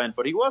race went,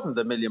 but he wasn't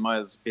a million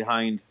miles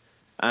behind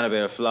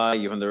Annabelle Fly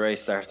when the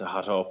race started to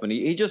hot up, and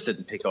he just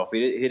didn't pick up.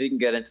 He didn't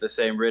get into the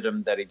same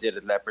rhythm that he did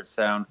at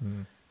Leopardstown,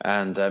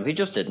 and he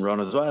just didn't run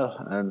as well.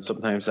 And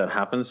sometimes that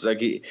happens. Like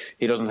he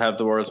doesn't have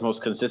the world's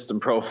most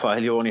consistent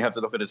profile. You only have to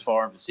look at his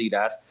form to see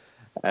that.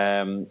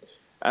 And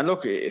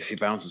look, if he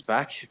bounces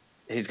back,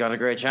 he's got a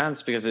great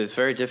chance, because it's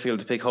very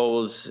difficult to pick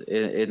holes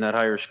in that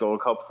Irish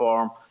Gold Cup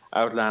form.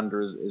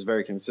 Outlander is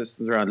very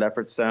consistent around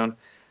Leopardstown,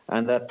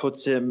 and that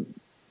puts him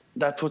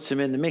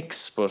in the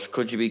mix. But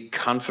could you be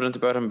confident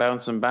about him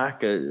bouncing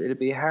back? It'd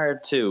be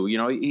hard to.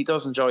 He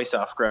does enjoy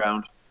soft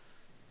ground,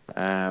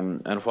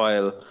 and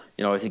while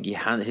I think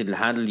he'll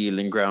handle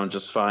yielding ground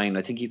just fine,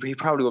 I think he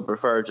probably would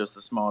prefer just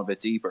a small bit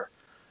deeper.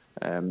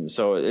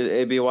 So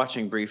it'd be a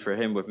watching brief for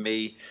him with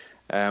me.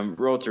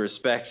 Road to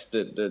Respect,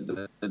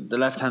 the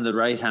left-handed,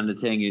 right-handed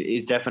thing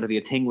is definitely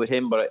a thing with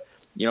him, but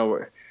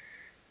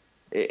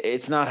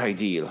it's not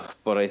ideal.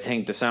 But I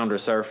think the sounder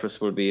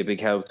surface will be a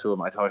big help to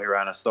him. I thought he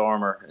ran a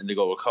stormer in the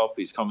Gold Cup.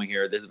 He's coming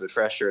here a little bit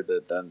fresher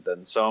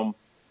than some,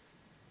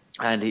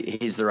 and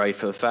he's the right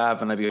for the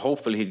Fav, and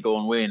hopefully he'd go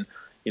and win.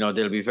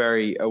 They'll be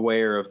very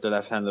aware of the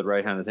left-handed,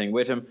 right-handed thing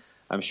with him.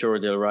 I'm sure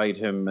they'll ride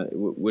him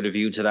with a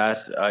view to that,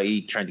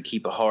 i.e. trying to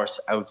keep a horse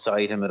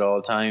outside him at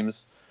all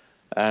times.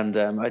 And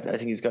I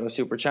think he's got a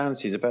super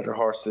chance. He's a better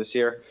horse this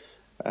year.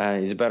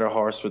 He's a better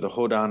horse with a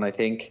hood on, I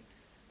think.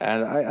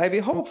 And I'd be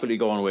hopefully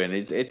going to win.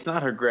 It's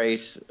not a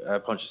great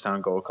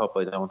Punchestown Gold Cup,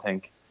 I don't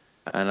think.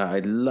 And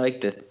I'd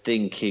like to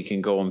think he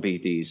can go and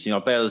beat these.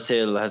 Bell's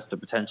Hill has the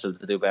potential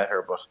to do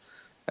better, but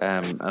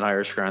an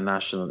Irish Grand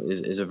National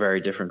is a very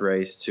different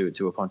race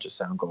to a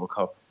Punchestown Gold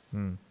Cup.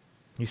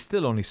 He's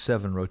still only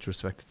 7, Road to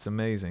Respect. It's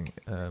amazing.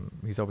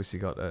 He's obviously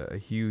got a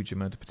huge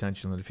amount of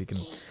potential, and if he can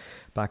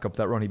back up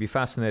that run, he'd be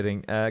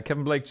fascinating.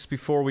 Kevin Blake, just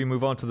before we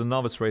move on to the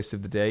novice race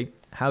of the day,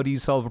 how do you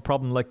solve a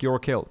problem like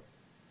York Hill?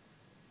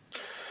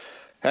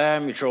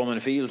 You throw him in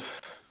a field.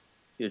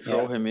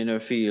 Him in a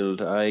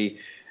field. I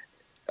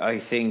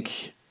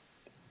think,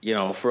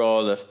 for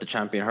all that the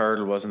Champion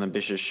Hurdle was an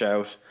ambitious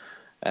shout,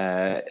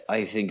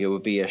 I think it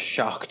would be a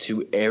shock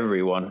to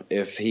everyone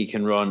if he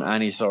can run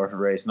any sort of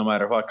race, no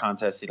matter what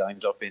contest he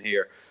lines up in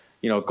here.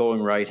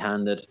 Going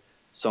right-handed,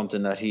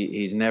 something that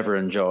he's never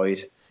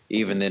enjoyed,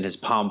 even in his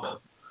pomp.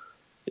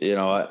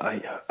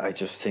 I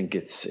just think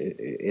it's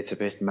a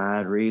bit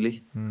mad,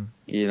 really.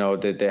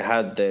 They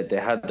had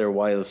their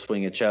wild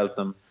swing at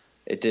Cheltenham.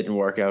 It didn't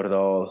work out at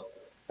all.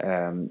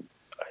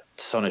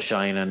 Sun is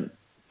shining.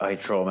 I'd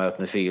throw him out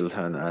in the field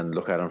and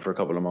look at him for a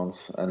couple of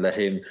months and let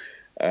him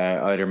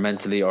either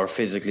mentally or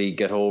physically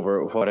get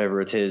over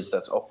whatever it is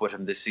that's up with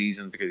him this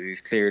season, because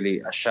he's clearly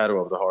a shadow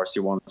of the horse he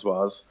once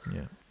was.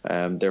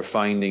 They're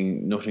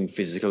finding nothing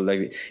physical.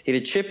 Like, he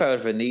had a chip out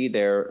of a knee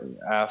there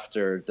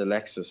after the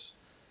Lexus,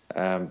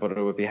 but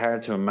it would be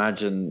hard to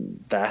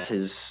imagine that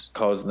is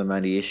causing them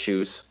any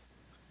issues.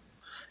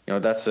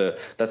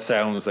 That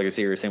sounds like a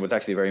serious thing, but it's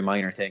actually a very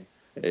minor thing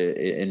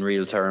in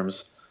real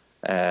terms.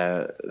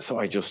 So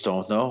I just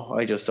don't know.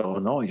 I just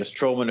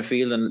throw him in a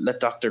field and let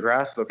Dr.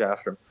 Grass look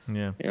after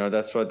him.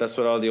 That's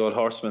what all the old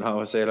horsemen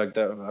always say. Like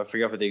that, I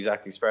forget what the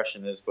exact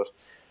expression is, but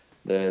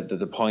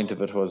the point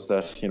of it was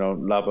that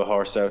lob a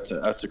horse out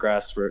to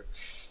grass for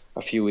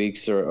a few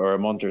weeks or a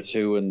month or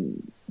two,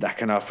 and that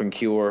can often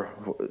cure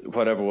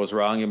whatever was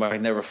wrong. You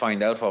might never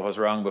find out what was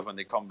wrong, but when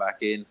they come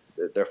back in,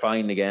 they're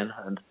fine again.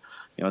 And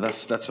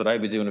that's what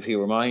I'd be doing if he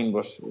were mine.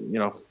 But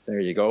there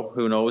you go.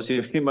 Who knows?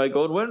 He might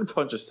go and win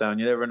Punchestown.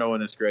 You never know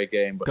in this great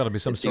game. But got to be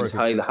some sort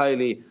of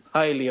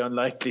highly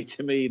unlikely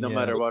to me, no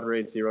matter what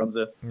race he runs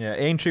it. Yeah,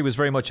 Aintree was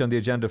very much on the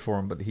agenda for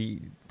him, but the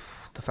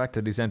fact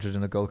that he's entered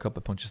in a Gold Cup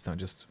at Punchestown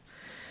just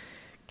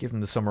give him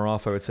the summer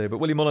off, I would say. But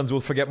Willie Mullins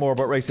will forget more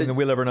about racing than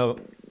we'll ever know.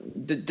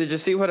 Did you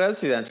see what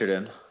else he's entered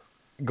in?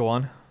 Go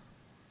on.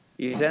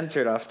 He's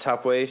entered off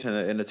top weight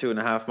in a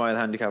 2.5 mile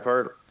handicap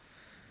hurdle.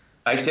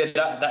 I'd say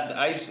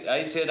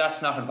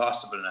that's not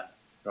impossible now.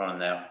 Running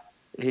now.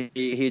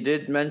 He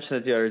did mention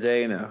it the other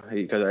day now,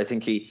 because I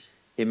think he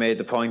made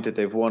the point that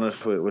they've won it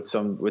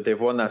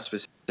they've won that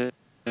specific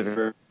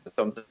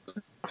something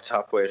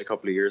top weight a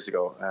couple of years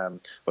ago.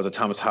 Was it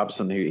Thomas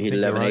Hobson? He had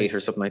 11.8 or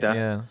something like that.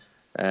 Yeah.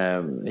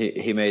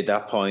 He made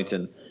that point,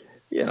 and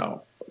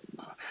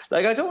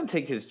I don't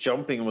think his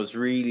jumping was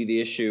really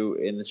the issue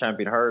in the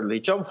Champion Hurdle. He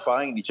jumped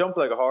fine. He jumped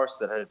like a horse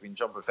that had been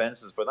jumping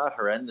fences, but not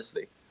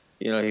horrendously.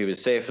 He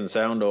was safe and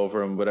sound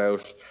over him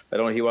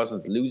he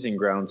wasn't losing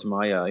ground to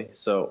my eye.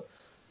 So,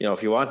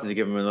 if you wanted to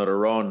give him another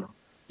run,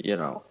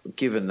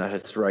 given that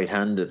it's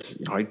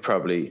right-handed,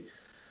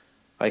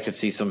 I could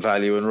see some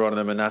value in running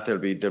him in that. There'll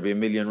be a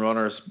million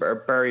runners,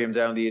 bury him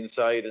down the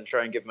inside and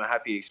try and give him a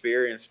happy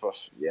experience.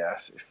 But yeah,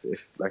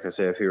 if like I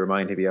say, if he were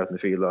mine, he'd be out in the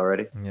field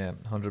already. Yeah,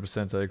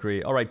 100%, I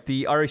agree. All right,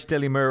 the Irish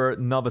Daily Mirror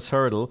Novice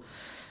Hurdle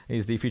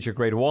is the feature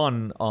grade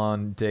 1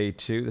 on day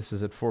 2. This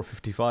is at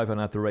 4:55 on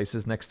At the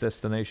Races. Next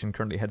destination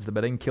currently heads to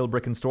betting.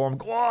 Kilbrick and Storm.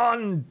 Go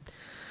on!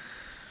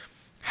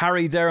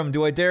 Harry Derham.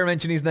 Do I dare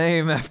mention his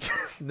name after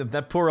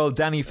That poor old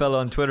Danny fella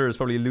on Twitter is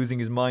probably losing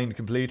his mind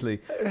completely.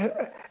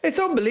 It's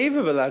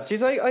unbelievable, lads.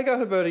 Jeez, I got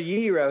about a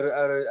year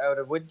out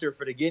of winter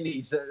for the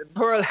Guineas.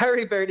 Poor old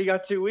Harry barely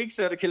got 2 weeks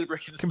out of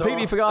Kilbrick and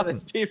Completely forgotten.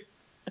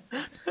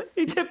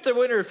 He tipped the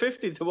winner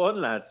 50-1,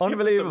 lads.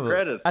 Unbelievable. Give him some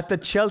credit. At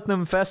the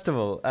Cheltenham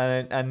Festival,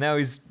 and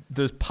now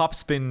there's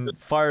pops been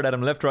fired at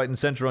him left, right, and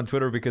centre on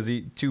Twitter because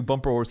 2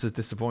 bumper horses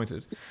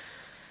disappointed.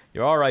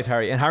 You're all right,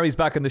 Harry. And Harry's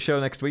back on the show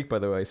next week, by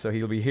the way, so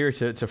he'll be here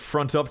to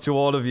front up to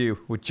all of you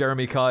with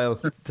Jeremy Kyle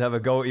to have a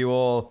go at you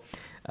all.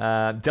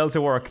 Delta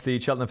Work, the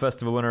Cheltenham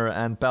Festival winner,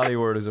 and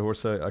Ballyword is a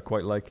horse I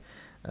quite like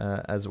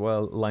as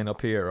well, line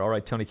up here. All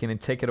right, Tony Keenan,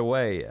 take it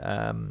away.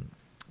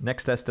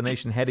 Next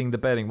destination, heading the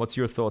betting. What's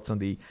your thoughts on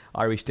the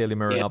Irish Daily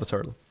Mirror Novice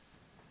Hurdle?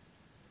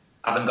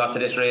 I haven't got to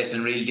this race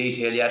in real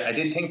detail yet. I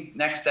did think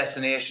next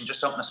destination,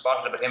 just something I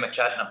spotted about him at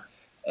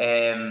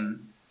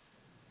Cheltenham.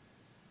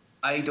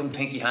 I don't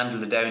think he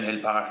handled the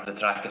downhill part of the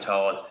track at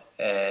all.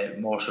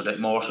 More so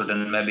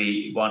than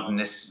maybe wanting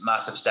this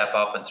massive step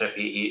up and trip.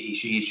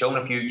 He'd shown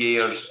a few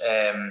gears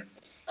in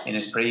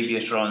his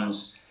previous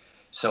runs,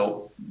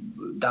 so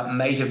that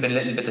might have been a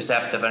little bit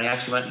deceptive. And he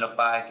actually went and looked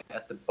back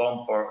at the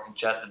bumper in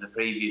Cheltenham the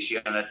previous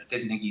year, and I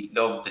didn't think he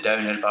loved the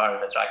downhill part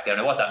of the track there.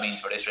 Now, what that means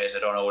for this race, I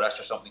don't know. That's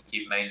just something to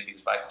keep in mind if he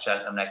goes back to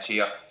Cheltenham next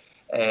year.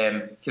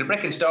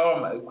 Kilbrick and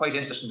Storm, quite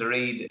interesting to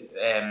read.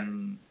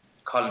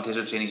 Colin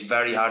Tizard saying he's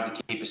very hard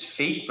to keep his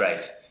feet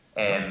right.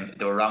 They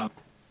were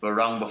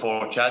wrong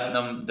before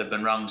Cheltenham. They've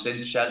been wrong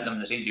since Cheltenham.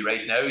 They seem to be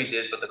right now, he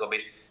says, but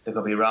they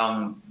could be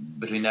wrong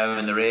between now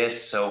and the race.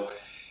 So,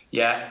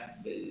 yeah,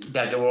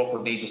 Delta Work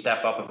would need to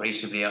step up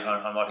appreciably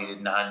on what he did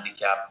in the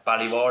handicap.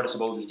 Ballyward, I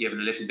suppose, was given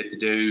a little bit to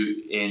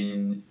do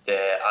in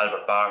the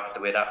Albert Park, the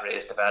way that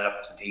race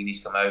developed.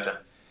 Santini's come out and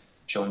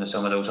shown that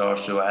some of those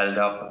horses who are held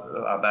up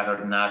are better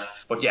than that.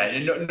 But yeah,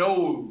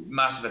 no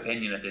massive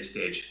opinion at this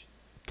stage.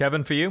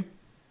 Kevin, for you?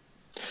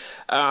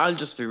 I'll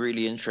just be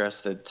really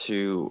interested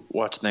to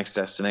watch Next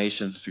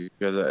Destination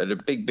because I had a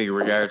big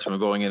regard to him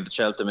going into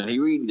Cheltenham, and he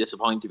really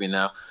disappointed me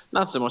now.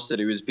 Not so much that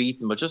he was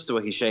beaten, but just the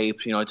way he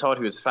shaped. I thought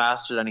he was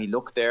faster than he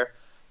looked there.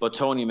 But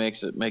Tony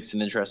makes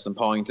an interesting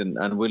point,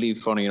 and Willie,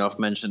 funny enough,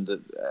 mentioned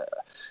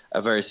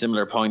a very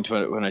similar point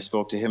when I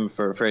spoke to him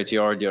for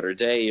ATR the other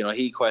day.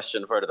 He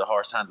questioned whether the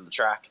horse handled the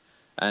track,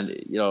 and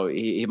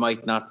he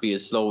might not be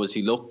as slow as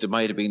he looked. It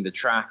might have been the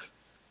track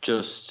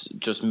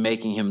just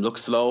making him look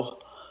slow.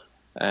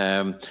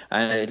 And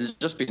it'll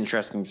just be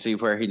interesting to see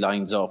where he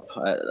lines up.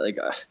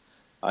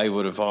 I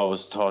would have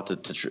always thought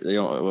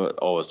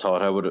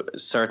that I would have,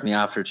 certainly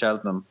after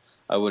Cheltenham,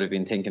 I would have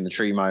been thinking the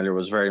 3 miler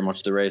was very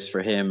much the race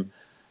for him.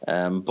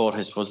 But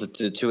I suppose that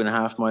the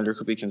 2.5 miler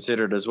could be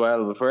considered as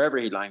well. But wherever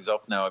he lines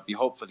up now, I'd be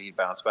hopeful he'd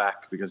bounce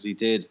back, because he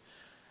did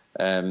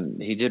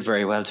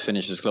very well to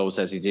finish as close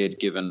as he did,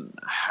 given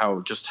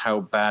how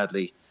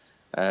badly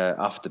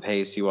off the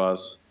pace he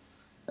was.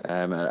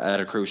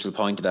 At a crucial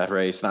point of that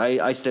race. And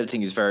I still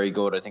think he's very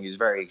good. I think he's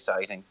very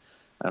exciting.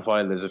 And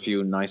while there's a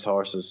few nice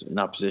horses in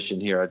opposition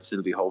here, I'd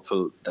still be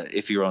hopeful that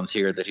if he runs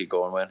here, that he'd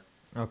go and win.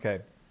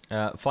 Okay.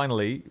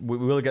 Finally, we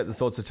will get the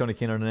thoughts of Tony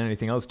Keenan and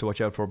anything else to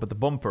watch out for. But the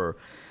bumper,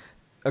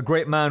 a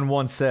great man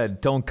once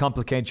said, "Don't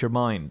complicate your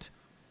mind."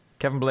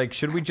 Kevin Blake,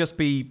 should we just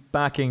be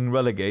backing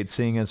Relegate,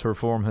 seeing as her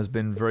form has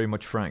been very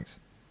much franked?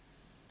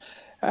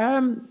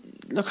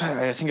 Look,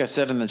 I think I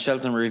said in the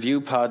Cheltenham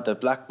review pod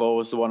that Black Bow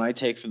is the one I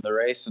take from the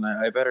race, and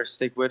I better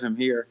stick with him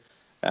here.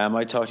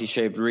 I thought he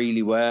shaped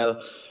really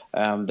well.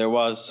 There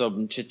was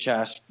some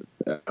chit-chat,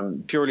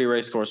 purely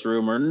racecourse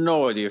rumour,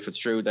 no idea if it's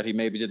true, that he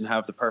maybe didn't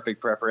have the perfect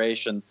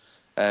preparation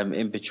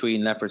in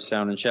between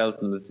Leopardstown and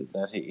Cheltenham,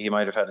 that he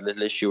might have had a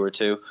little issue or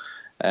two.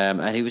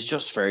 And he was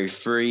just very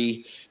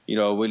free.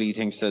 Willie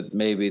thinks that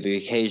maybe the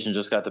occasion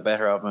just got the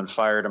better of him and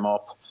fired him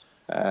up.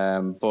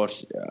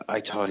 But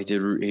I thought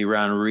he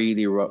ran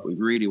really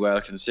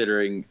well,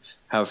 considering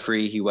how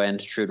free he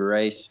went through the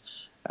race,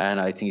 and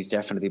I think he's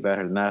definitely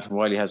better than that. And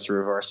while he has to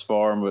reverse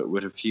form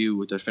with a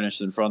few that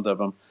finished in front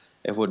of him,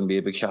 it wouldn't be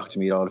a big shock to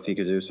me at all if he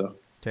could do so.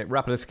 Okay,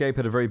 Rapid Escape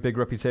had a very big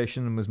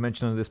reputation and was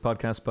mentioned on this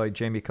podcast by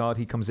Jamie Codd.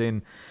 He comes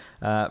in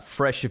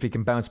fresh if he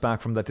can bounce back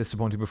from that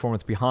disappointing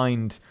performance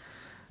behind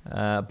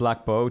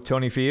Black Bow.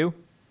 Tony, for you?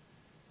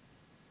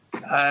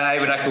 I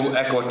would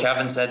echo what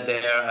Kevin said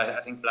there. I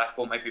think Black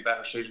Bow might be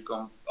better suited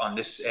going on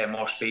this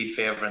more speed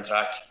favouring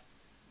track.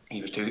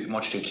 He was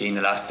much too keen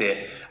the last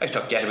day. I just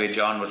thought Getaway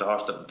John was a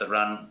horse that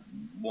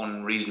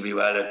won reasonably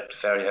well at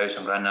Ferryhouse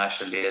on Grand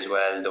National Day as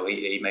well, though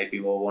he might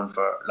be more one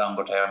for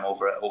longer term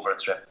over a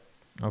trip.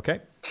 Okay.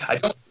 I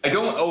don't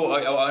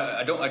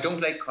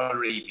like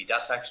Colreevy.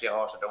 That's actually a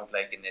horse I don't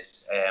like in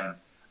this.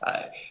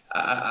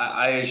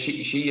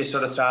 She has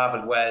sort of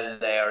travelled well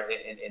there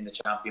in the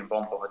champion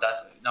bumper, but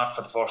that not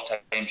for the first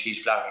time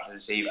she's flattered to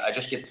deceive. I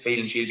just get the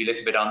feeling she'll be a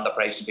little bit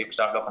underpriced and people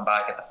start looking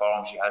back at the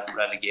form she has in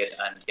Relegate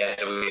and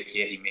Getaway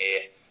Katie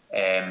May,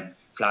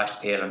 Flash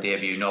Tail on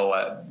debut.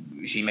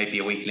 She might be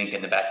a weak link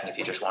in the betting if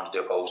you just want to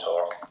do a pose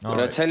her. But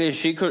right. I tell you,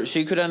 she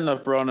could end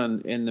up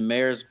running in the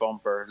Mayor's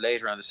bumper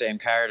later on the same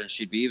card, and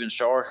she'd be even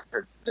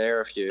shorter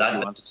there if you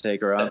wanted to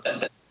take her on.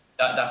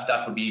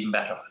 That would be even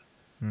better.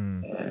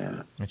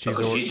 And there's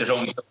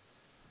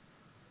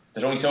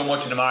only so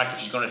much in the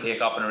market she's going to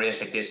take up in a race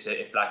like this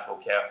if Blackpool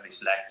carefully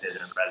selected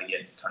and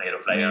relegate Tornado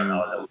Flyer and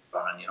all that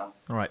running, All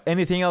right.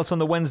 Anything else on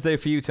the Wednesday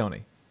for you,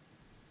 Tony?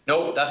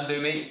 No, that'll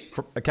do me.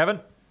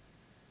 Kevin?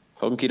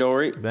 Hunky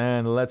dory.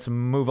 Then let's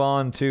move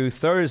on to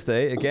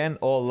Thursday. Again,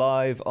 all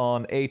live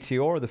on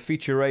ATR. The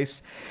feature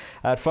race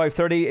at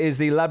 5:30 is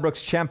the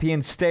Ladbrokes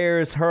Champion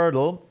Stairs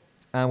Hurdle.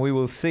 And we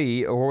will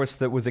see a horse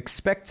that was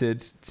expected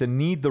to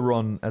need the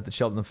run at the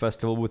Cheltenham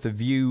Festival with a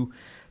view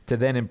to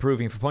then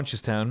improving for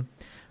Punchestown,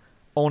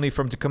 only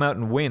for him to come out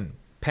and win.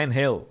 Penn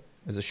Hill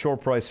is a short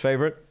price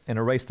favourite in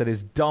a race that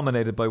is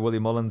dominated by Willie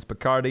Mullins,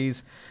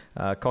 Bacardi's,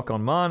 Cock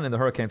on Man in the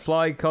Hurricane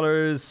Fly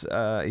colours.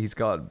 He's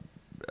got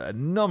a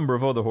number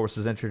of other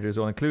horses entered as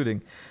well,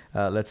 including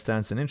Let's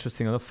Dance. And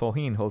interesting enough,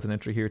 Faugheen holds an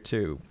entry here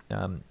too.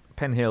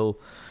 Penn Hill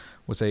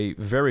was a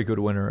very good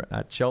winner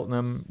at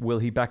Cheltenham. Will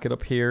he back it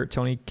up here,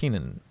 Tony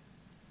Keenan?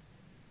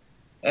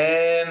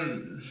 I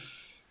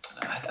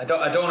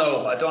don't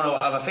know. I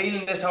have a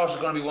feeling this horse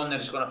is going to be one that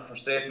is going to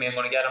frustrate me. I'm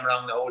going to get him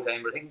wrong the whole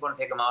time, but I think I'm going to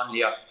take him on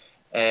here.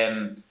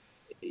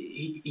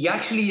 He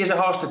actually is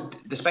a horse that,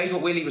 despite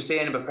what Willie was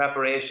saying about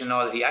preparation and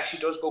all that, he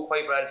actually does go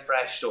quite well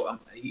fresh. So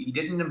he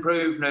didn't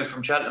improve now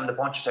from Cheltenham to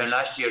Punchestown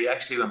last year. He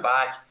actually went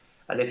back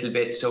a little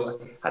bit.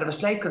 So I have a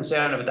slight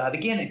concern about that.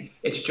 Again,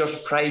 it's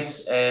just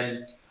price.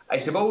 I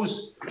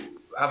suppose,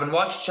 having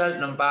watched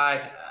Cheltenham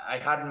back, I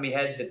had in my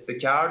head that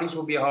Bacardi's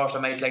would be a horse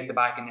I might like to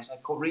back in this. I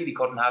really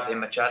couldn't have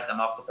him at Cheltenham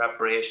off the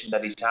preparation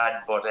that he's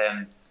had, but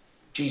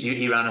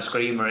he ran a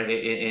screamer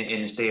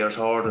in the Stairs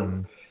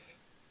Hurdle.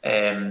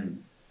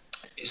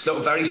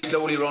 Very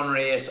slowly run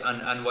race,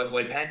 and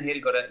while Penn Hill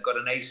got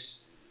a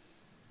nice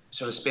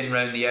sort of spin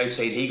round the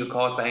outside, he got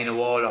caught behind a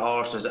wall of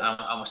horses and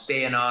was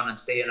staying on. I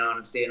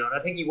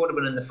think he would have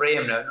been in the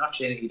frame now. Not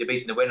saying he'd have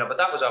beaten the winner, but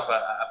that was off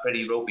a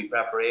pretty ropey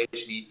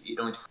preparation. He'd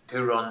only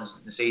 2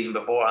 runs the season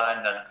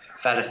beforehand and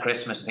fell at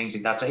Christmas and things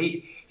like that. So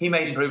he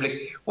might improve.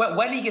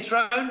 When he gets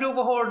round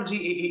over hurdles,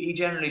 he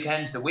generally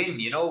tends to win,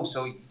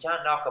 so you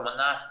can't knock him on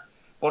that.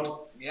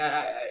 But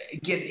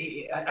again,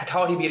 I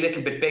thought he'd be a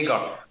little bit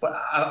bigger. But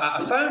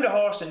I found a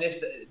horse in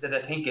this that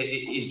I think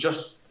is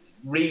just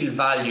real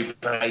value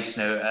price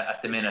now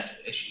at the minute.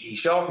 He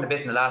shortened a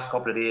bit in the last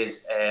couple of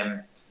days,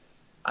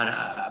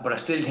 but I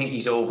still think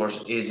he's over.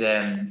 Is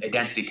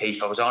Identity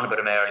Thief. I was on about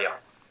him earlier.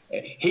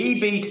 He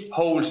beat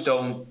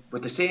Holdstone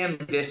with the same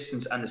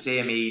distance and the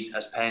same ease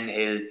as Penn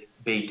Hill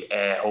beat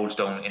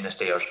Holdstone in the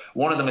Stairs.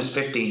 One of them is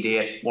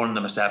 15-8, one of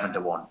them is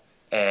 7-1.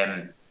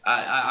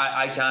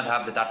 I can't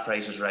have that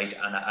price is right,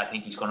 and I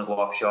think he's going to go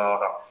off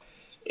shorter.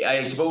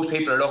 I suppose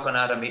people are looking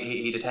at him.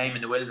 He had a time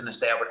in the wilderness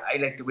there, but I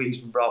like the way he's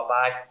been brought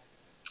back.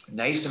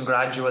 Nice and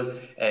gradual.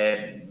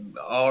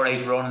 All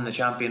right run in the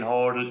Champion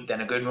Hurdle,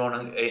 then a good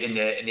run in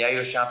the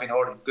Irish Champion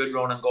Hurdle, good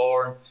run in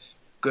Gorn,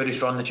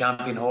 goodish run the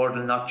Champion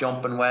Hurdle, not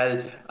jumping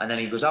well, and then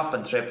he goes up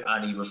and trip,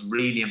 and he was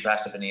really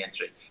impressive in the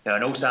entry. Now I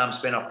know Sam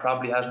Spinner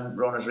probably hasn't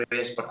run his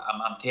race, but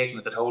I'm taking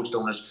it that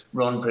Holdstone has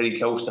run pretty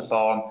close to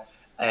form.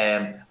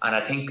 And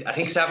I think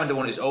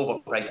 7-1 is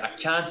overpriced. I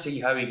can't see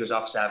how he goes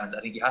off 7s.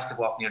 I think he has to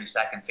go off nearly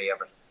second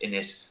favourite in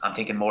this. I'm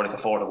thinking more like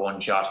a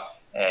 4-1 shot.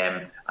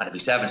 And if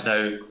he's 7s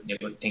now, you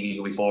would think he's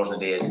going to be 4s in the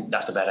days.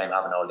 That's the bet I'm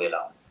having all day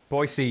long.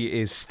 Boise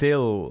is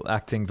still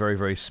acting very,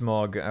 very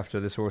smug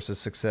after this horse's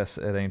success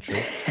at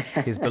Aintree.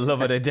 His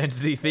beloved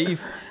Identity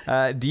Thief.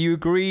 Do you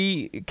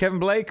agree, Kevin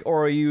Blake,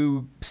 or are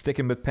you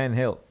sticking with Penn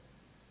Hill?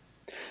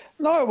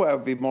 No, I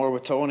would be more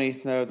with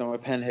Tony now than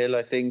with Penn Hill.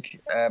 I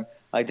think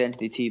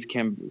Identity Thief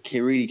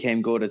really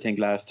came good, I think,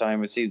 last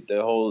time. It seemed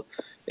the whole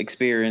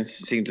experience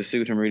seemed to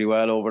suit him really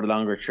well over the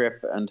longer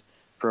trip, and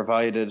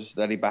provided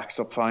that he backs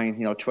up fine,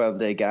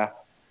 12-day gap.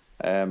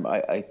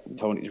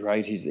 Tony's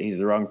right, he's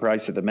the wrong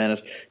price at the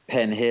minute.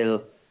 Penn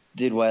Hill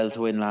did well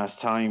to win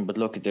last time, but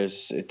look,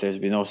 there's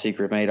been no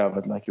secret made of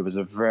it. Like, it was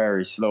a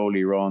very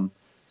slowly run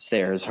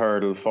Stairs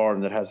Hurdle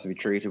form that has to be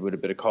treated with a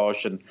bit of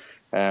caution.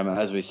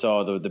 As we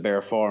saw, the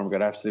bare form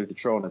got absolutely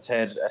thrown its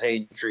head at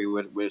Aintree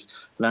with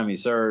Lammy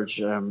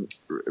Surge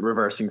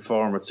reversing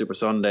form with Super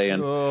Sunday,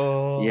 and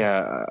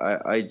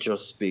I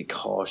just be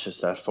cautious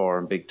that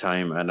form big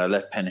time, and I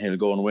let Penn Hill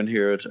go and win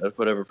here at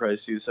whatever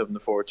price he's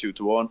 7-4,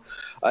 2-1.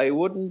 I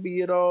wouldn't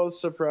be at all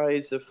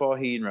surprised if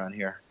Faugheen ran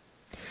here.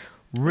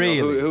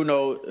 Really? Who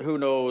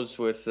knows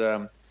with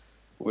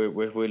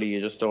Willie,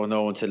 you just don't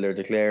know until they're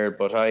declared,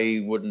 but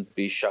I wouldn't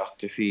be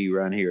shocked if he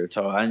ran here at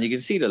all. And you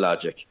can see the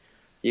logic.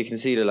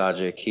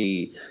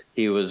 He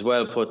was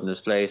well put in his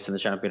place in the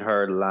Champion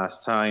Hurdle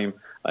last time.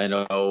 I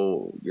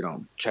know,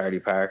 Charlie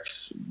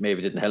Parks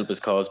maybe didn't help his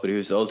cause, but he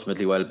was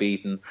ultimately well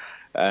beaten.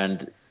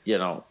 And,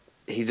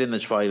 he's in the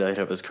twilight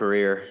of his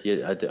career.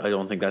 I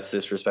don't think that's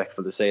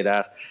disrespectful to say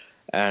that.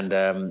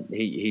 And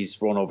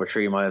he's run over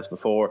 3 miles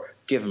before.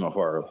 Give him a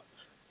whirl.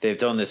 They've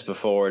done this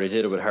before. They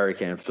did it with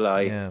Hurricane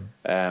Fly.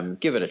 Yeah.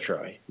 Give it a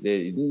try.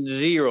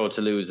 0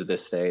 to lose at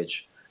this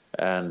stage.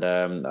 And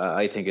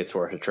I think it's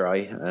worth a try.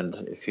 And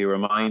if you were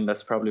mine,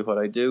 that's probably what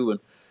I do. And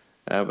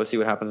we'll see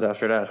what happens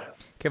after that.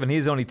 Kevin,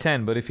 he's only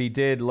 10, but if he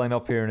did line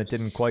up here and it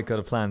didn't quite go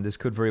to plan, this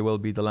could very well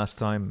be the last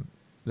time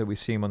that we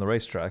see him on the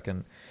racetrack,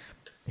 and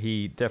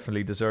he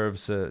definitely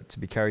deserves to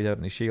be carried out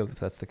in his shield if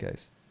that's the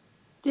case.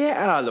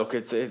 Yeah, look,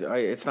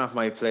 it's not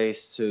my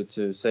place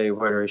to say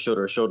whether he should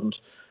or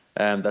shouldn't.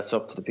 That's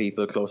up to the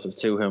people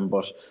closest to him,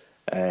 but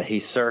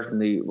he's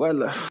certainly, well,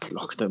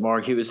 look, the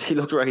Morg, he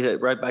looked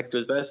right back to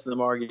his best in the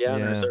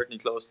Morgiana, certainly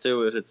close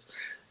to it. It's,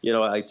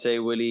 I'd say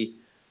Willie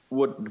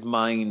wouldn't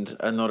mind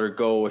another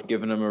go at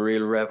giving him a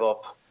real rev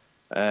up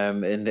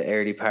in the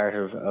early part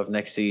of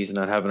next season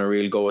and having a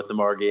real go at the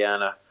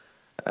Morgiana.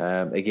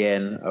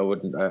 Again, I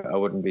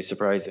wouldn't be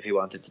surprised if he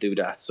wanted to do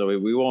that. So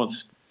we won't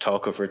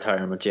talk of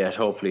retirement yet.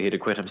 Hopefully he'd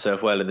acquit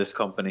himself well in this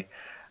company.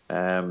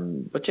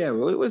 But yeah,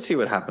 we'll see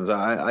what happens.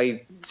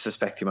 I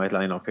suspect he might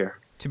line up here.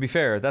 To be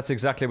fair, that's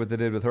exactly what they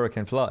did with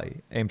Hurricane Fly.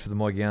 Aimed for the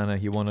Morgiana,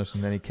 he won it,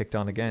 and then he kicked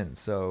on again.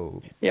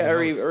 So yeah,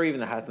 or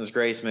even the Hatton's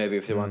Grace, maybe,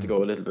 if they want to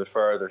go a little bit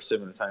further,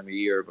 similar time of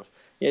year. But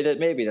yeah,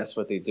 maybe that's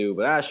what they do.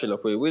 But actually,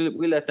 look,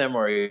 we'll let them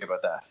worry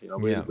about that.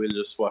 We'll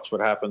just watch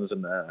what happens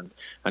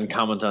and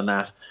comment on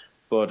that.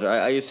 But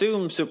I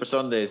assume Super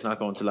Sunday is not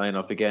going to line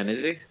up again,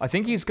 is he? I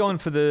think he's going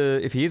for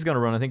if he is going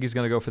to run, I think he's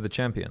going to go for the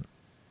champion.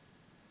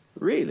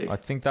 Really? I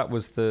think that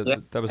was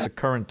the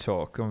current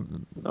talk.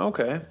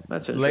 Okay,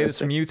 that's interesting. Latest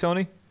from you,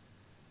 Tony?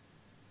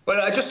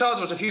 Well, I just saw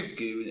there was a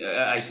few.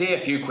 I say a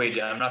few quid.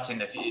 I'm not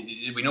saying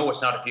we know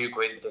it's not a few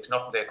quid. It takes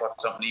nothing to cut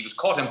something. He was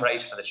cut in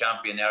price for the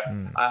champion there.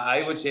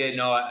 I would say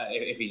no.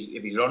 If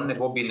he's running, it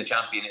won't be in the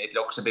champion. It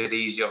looks a bit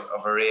easier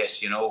of a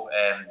race,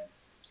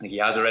 He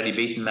has already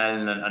beaten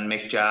Mellon and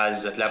Mick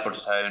Jazz at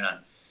Leopardstown, and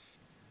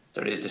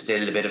there is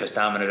still a bit of a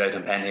stamina out,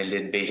 and Penhill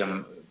did beat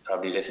him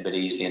probably a little bit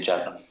easily in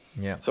Cheltenham.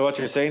 Yeah. So what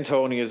you're saying,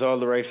 Tony, is all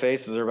the right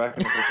faces are back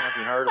in the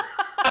champion hurdle.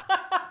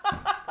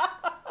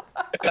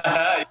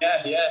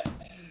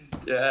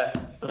 Yeah.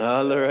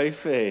 All the right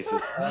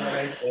faces.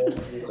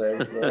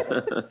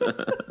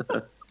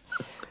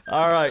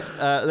 All right,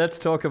 let's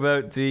talk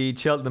about the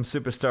Cheltenham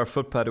superstar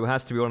Footpad, who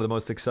has to be one of the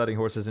most exciting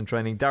horses in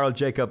training. Daryl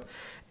Jacob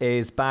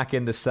is back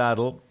in the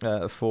saddle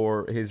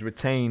for his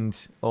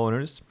retained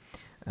owners,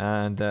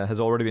 and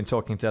has already been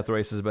talking to at the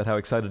races about how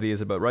excited he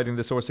is about riding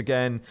this horse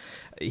again.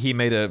 He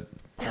made a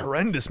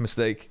horrendous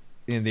mistake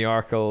in the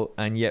Arkle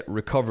and yet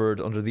recovered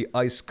under the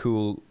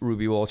ice-cool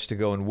Ruby Walsh to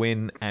go and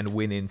win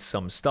in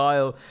some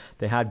style.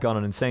 They had gone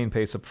an insane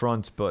pace up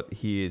front, but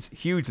he is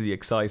hugely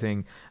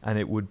exciting, and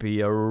it would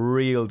be a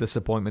real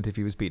disappointment if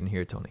he was beaten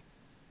here, Tony.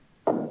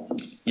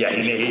 Yeah,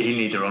 he'll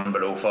need to run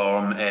below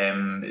form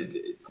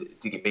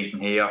to get beaten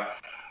here.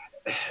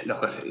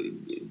 Look,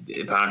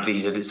 apparently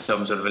he's had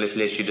some sort of a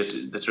little issue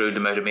that's ruled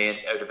him out of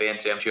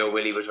entry. I'm sure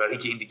Willie was very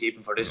keen to keep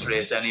him for this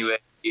race anyway.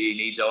 He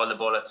needs all the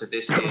bullets at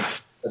this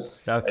stage.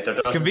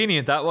 It's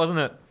convenient, that, wasn't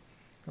it?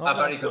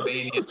 Very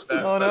convenient.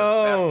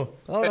 Oh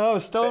no,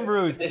 stone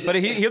bruise. But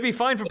he'll be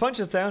fine for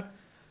Punchestown.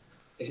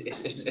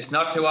 It's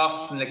not too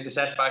often like the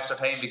setbacks are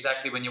timed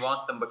exactly when you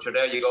want them, but sure,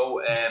 there you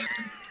go.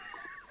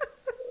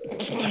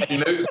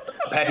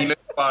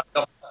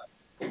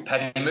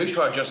 Petty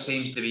Mouchard just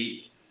seems to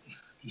be.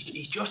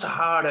 He's just a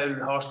hard out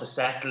horse to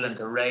settle and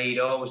to ride.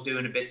 Always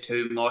doing a bit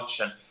too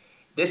much, and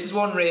this is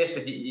one race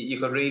that you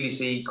could really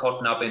see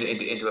cutting up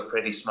into a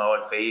pretty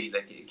small field.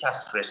 Like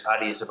Chris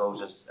Paddy, I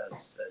suppose, has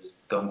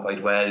done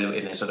quite well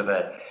in a sort of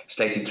a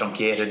slightly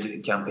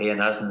truncated campaign,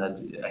 hasn't it?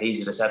 He's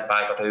had a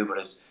setback or two, but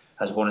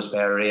has won his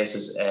pair of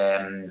races.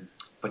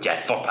 But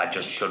yeah, Footpad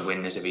just should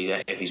win this if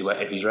he's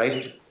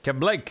right. Kevin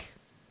Blake.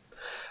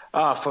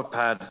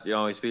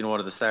 Footpad, he's been one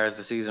of the stars of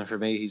the season for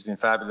me. He's been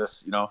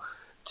fabulous,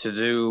 to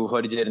do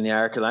what he did in the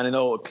Arkle. And I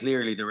know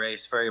clearly the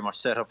race very much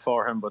set up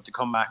for him, but to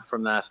come back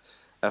from that,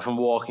 from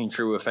walking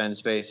through a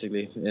fence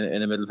basically in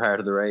the middle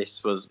part of the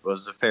race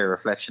was a fair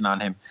reflection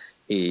on him.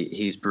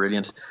 He's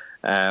brilliant.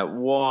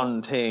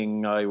 One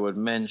thing I would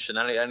mention,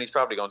 and he's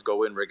probably going to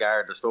go in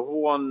regardless, but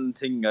one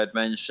thing I'd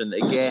mention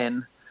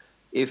again,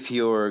 if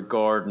you're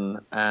Gordon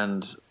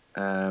and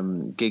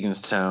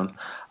Gigginstown,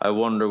 I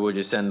wonder would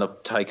you send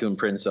up Tycoon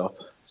Prince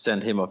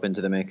send him up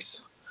into the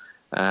mix.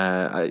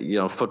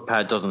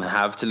 Footpad doesn't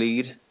have to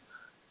lead,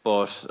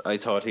 but I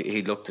thought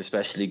he looked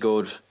especially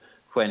good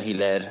when he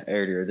led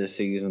earlier this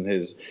season.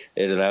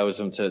 It allows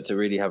him to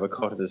really have a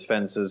cut at his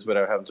fences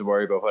without having to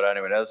worry about what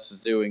anyone else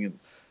is doing, and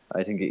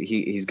I think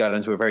he's got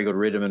into a very good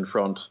rhythm in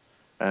front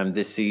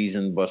this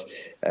season. But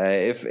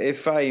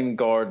if I'm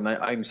Gordon,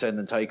 I'm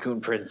sending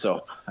Tycoon Prince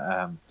up,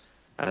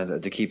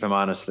 and to keep him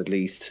honest at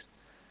least.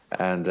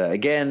 And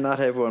again, not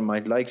everyone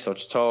might like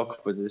such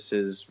talk, but this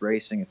is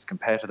racing. It's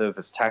competitive.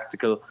 It's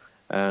tactical.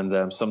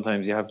 And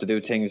sometimes you have to do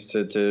things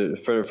for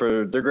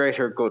the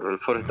greater good. We'll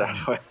put it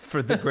that way.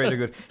 For the greater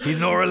good. He's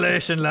no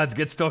relation, lads.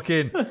 Get stuck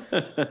in.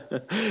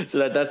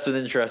 So that's an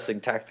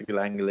interesting tactical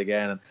angle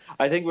again. And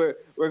I think we're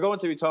going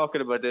to be talking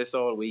about this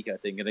all week, I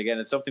think. And again,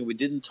 it's something we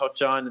didn't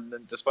touch on,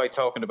 and despite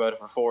talking about it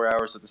for 4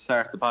 hours at the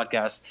start of the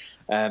podcast,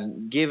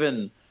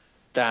 given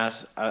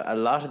that a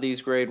lot of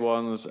these grade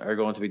ones are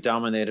going to be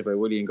dominated by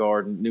Willie and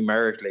Gordon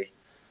numerically,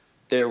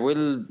 there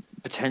will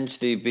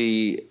potentially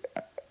be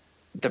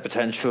the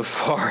potential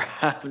for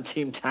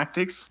team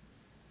tactics,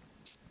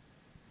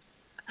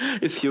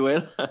 if you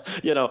will.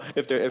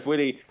 If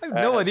Willie, I have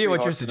no idea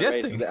what you're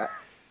suggesting.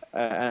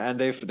 And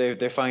they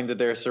find that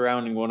they're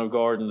surrounding one of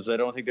Gordon's, I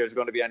don't think there's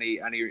going to be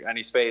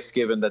any space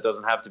given that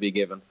doesn't have to be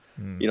given.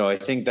 I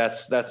think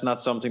that's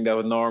not something that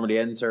would normally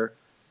enter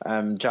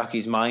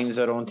jockeys' minds,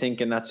 I don't think,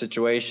 in that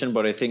situation.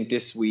 But I think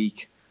this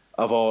week,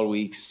 of all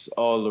weeks,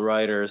 all the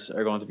riders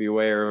are going to be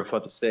aware of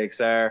what the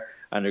stakes are,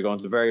 and they're going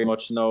to very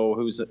much know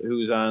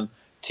who's on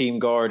Team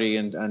Gordy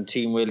and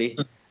Team Willie.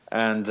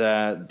 And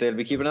they'll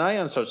be keeping an eye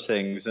on such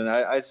things. And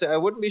I'd say I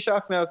wouldn't be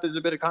shocked now if there's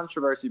a bit of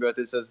controversy about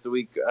this as the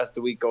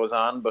week goes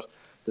on. But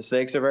the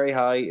stakes are very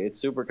high. It's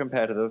super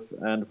competitive.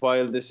 And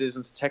while this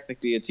isn't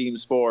technically a team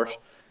sport,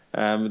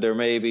 there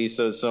may be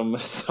some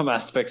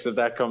aspects of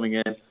that coming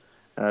in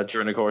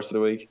during the course of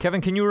the week.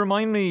 Kevin, can you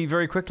remind me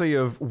very quickly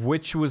of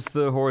which was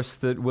the horse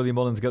that Willie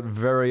Mullins got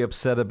very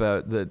upset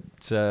about,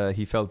 that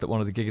he felt that one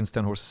of the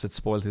Gigginstown horses had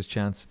spoiled his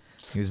chance?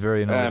 He was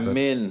very annoyed.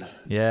 Min.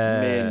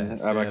 Yeah. Min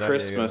about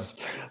Christmas.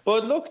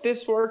 But look,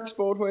 this works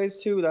both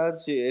ways too,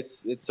 lads.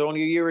 It's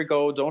only a year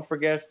ago. Don't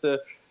forget the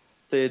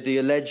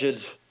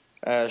alleged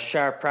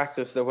sharp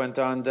practice that went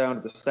on down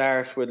at the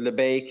start with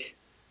LeBake.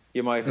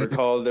 You might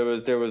recall there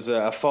was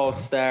a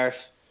false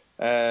start.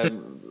 There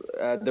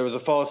was a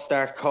false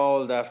start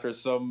called after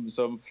some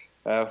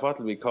what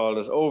do we call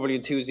it? Overly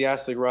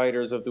enthusiastic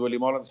riders of the Willie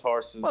Mullins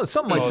horses. Well,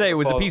 some might say it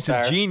was a piece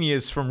of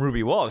genius from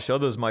Ruby Walsh.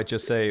 Others might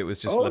just say it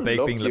was just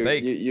LeBake being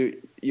LeBake.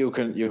 You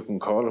can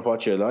call it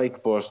what you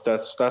like, but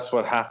that's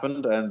what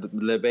happened, and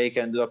LeBake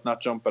ended up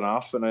not jumping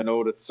off. And I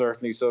know that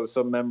certainly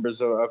some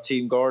members of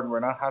Team Gordon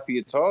were not happy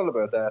at all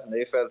about that, and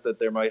they felt that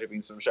there might have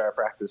been some sharp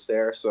practice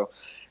there. So,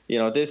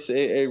 this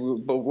it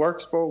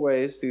works both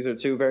ways. These are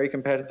two very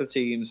competitive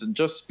teams, and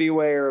just be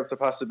aware of the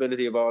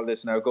possibility of all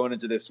this now going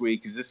into this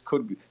week, because this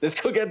could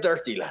get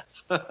dirty,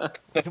 lads.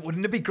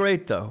 Wouldn't it be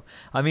great though?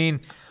 I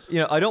mean,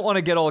 I don't want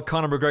to get all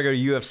Conor McGregor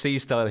UFC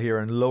style here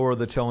and lower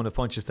the tone of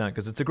Punchestown,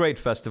 because it's a great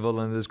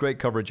festival and there's great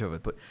coverage of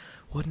it. But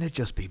wouldn't it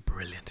just be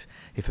brilliant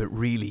if it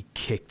really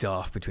kicked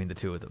off between the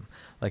two of them?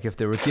 Like if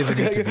they were giving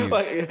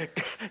interviews.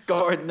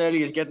 Gordon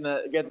Elliott getting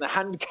a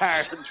hand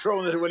cart and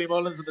throwing it at Willie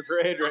Mullins in the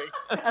parade ring.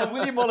 And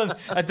Willie Mullins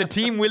at the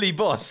Team Willie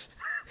bus.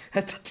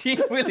 At the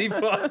Team Willie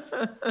bus.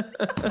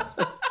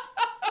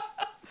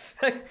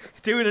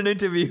 Doing an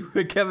interview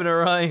with Kevin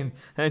O'Ryan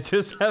and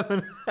just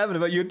having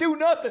about you'll do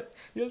nothing.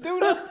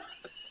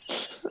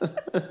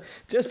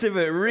 Just if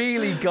it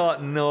really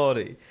got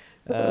naughty.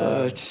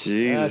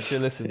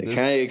 Jesus!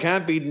 You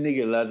can't beat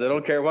Nigel, lads. I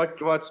don't care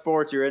what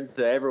sport you're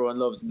into. Everyone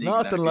loves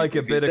Nigel. Nothing like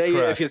a bit of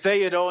crap. If you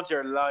say you don't,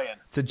 you're lying.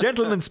 It's a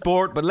gentleman's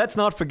sport, but let's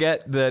not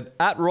forget that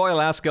at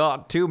Royal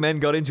Ascot, two men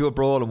got into a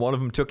brawl and one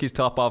of them took his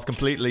top off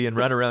completely and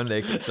ran around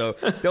naked. So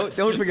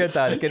don't forget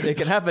that. It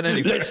can happen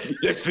anywhere.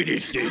 Let's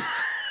finish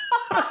this.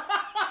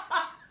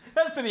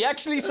 That's what he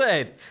actually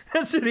said.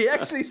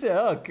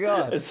 Oh,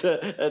 God.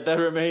 That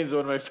remains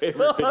one of my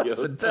favourite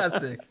videos.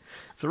 Fantastic.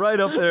 It's right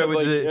up there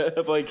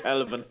with by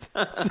Calvin.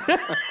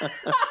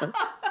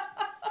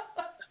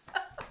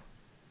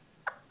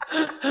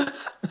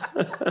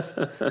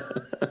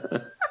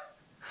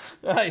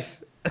 Right.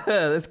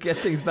 Let's get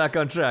things back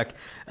on track.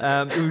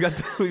 We've got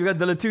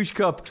the Latouche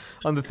Cup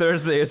on the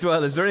Thursday as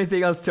well. Is there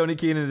anything else, Tony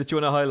Keenan, that you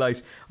want to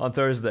highlight on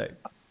Thursday?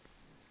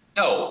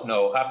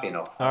 No, happy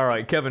enough. All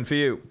right, Kevin, for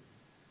you.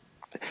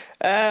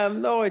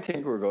 No, I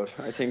think we're good.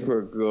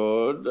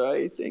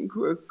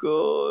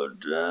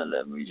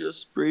 Let me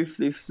just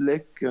briefly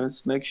flick.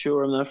 Let's make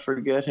sure I'm not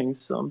forgetting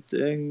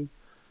something.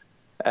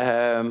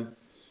 In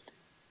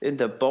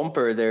the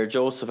bumper there,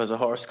 Joseph has a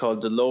horse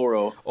called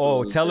Deloro.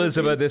 Oh, tell us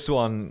about this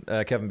one,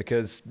 Kevin,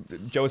 because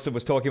Joseph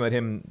was talking about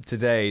him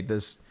today.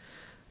 There's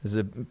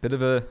a bit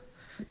of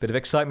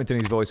excitement in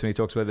his voice when he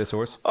talks about this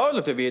horse. Oh,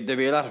 look, there'll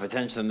be a lot of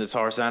attention on this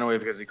horse anyway,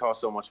 because he cost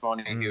so much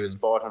money. He was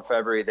bought in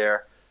February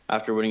there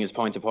after winning his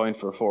point-to-point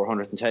for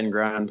 410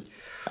 grand,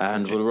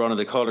 and will run in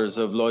the colours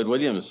of Lloyd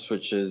Williams,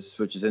 which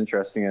is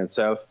interesting in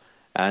itself.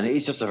 And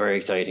he's just a very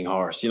exciting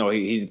horse.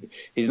 He's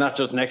not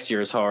just next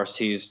year's horse.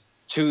 He's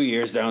 2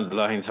 years down the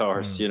line's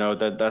horse.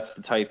 That's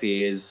the type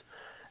he is.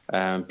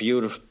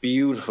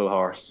 Beautiful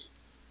horse.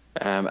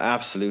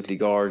 Absolutely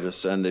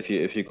gorgeous. And if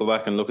you go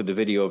back and look at the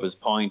video of his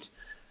point,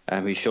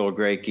 he showed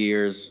great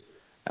gears,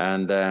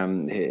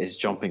 and his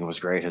jumping was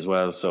great as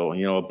well. So,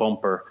 a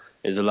bumper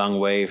is a long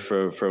way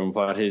from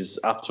what his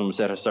optimum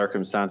set of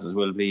circumstances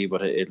will be,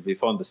 but it'll be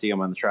fun to see him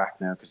on the track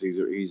now, because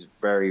he's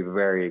very,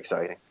 very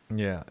exciting.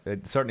 Yeah,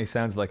 it certainly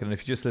sounds like it. And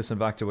if you just listen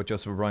back to what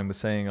Joseph O'Brien was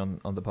saying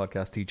on the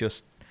podcast, he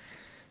just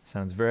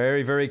sounds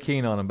very, very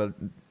keen on him. But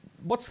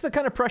what's the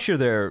kind of pressure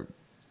there,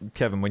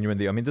 Kevin, when you're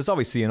in I mean, there's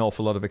obviously an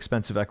awful lot of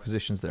expensive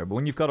acquisitions there, but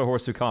when you've got a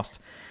horse who costs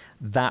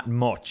that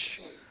much,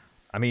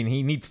 I mean,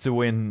 he needs to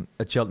win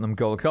a Cheltenham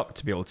Gold Cup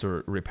to be able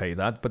to repay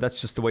that, but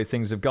that's just the way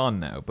things have gone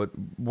now. But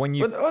when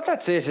you... Well,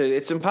 that's it.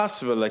 It's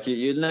impossible. Like,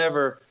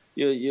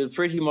 you'll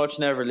pretty much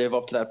never live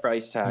up to that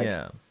price tag.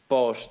 Yeah.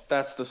 But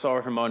that's the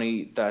sort of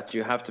money that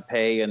you have to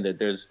pay, and that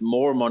there's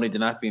more money than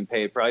that being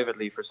paid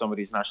privately for some of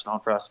these national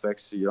hunt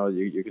prospects.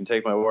 You can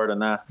take my word on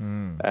that.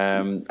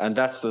 And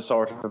that's the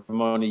sort of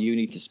money you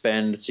need to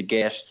spend to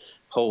get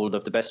hold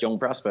of the best young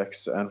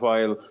prospects. And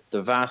while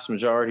the vast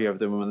majority of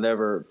them will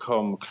never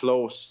come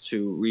close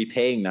to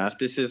repaying that,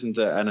 this isn't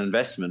an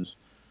investment.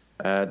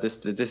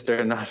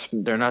 They're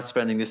not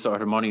spending this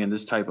sort of money on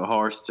this type of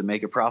horse to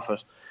make a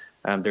profit.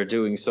 They're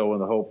doing so in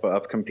the hope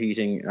of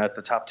competing at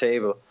the top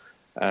table.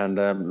 And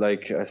I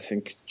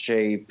think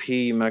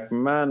J.P.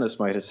 McManus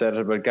might have said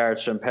it about Gareth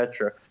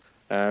Champetre,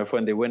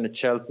 when they win at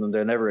Cheltenham,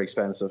 they're never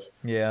expensive.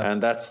 Yeah,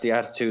 and that's the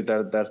attitude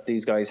that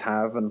these guys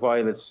have. And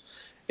while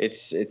it's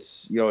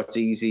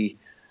easy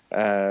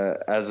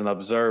as an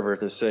observer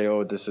to say,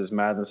 oh, this is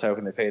madness, how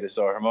can they pay this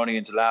sort of money,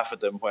 and to laugh at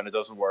them when it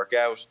doesn't work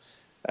out.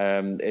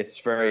 It's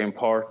very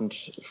important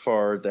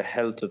for the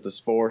health of the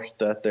sport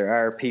that there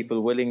are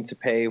people willing to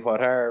pay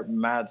what are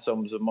mad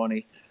sums of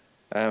money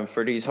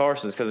for these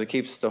horses, because it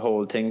keeps the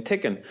whole thing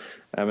ticking.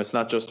 It's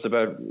not just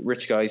about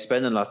rich guys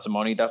spending lots of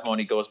money. That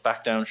money goes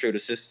back down through the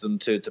system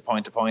to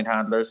point-to-point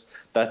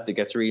handlers. That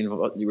gets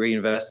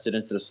reinvested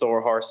into the store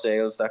horse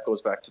sales. That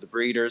goes back to the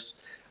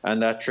breeders,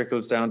 and that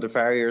trickles down to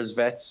farriers,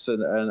 vets,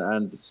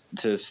 and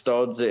to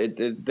studs.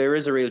 There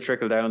is a real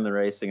trickle down in the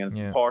racing, and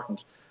it's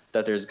important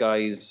that there's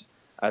guys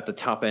at the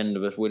top end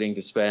of it willing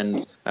to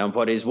spend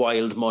what is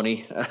wild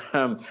money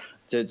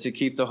to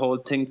keep the whole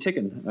thing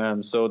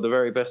ticking. So the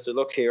very best of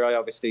luck here. I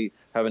obviously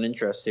have an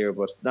interest here,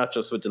 but not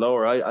just with the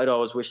lower. I'd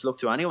always wish luck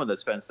to anyone that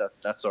spends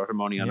that sort of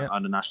money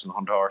on a national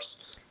hunt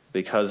horse,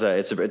 because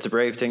it's a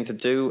brave thing to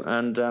do,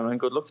 and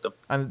good luck to them.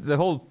 And the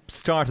whole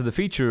start of the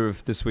feature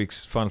of this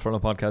week's Final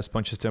Furlong podcast,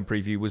 Punchestown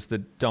Preview, was the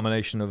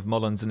domination of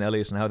Mullins and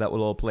Elliott and how that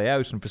will all play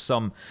out. And for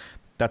some,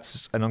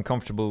 that's an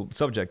uncomfortable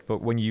subject.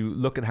 But when you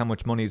look at how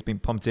much money has been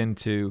pumped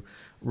into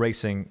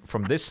racing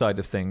from this side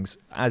of things,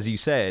 as you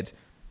said,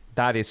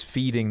 that is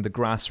feeding the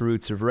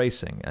grassroots of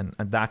racing, and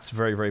that's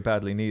very, very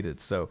badly needed.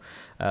 So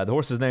the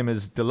horse's name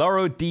is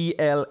Delauro,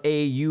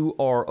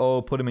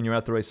 Dlauro. Put him in your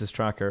At the Races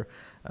tracker.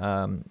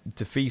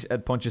 Defeat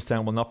at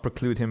Punchestown will not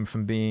preclude him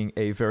from being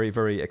a very,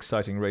 very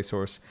exciting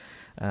racehorse,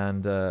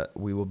 and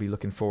we will be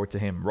looking forward to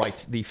him.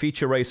 Right, the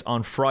feature race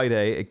on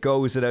Friday, it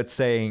goes without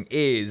saying,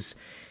 is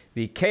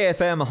the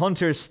KFM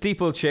Hunters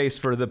Steeplechase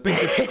for the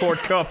Bishop's Court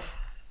Cup.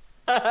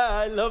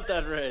 I love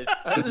that race.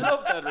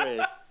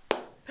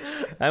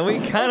 And we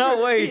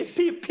cannot wait.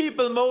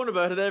 People moan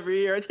about it every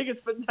year. I think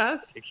it's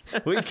fantastic.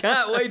 We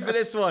can't wait for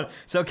this one.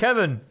 So,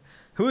 Kevin,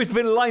 who's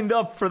been lined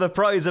up for the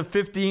prize of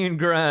 15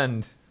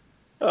 grand?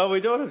 Oh,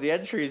 we don't have the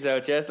entries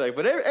out yet,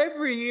 but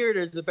every year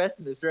there's a bet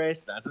in this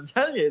race, Nance. I'm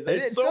telling you,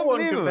 it's so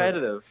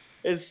uncompetitive.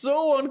 It's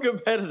so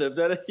uncompetitive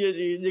that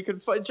you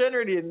can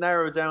generally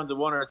narrow it down to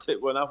one or two.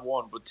 Well, not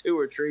one, but two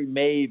or three,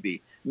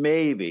 maybe.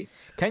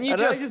 Can you I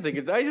just think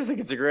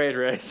it's a great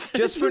race.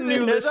 Just for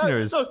new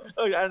listeners.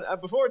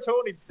 And before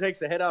Tony takes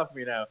the head off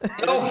me now,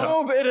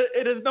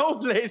 it is no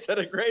place at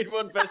a Grade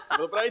 1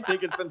 festival, but I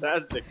think it's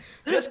fantastic.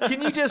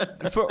 Can you just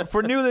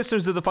for new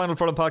listeners of the Final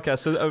Furlong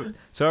podcast,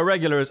 so our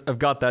regulars have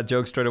got that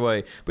joke straight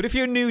away. But if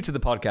you're new to the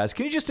podcast,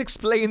 can you just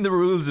explain the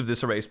rules of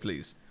this race,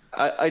 please?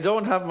 I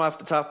don't have them off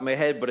the top of my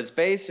head, but it's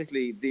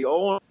basically the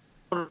owner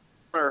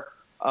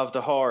of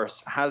the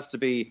horse has to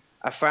be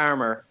a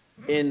farmer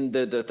in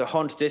the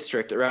hunt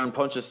district around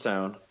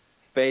Punchestown,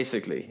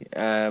 basically.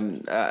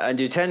 And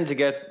you tend to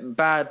get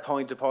bad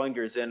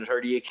point-to-pointers in it,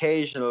 or the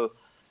occasional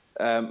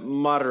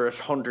moderate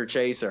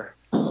hunter-chaser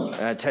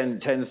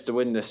tends to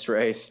win this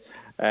race.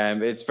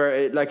 It's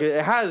very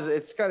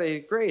it's got a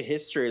great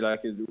history,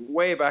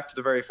 way back to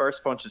the very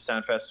first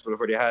Punchestown Festival,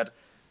 where they had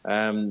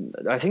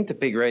I think the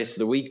big race of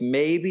the week,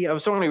 maybe, I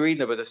was only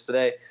reading about this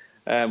today,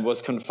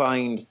 was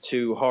confined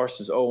to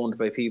horses owned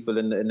by people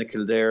in the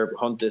Kildare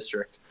Hunt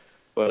District.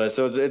 But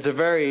so it's a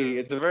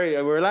very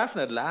we were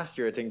laughing at it last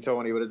year, I think,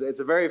 Tony, but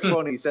it's a very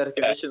funny set of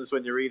conditions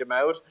when you read them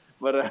out.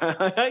 But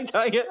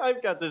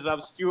I've got this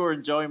obscure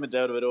enjoyment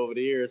out of it over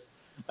the years,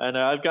 and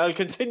I'll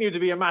continue to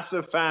be a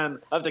massive fan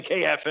of the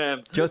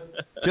KFM.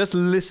 Just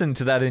listen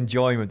to that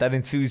enjoyment, that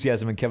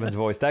enthusiasm in Kevin's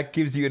voice. That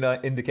gives you an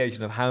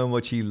indication of how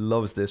much he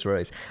loves this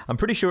race. I'm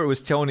pretty sure it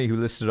was Tony who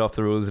listed off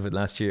the rules of it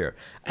last year,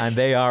 and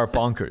they are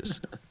bonkers.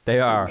 They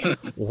are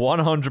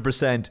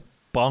 100%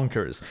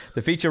 bonkers.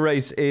 The feature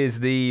race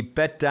is the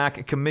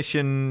BetDAC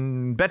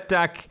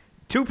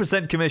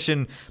 2%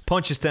 commission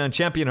Punchestown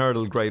Champion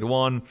Hurdle Grade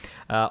 1.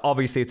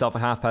 Obviously it's off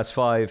at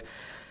 5:30.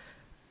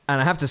 And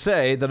I have to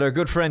say that our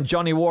good friend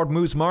Johnny Ward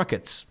moves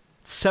markets.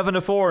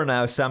 7-4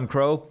 now, Sam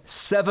Crow.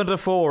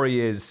 7-4 he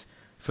is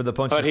for the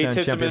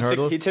Punchestown Champion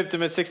Hurdle. He tipped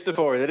him at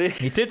 6-4, did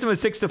he? He tipped him at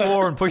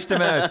 6-4 and pushed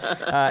him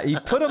out. He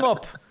put him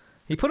up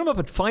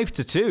at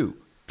 5-2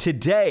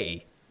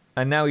 today,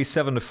 and now he's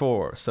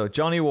 7-4. So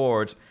Johnny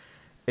Ward,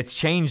 it's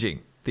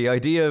changing. The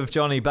idea of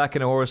Johnny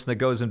backing a horse that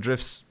goes and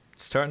drifts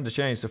starting to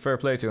change, so fair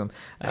play to him.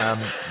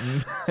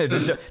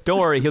 Don't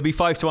worry, he'll be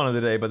 5-1 on the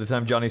day by the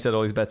time Johnny said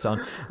all his bets on.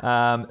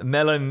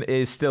 Mellon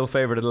is still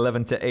favoured at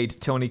 11-8.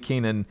 Tony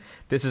Keenan.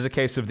 This is a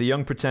case of the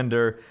young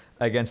pretender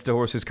against a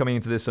horse who's coming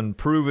into this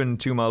unproven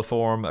 2 mile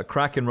form, a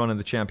cracking run in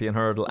the Champion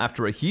Hurdle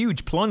after a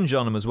huge plunge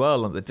on him as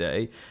well on the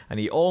day, and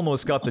he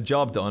almost got the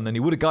job done, and he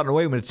would have gotten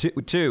away with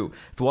it too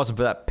if it wasn't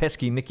for that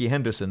pesky Nicky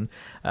Henderson.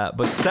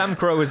 But Sam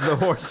Crow is the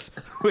horse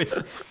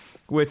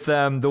with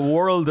the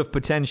world of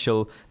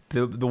potential.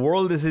 The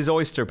world is his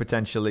oyster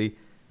potentially.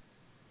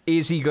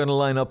 Is he going to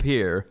line up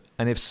here?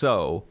 And if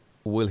so,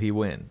 will he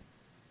win?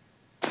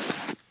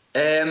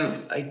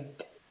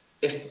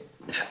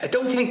 I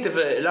don't think they've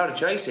a lot of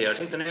choice here. I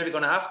think they're nearly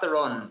going to have to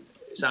run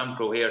Sam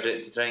Crow here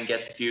to try and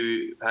get a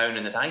few pound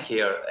in the tank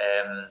here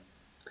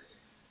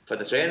for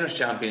the Trainers'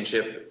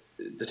 Championship.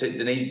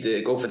 They need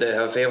to go for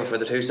have a favour for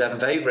the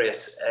 275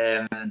 race.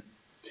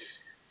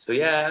 So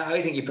yeah,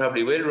 I think he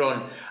probably will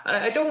run. And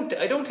I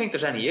don't think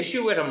there's any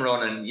issue with him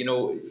running. You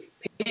know,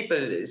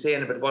 people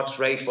saying about what's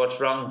right,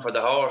 what's wrong for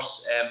the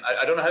horse.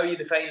 I don't know how you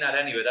define that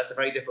anyway. That's a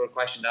very difficult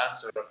question to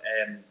answer.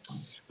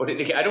 But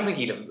I don't think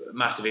he'd have a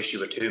massive issue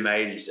with 2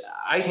 miles.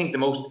 I think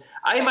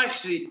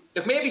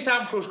maybe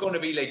Sam Crow's going to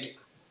be like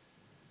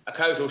a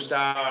Kauto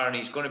star and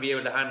he's going to be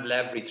able to handle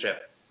every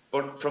trip.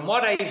 But from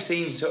what I've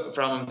seen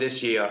from him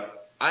this year,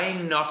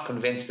 I'm not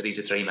convinced that he's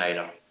a 3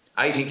 miler.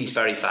 I think he's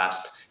very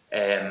fast.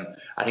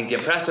 I think the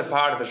impressive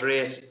part of his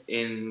race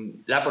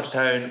in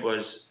Leopardstown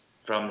was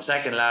from the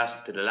second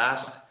last to the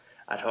last.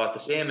 I thought the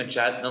same in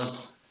Cheltenham.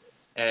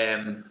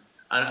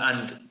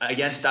 And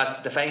against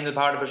that, the final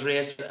part of his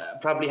race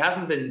probably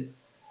hasn't been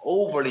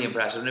overly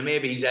impressive. And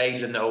maybe he's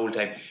idling the whole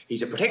time.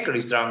 He's a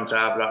particularly strong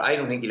traveller. I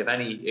don't think he'll have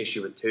any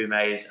issue with 2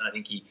 miles, and I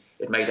think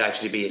it might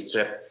actually be his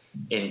trip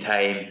in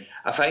time.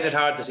 I find it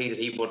hard to see that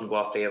he wouldn't go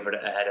off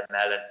favourite ahead of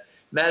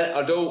Mellon.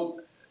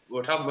 Although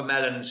we're talking about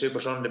Mellon, Super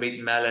Sunday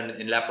beating Mellon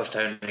in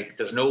Leopardstown, like,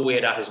 there's no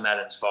way that is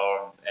Mellon's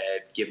form,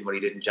 given what he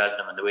did in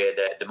Cheltenham and the way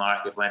the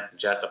market went in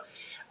Cheltenham.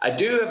 I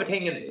do have a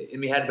thing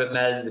in my head about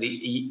Mellon that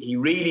he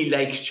really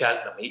likes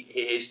Cheltenham.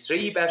 His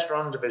 3 best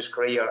runs of his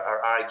career are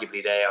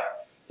arguably there: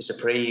 the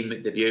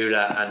Supreme, the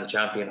Beulah, and the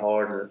Champion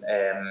Hurdle.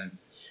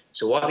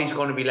 So what he's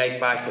going to be like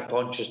back at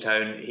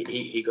Punchestown,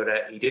 he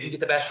didn't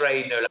get the best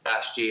ride now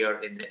last year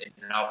in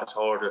an office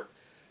hurdle.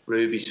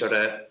 Ruby sort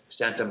of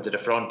sent him to the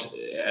front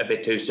a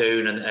bit too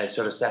soon and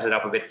sort of set it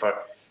up a bit for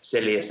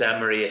Silius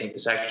Emery. I think the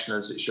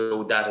sectionals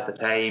showed that at the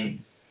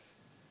time.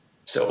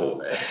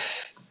 So,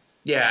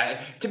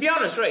 yeah, to be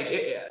honest,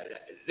 right,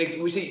 like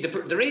we see,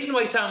 the reason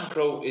why Sam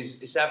Crow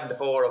is 7-4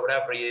 or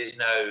whatever he is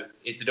now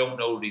is they don't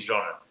know that he's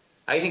running.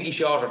 I think he's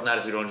shorter than that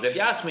if he runs. If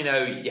you ask me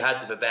now, you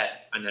had to have a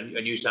bet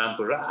and you Sam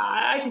Crow,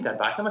 I think I'd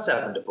back him at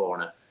 7-4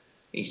 now.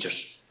 He's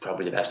just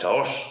probably the best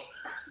horse.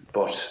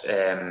 But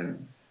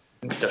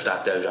there's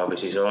that doubt,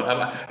 obviously. So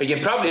you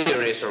can probably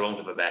race around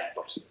with a bet,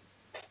 but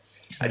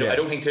I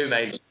don't think 2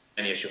 miles is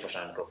any issue for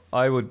Sam Crow.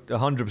 I would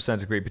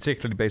 100% agree,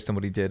 particularly based on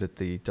what he did at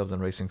the Dublin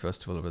Racing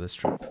Festival over this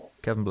trip.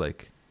 Kevin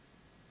Blake.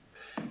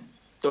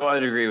 So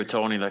I'd agree with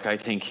Tony. Like, I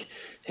think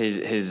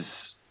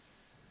his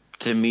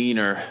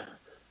demeanour,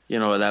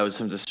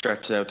 allows him to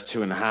stretch it out to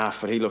 2.5,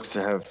 but he looks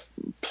to have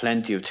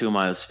plenty of 2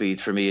 mile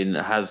speed for me and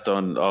has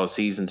done all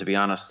season, to be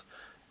honest.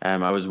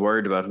 I was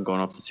worried about him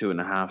going up to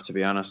 2.5, to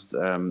be honest,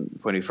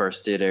 when he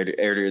first did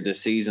earlier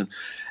this season.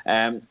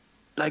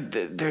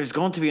 There's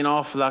going to be an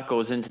awful lot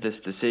goes into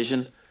this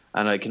decision,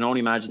 and I can only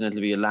imagine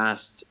it'll be a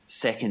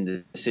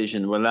last-second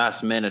decision,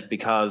 last minute,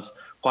 because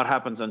what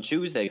happens on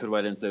Tuesday could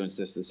well influence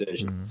this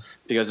decision. Mm-hmm.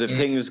 Because if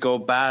things go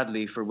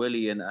badly for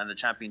Willie and the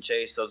Champion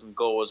Chase doesn't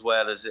go as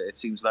well as it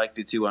seems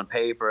likely to on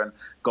paper, and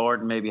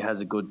Gordon maybe has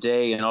a good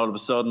day, and all of a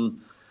sudden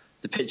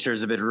the picture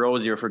is a bit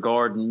rosier for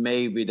Gordon,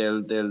 maybe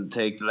they'll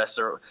take the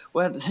lesser.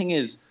 Well, the thing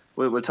is,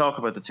 we'll talk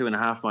about the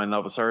 2.5 mile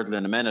novice hurdle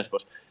in a minute,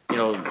 but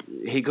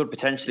he could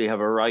potentially have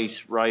a right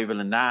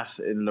rival in that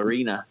in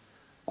Lorena.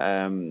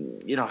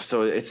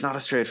 So it's not a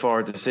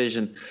straightforward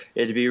decision.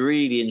 It'd be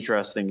really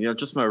interesting,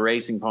 just from a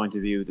racing point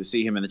of view, to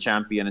see him in the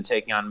Champion and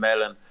taking on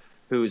Mellon,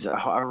 who's a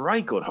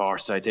right good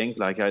horse. I think.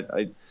 Like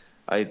I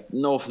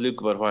know Luke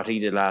about what he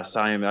did last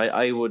time.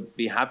 I would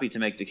be happy to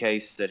make the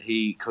case that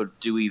he could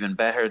do even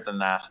better than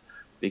that,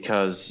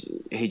 because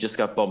he just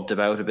got bumped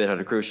about a bit at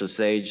a crucial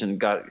stage and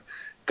got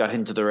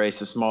into the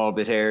race a small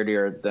bit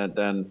earlier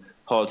than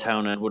Paul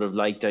Townend would have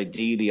liked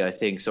ideally, I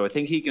think. So I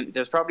think he can.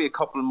 There's probably a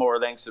couple more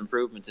lengths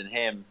improvement in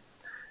him,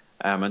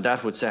 and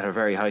that would set a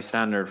very high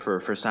standard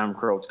for Sam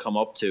Crow to come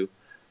up to.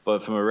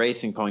 But from a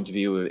racing point of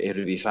view, it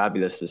would be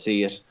fabulous to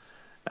see it,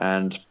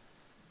 and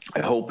I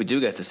hope we do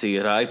get to see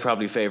it. I'd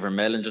probably favour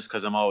Mellon just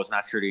because I'm always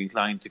naturally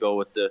inclined to go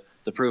with the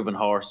proven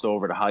horse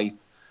over the hype.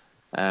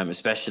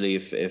 Especially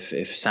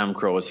if Sam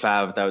Crow is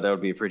fav, that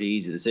would be a pretty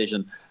easy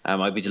decision.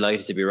 I'd be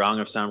delighted to be wrong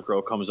if Sam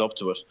Crow comes up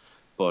to it,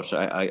 but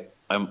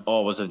I'm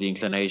always of the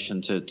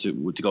inclination to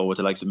go with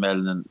the likes of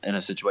Mellon in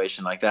a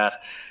situation like that,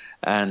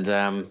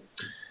 and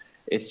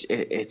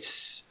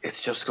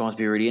it's just going to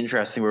be really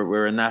interesting.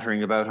 We're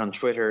nattering about on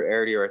Twitter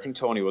earlier. I think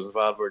Tony was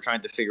involved. We were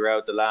trying to figure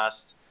out the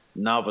last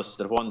novice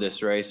that won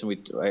this race, and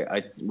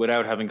I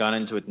without having gone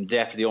into it in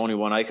depth, the only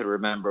one I could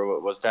remember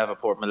was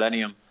Davenport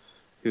Millennium,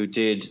 who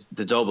did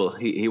the double.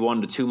 He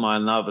won the 2 mile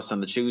novice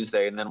on the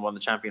Tuesday and then won the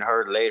champion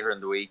hurdle later in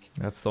the week.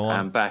 That's the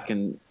one. Back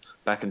in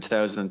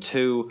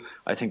 2002,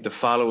 I think the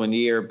following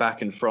year,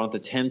 back in front,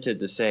 attempted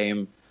the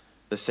same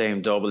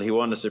double. He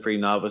won the Supreme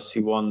Novice. He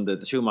won the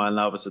 2 mile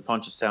novice at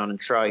Punchestown and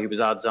Try. He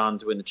was odds on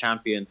to win the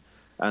champion.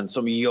 And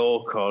some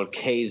yoke called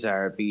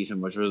Kazar beat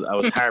him, which I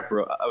was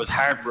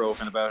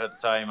heartbroken about at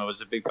the time. I was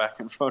a big back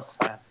and front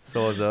fan.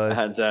 So was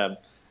I.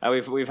 And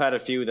we've had a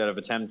few that have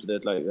attempted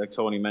it, like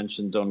Tony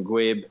mentioned,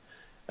 Dunguib,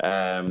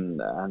 and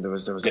there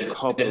was a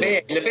couple.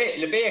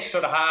 Lebeck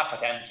sort of half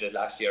attempted it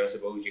last year, I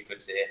suppose you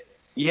could say.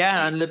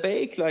 Yeah, and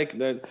Lebeck, like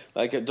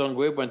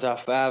Dunguib went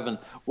off Vav, and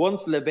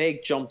once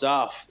Lebeck jumped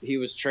off, he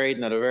was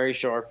trading at a very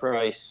short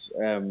price.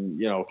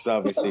 Because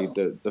obviously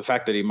the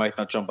fact that he might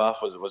not jump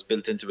off was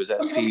built into his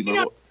ST.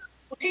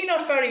 Was he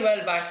not very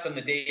well backed on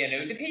the day?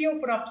 Did he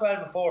open up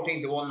 12 or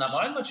 14 to 1 that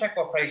one? I'm going to check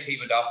what price he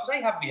went off, because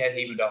I haven't had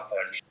he went off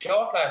fairly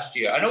short last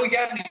year. I know he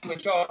definitely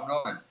went short on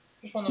running.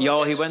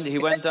 He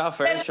went off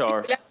very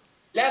short.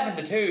 11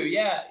 to 2,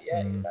 yeah.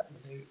 11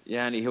 to 2.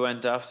 Yeah, and he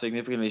went off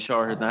significantly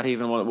shorter than that,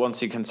 even once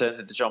he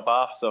consented to jump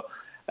off. So,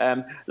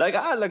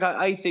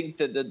 I think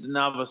that the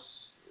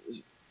novice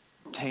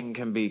thing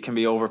can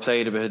be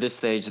overplayed a bit at this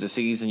stage of the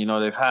season.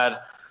 They've had,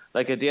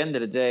 at the end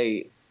of the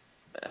day,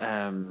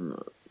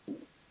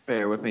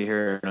 bear with me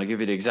here, and I'll give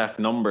you the exact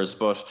numbers,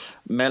 but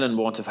Mellon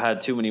won't have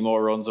had too many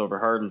more runs over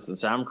hurdles than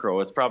Sam Crow.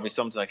 It's probably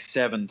something like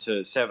 7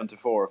 to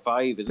 4 or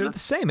 5, isn't it? They're the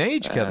same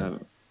age,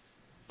 Kevin.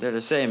 They're the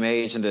same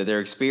age, and their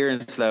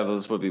experience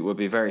levels would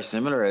be very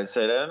similar, I'd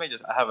say. Let me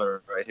just have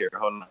it right here.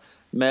 Hold on.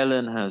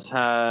 Mellon has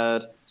had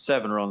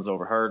 7 runs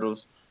over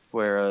hurdles,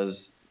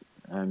 whereas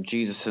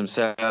Jesus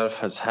himself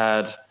has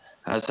had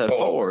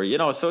 4.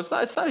 So it's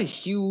not a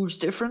huge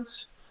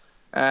difference.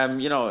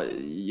 And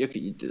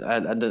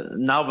the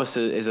novice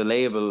is a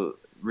label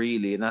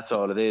really, and that's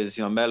all it is.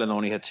 Mellon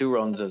only had 2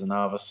 runs as a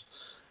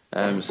novice.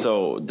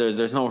 So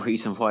there's no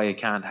reason why it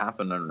can't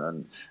happen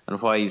and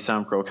why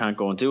Sam Crow can't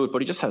go and do it,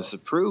 but he just has to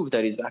prove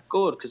that he's that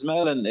good, because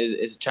Mellon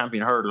is a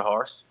champion hurdle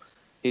horse.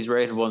 He's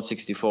rated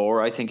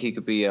 164. I think he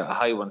could be a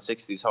high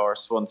 160s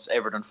horse once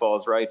everything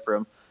falls right for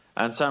him.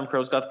 And Sam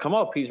Crow's got to come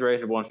up. He's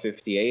rated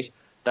 158.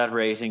 That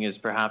rating is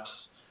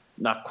perhaps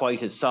not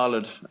quite as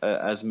solid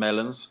as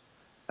Mellon's,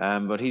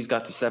 but he's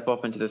got to step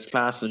up into this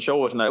class and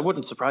show it. And it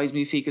wouldn't surprise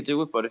me if he could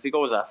do it, but if he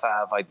goes at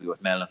 5, I'd be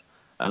with Mellon.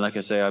 And like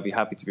I say, I'd be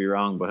happy to be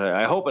wrong, but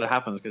I hope it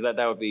happens, because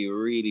that would be a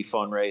really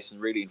fun race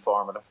and really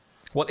informative.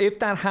 Well, if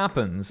that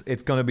happens,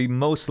 it's going to be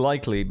most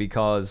likely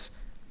because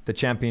the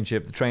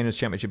Trainers'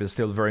 Championship is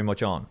still very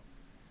much on.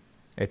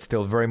 It's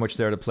still very much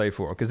there to play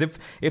for. Because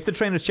if the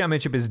Trainers'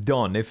 Championship is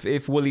done,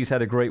 if Willie's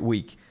had a great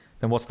week,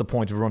 then what's the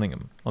point of running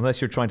him? Unless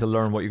you're trying to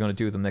learn what you're going to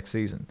do with them next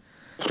season.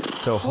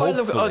 So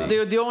hopefully... Well,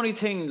 the only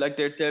thing, there'll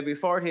be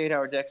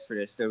 48-hour decks for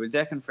this. They'll be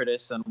decking for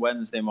this on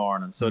Wednesday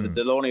morning. So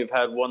they'll only have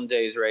had 1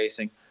 day's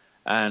racing.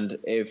 And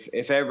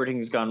if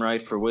everything's gone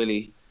right for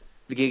Willie,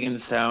 the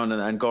Gigginstown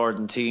and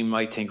Gordon team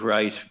might think,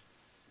 right,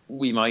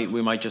 we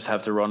might just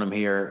have to run him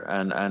here,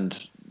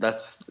 and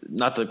that's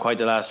not quite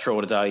the last throw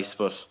of the dice,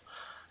 but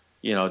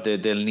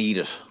they'll need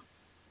it.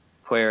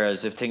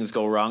 Whereas if things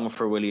go wrong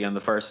for Willie on the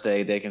first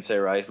day, they can say,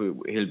 right,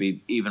 he'll be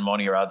even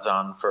money or odds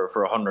on for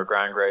 100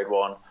 grand grade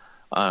 1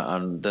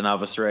 on the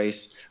novice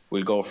race.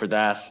 We'll go for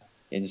that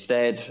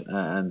instead,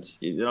 and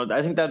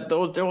I think that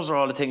those are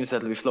all the things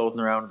that'll be floating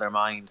around in their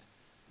mind.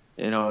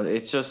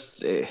 It's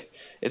just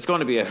it's going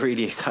to be a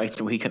really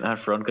exciting week on that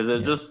front,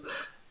 because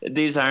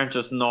these aren't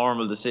just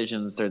normal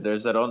decisions.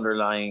 There's that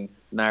underlying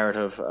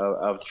narrative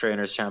of the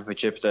Trainers'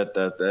 Championship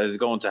that is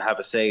going to have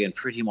a say in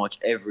pretty much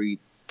every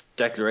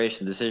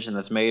declaration decision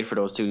that's made for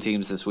those 2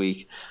 teams this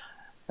week.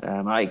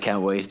 I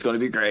can't wait. It's going to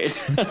be great.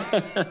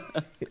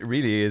 It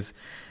really is.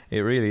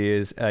 It really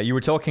is. You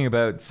were talking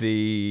about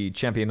the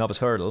Champion Novice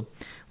Hurdle,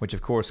 which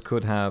of course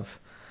could have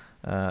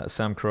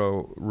Sam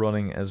Crow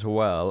running as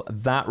well.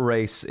 That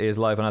race is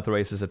live on At The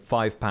Races at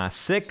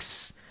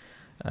 6:05.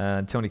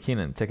 Tony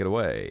Keenan, take it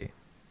away.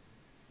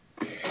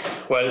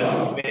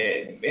 Well,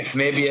 if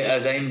maybe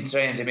as I'm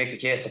trying to make the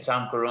case that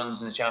Sam Crow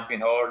runs in the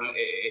Champion Hurdle,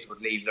 it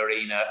would leave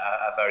Lorena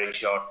a very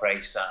short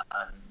price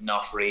and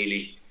not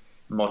really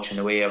much in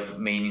the way of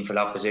meaningful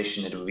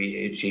opposition. It'd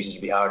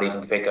be hard even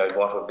to pick out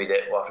what would be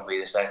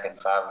the second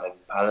fav, like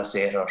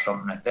Palisade or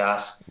something like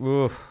that.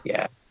 Oof.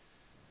 Yeah.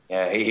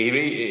 Yeah,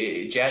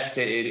 he Jets.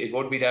 It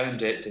would be down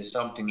to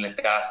something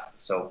like that.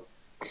 So,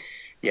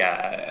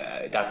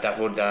 yeah, that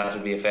would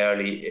be a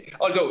fairly.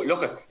 Although,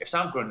 look, if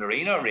Sam Crow and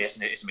Arena are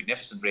racing, it's a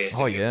magnificent race.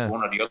 Oh, if yeah. It's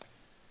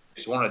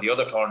one or the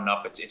other turning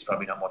up. It's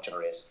probably not much of a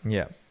race.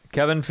 Yeah,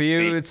 Kevin, for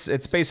you,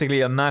 it's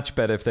basically a match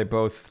bet if they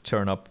both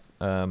turn up.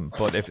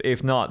 But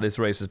if not, this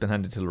race has been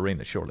handed to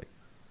Lorena, surely.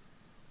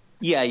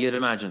 Yeah, you'd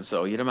imagine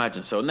so.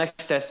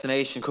 Next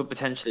destination could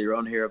potentially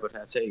run here, but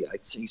I'd say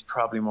he's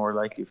probably more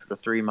likely for the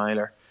 3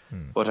 miler.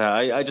 But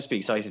I'd just be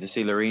excited to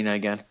see Lorena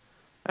again.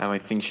 I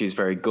think she's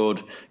very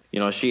good.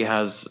 She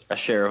has a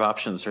share of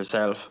options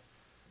herself,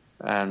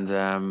 and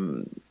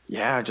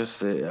I'd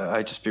just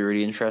be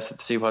really interested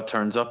to see what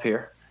turns up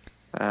here.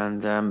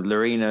 And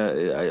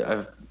Lorena,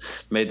 I've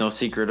made no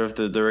secret of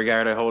the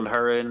regard I hold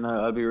her in.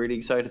 I'll be really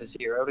excited to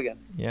see her out again.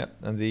 Yeah,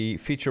 and the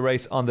feature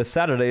race on the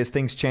Saturday, as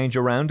things change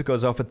around, it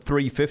goes off at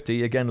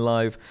 3:50, again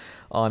live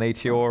on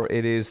ATR.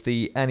 It is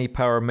the Annie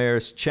Power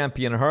Mares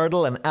Champion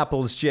Hurdle, and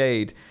Apples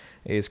Jade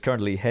is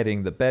currently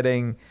heading the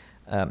betting.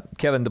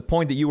 Kevin, the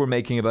point that you were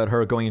making about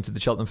her going into the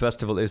Cheltenham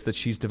Festival is that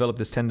she's developed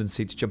this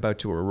tendency to jump out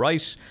to her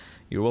right.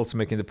 You were also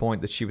making the point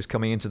that she was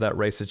coming into that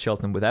race at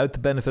Cheltenham without the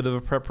benefit of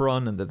a prep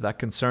run, and that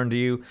concerned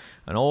you,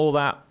 and all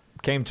that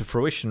came to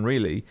fruition,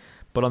 really.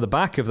 But on the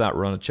back of that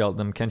run at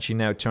Cheltenham, can she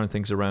now turn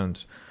things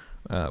around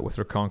with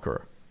her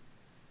Conqueror?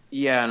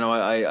 Yeah, no,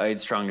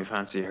 I'd strongly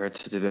fancy her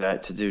to do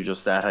that, to do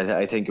just that.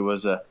 I think it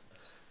was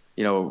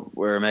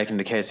we're making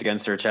the case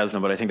against her at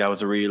Cheltenham, but I think that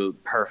was a real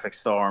perfect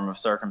storm of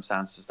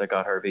circumstances that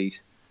got her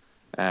beat.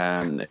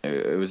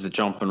 It was the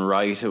jumping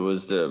right. It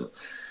was the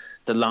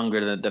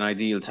longer than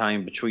ideal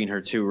time between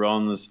her two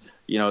runs.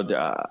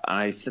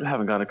 I still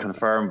haven't got it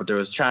confirmed, but there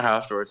was chat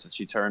afterwards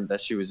that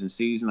she was in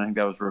season. I think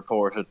that was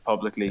reported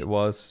publicly. It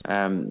was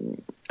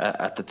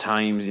at the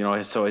Times.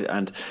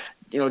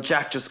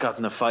 Jack just got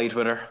in a fight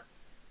with her.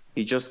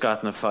 He just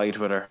got in a fight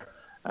with her,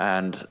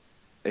 and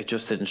it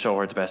just didn't show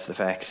her the best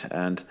effect.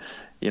 And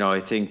I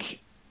think,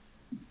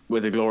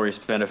 with the glorious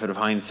benefit of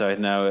hindsight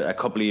now, a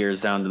couple of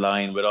years down the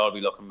line, we'd all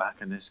be looking back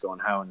on this going,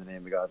 how in the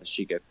name of God did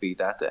she get beat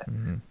that day?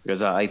 Mm-hmm.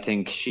 Because I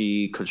think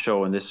she could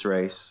show in this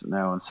race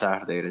now on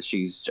Saturday that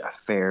she's a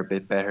fair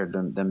bit better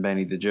than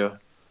Benny the Jew.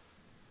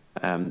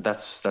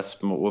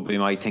 That's would be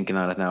my thinking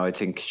on it now. I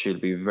think she'll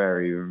be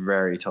very,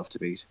 very tough to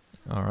beat.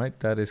 All right,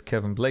 that is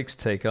Kevin Blake's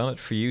take on it.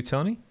 For you,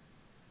 Tony?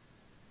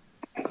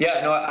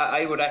 Yeah, no,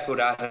 I would echo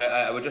that.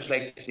 I would just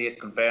like to see it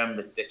confirmed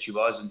that she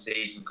was in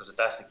season, because if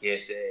that's the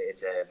case,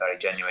 it's a very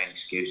genuine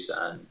excuse.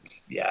 And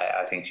yeah,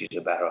 I think she's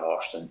a better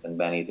horse than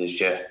Benny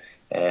this year.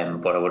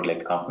 But I would like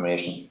the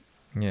confirmation.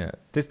 Yeah,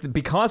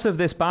 because of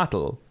this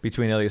battle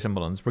between Elliott and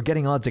Mullins, we're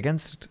getting odds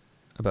against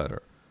about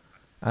her.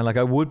 And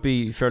I would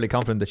be fairly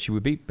confident that she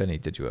would beat Benny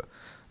Didua,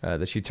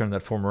 that she turned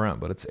that form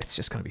around. But it's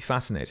just going to be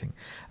fascinating.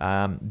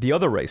 The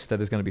other race that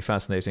is going to be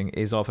fascinating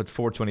is off at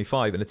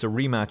 4:25, and it's a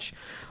rematch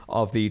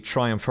of the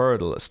Triumph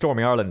Hurdle.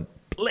 Stormy Ireland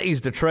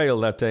blazed a trail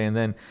that day and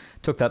then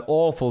took that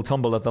awful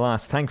tumble at the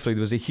last. Thankfully,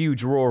 there was a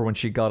huge roar when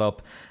she got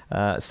up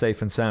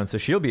safe and sound. So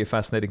she'll be a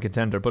fascinating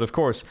contender. But of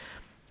course,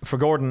 for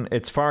Gordon,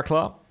 it's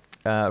Farclaw.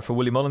 For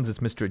Willie Mullins, it's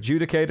Mr.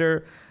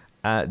 Adjudicator.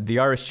 The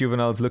Irish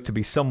juveniles look to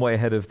be some way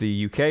ahead of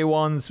the UK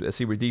ones.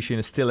 Seaward Dishin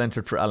is still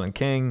entered for Alan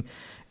King.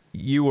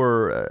 You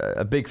were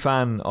a big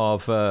fan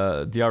of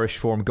the Irish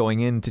form going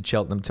into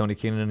Cheltenham, Tony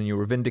Keenan, and you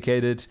were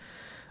vindicated.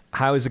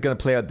 How is it going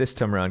to play out this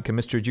time around? Can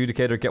Mr.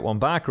 Adjudicator get one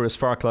back, or is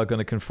Farclaw going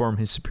to confirm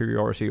his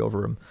superiority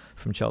over him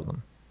from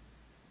Cheltenham?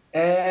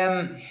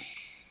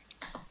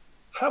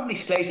 Probably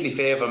slightly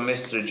favour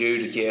Mr.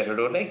 Adjudicator,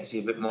 though I'd like to see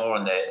a bit more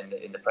in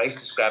the price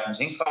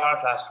discrepancy. I think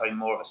Farclaw's probably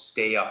more of a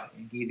stay up. I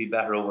think he'd be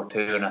better over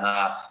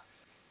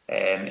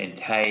 2.5 in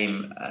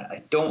time.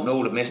 I don't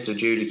know that Mr.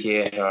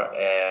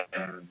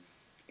 Adjudicator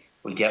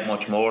will get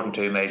much more than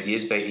 2 miles. He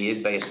is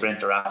by a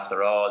sprinter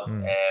after all.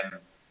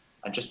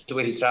 And just the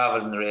way he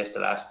travelled in the race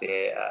the last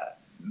day,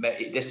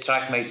 this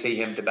track might see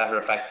him to better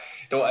effect.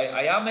 Though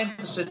I am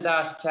interested to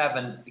ask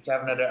Kevin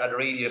had a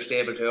really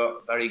stable too,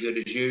 very good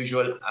as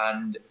usual.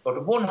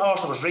 But one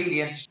horse that was really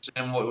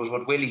interesting was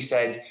what Willie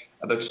said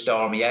about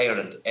Stormy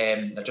Ireland.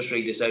 I'll just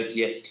read this out to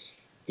you.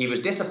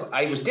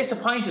 I was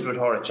disappointed with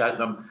her at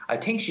Cheltenham. I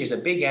think she's a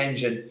big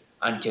engine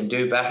and can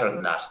do better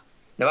than that.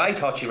 Now, I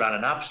thought she ran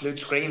an absolute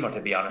screamer, to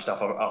be honest,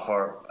 of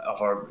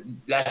her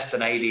less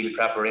than ideal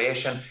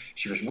preparation.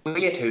 She was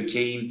way too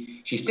keen.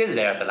 She's still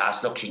there at the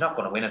last look. She's not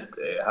going to win it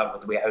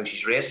with the way how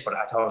she's raced, but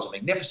I thought it was a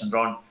magnificent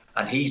run,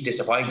 and he's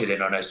disappointed in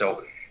her now.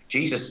 So,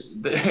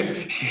 Jesus,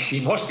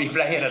 she must be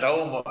flying at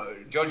home,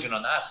 judging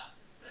on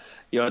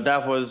that.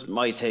 That was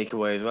my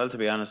takeaway as well, to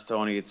be honest,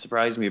 Tony. It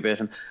surprised me a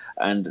bit.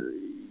 And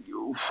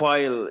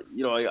while,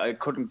 I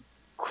couldn't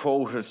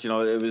quote it,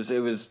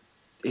 it was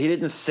he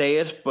didn't say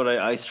it, but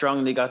I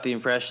strongly got the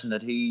impression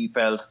that he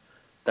felt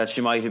that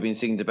she might have been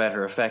seeing the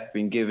better effect,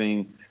 be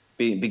given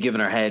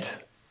her head.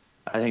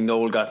 I think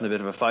Noel got in a bit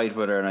of a fight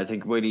with her, and I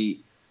think Willie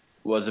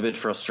was a bit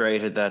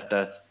frustrated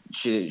that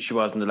she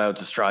wasn't allowed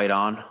to stride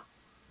on,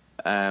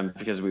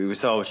 because we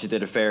saw what she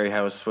did at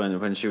Fairyhouse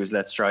when she was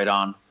let stride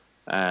on.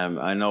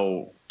 I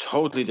know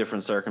totally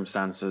different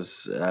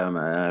circumstances,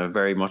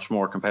 very much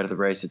more competitive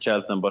race at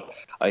Cheltenham, but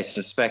I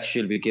suspect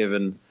she'll be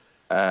given.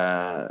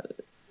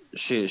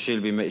 She'll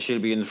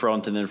be in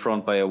front and in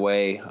front by a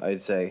way,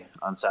 I'd say,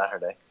 on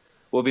Saturday.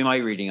 Will be my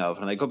reading of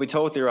it. And I could be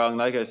totally wrong.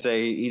 Like I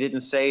say, he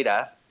didn't say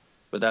that,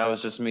 but that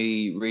was just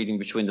me reading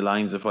between the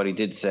lines of what he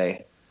did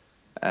say.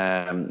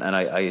 And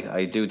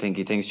I do think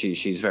he thinks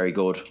she's very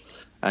good.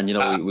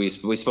 And we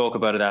spoke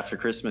about it after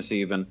Christmas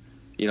even,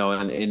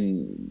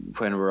 in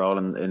when we were all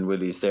in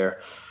Willie's there,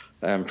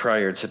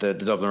 prior to the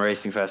Dublin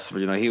Racing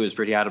Festival. He was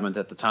pretty adamant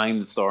at the time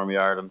that Stormy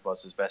Ireland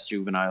was his best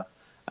juvenile.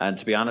 And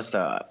to be honest,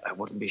 I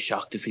wouldn't be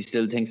shocked if he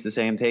still thinks the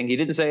same thing. He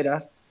didn't say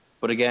that,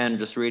 but again,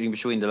 just reading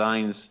between the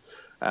lines,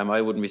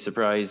 I wouldn't be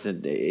surprised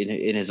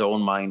in his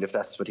own mind if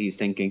that's what he's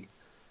thinking.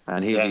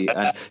 And he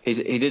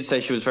did say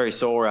she was very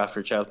sore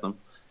after Cheltenham,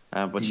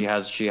 but she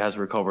has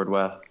recovered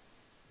well.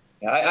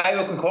 Yeah, I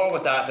would concur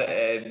with that.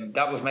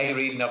 That was my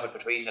reading of it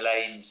between the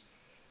lines.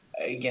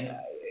 Again,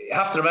 you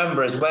have to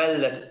remember as well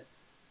that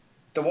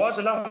there was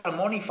a lot of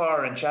money for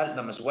her in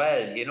Cheltenham as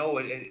well. You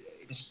know,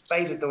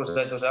 despite it, there was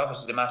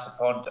obviously the massive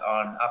punt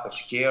on Apple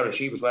Shakira.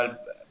 She was well,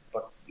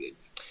 but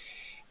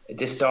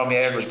this Stormy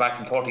Ireland was back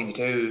from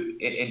 13-2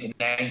 into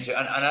 9.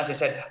 And as I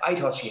said, I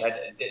thought she had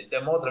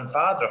the mother and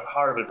father of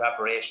horrible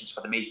preparations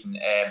for the meeting,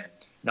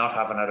 not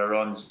having had a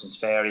run since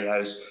Fairy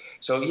House.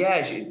 So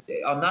yeah,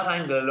 on that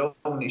angle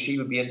alone, she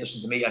would be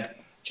interesting to me. And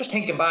just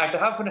thinking back, there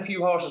have been a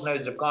few horses now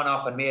that have gone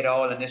off and made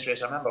all in this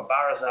race. I remember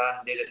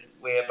Barazan did it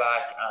way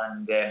back,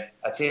 and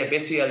I'd say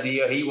Abyssial, the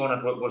year he won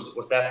it,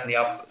 was definitely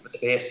up with the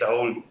pace the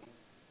whole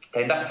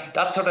time.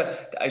 That sort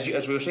of,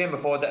 as we were saying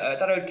before,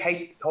 that old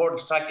tight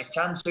horse track, it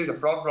can suit a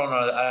front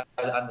runner,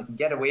 and they can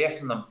get away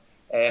from them.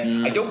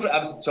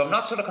 So I'm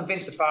not sort of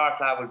convinced that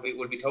Farclad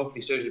will be totally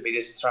suited by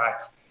this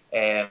track.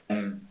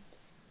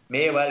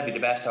 May well be the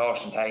best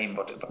horse in time,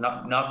 but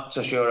not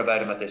so sure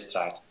about him at this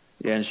track.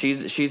 Yeah, and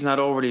she's not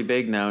overly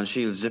big now, and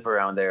she'll zip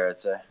around there, I'd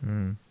say.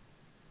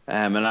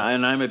 And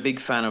I'm a big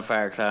fan of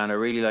Farclad. I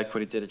really like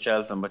what he did at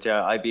Cheltenham, but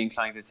yeah, I'd be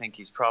inclined to think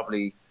he's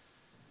probably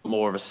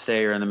more of a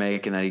stayer in the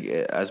making.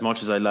 As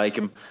much as I like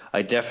him,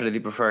 I definitely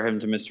prefer him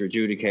to Mr.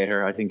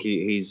 Adjudicator. I think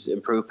he's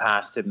improved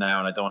past him now,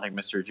 and I don't think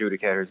Mr.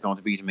 Adjudicator is going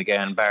to beat him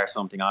again, bar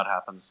something odd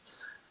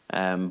happens.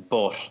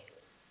 But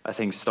I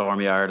think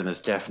Stormy Ireland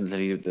is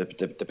definitely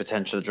the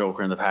potential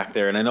joker in the pack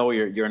there. And I know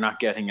you're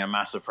not getting a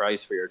massive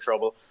price for your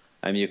trouble.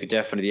 I mean, you could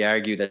definitely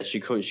argue that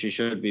she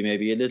should be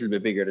maybe a little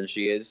bit bigger than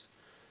she is.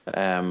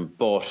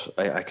 But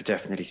I could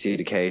definitely see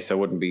the case. I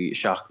wouldn't be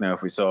shocked now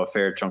if we saw a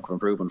fair chunk of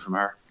improvement from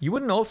her. You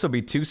wouldn't also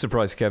be too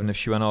surprised, Kevin, if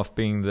she went off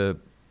being the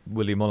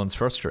Willie Mullins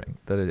first string,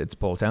 that it's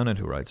Paul Townend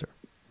who rides her.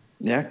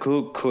 Yeah,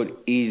 could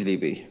easily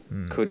be.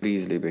 Could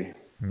easily be.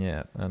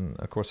 Yeah, and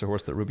of course a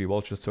horse that Ruby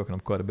Walsh has taken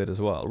up quite a bit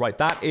as well. Right,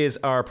 that is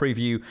our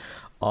preview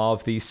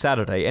of the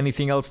Saturday.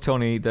 Anything else,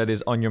 Tony, that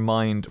is on your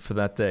mind for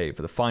that day,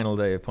 for the final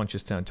day of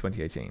Punchestown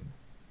 2018?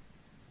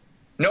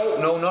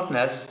 No, nothing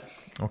else.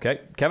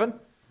 Okay, Kevin?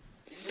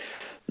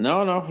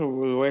 No,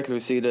 we'll wait till we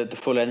see the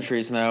full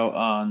entries now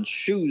on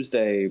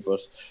Tuesday,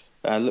 but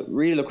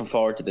really looking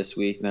forward to this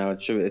week now.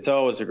 It's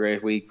always a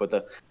great week, but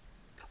the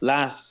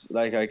last,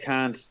 I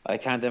can't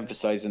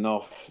emphasize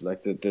enough,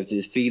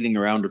 the feeling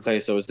around the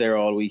place. I was there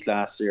all week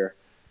last year,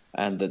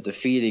 and the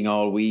feeling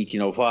all week,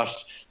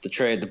 what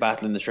the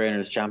Battle in the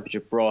Trainers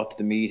Championship brought to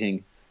the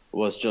meeting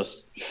was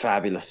just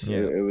fabulous. Yeah.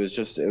 It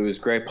was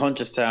great.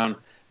 Punchestown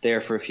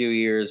there for a few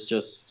years,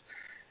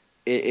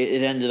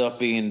 it ended up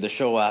being the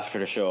show after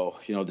the show.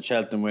 The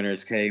Cheltenham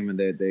winners came and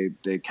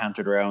they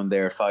cantered around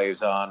there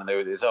 5s on, and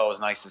it's always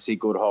nice to see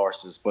good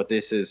horses, but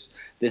this is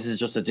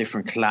just a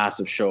different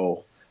class of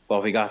show.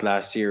 What we got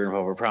last year and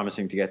what we're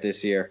promising to get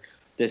this year.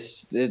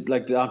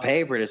 On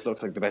paper, this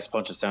looks like the best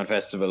Punchestown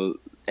festival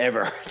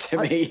ever to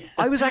me.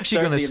 I was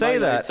actually going to say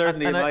that.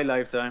 Certainly in my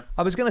lifetime.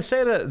 I was going to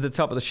say that at the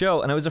top of the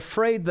show, and I was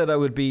afraid that I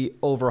would be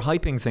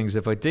overhyping things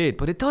if I did.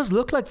 But it does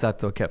look like that,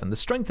 though, Kevin. The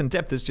strength and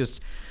depth is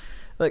just,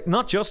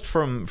 not just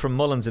from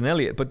Mullins and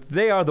Elliott, but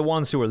they are the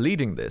ones who are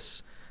leading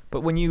this. But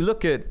when you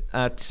look at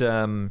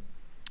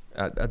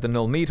the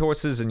Knoll Mead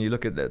horses, and you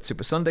look at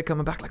Super Sunday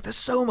coming back, there's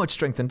so much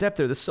strength and depth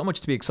there. There's so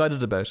much to be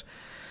excited about.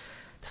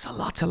 There's a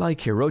lot to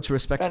like here. Road to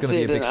Respect's going to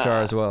be a big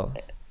star as well.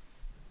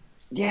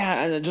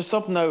 Yeah, and just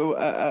something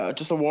now,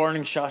 just a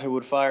warning shot I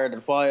would fire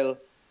that while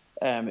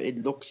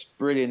it looks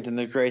brilliant and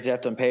there's great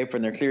depth on paper,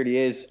 and there clearly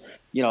is,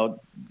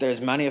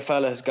 there's many a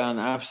fella has gone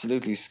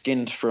absolutely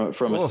skint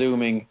from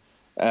assuming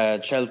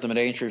Cheltenham and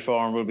Aintree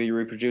form will be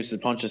reproduced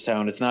at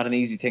Punchestown. It's not an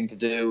easy thing to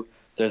do.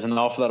 There's an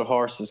awful lot of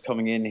horses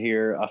coming in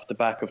here off the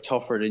back of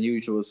tougher than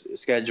usual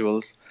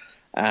schedules.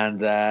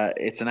 And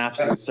it's an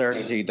absolute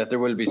certainty that there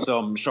will be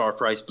some short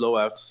price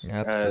blowouts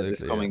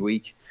this coming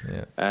week.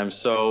 Yeah.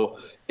 So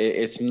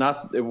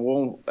it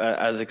won't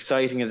as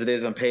exciting as it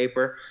is on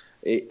paper.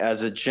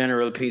 As a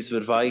general piece of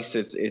advice,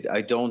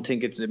 I don't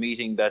think it's a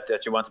meeting that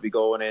you want to be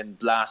going in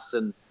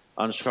blasting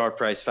on short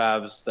price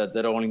favs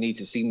that only need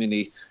to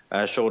seemingly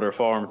show their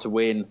form to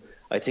win.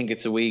 I think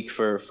it's a week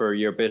for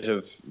your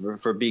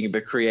for being a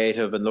bit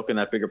creative and looking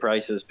at bigger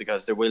prices,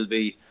 because there will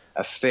be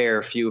a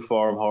fair few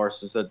form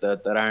horses that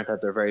aren't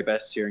at their very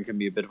best here and can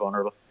be a bit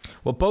vulnerable.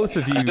 Well, both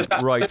of you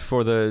write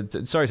for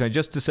Tony,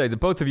 just to say that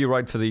both of you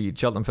write for the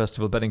Cheltenham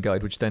Festival betting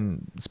guide, which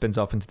then spins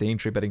off into the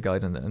Aintree betting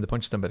guide and the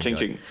Punchestown betting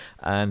guide.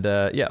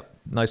 And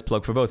nice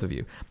plug for both of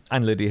you,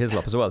 and Lydia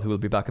Hislop as well, who will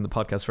be back in the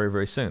podcast very,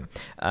 very soon.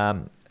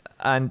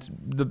 And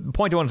the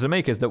point I wanted to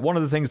make is that one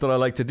of the things that I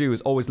like to do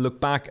is always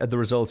look back at the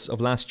results of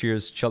last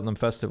year's Cheltenham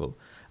Festival.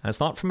 And it's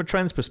not from a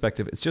trends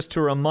perspective. It's just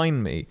to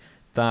remind me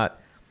that,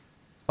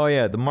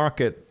 the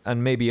market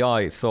and maybe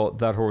I thought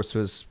that horse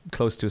was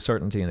close to a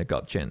certainty and it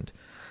got chinned.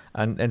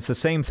 And it's the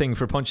same thing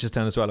for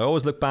Punchestown as well. I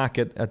always look back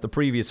at the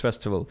previous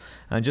festival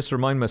and just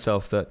remind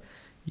myself that,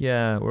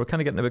 Yeah, we're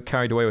kind of getting a bit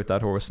carried away with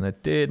that horse, and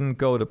it didn't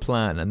go to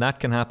plan, and that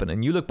can happen.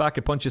 And you look back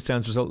at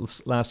Punchestown's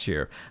results last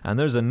year, and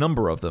there's a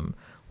number of them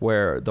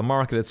where the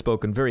market had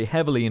spoken very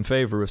heavily in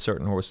favour of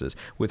certain horses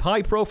with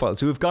high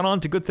profiles who have gone on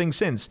to good things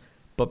since,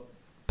 but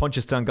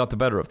Punchestown got the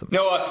better of them.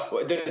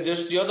 No,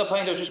 there's the other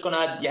point I was just going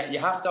to add. Yeah, you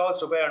have to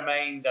also bear in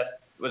mind that,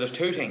 well, there's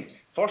two things.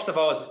 First of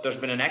all, there's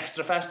been an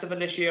extra festival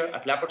this year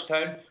at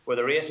Leopardstown where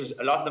the races,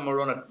 a lot of them were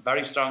running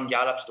very strong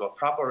gallops. They were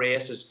proper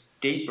races,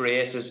 deep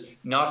races,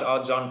 not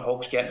odds-on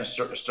pokes getting a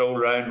stroll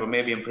around where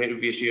maybe in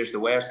previous years the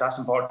worst. That's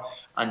important.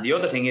 And the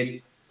other thing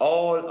is,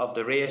 all of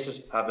the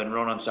races have been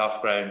run on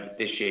soft ground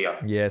this year.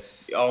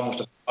 Yes.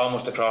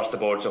 Almost across the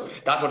board. So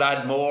that would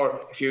add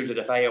more fuel to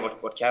the fire,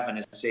 what Kevin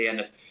is saying,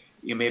 that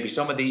maybe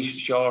some of these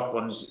short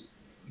ones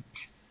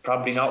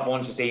probably not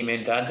one to steam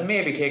into, and to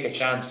maybe take a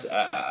chance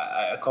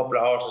a couple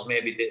of horses,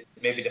 maybe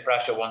the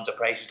fresher ones at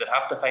prices that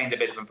have to find a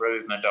bit of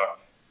improvement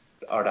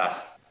or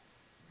that.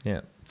 Yeah,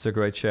 it's a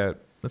great shout.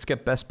 Let's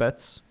get best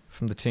bets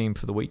from the team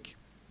for the week.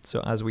 So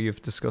as we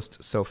have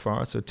discussed so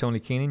far, so Tony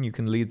Keenan, you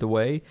can lead the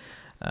way.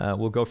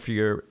 We'll go for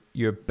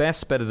your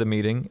best bet of the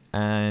meeting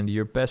and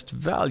your best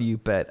value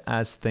bet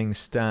as things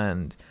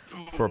stand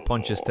for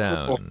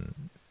Punchestown.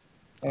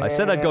 I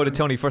said I'd go to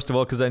Tony first of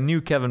all because I knew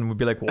Kevin would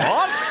be like,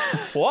 what?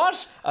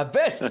 What? A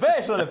best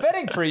bet on a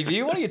betting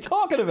preview? What are you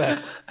talking about?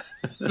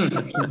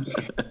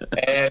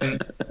 I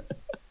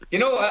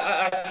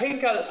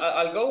think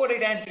I'll go with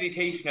Identity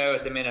Thief now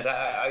at the minute.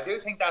 I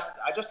just think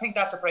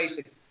that's a price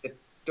that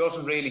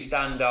doesn't really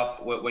stand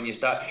up when you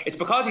start. It's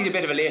because he's a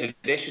bit of a late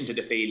addition to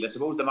the field. I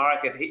suppose the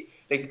market,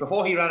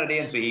 before he ran it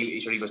in, so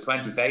he was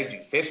 25s,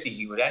 50s.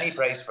 He was any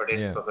price for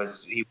this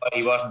because he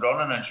wasn't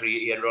running, and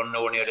he had run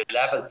nowhere near the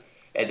level.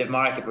 The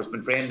market was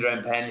been framed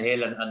around Penn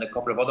Hill and a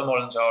couple of other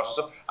Mullins horses.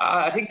 So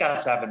I think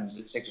that 6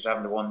 or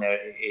 7 to 1 there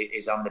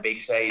is on the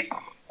big side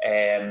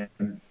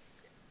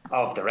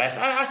of the rest.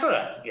 I sort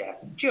of,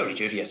 jury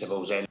duty, I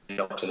suppose,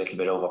 looks a little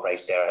bit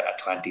overpriced there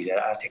at 20s.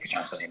 I'll take a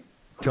chance on him.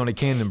 Tony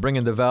Keenan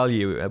bringing the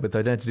value with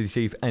Identity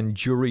Thief and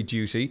Jury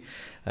Duty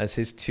as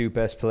his two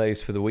best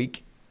plays for the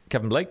week.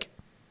 Kevin Blake?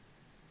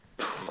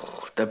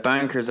 The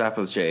Bankers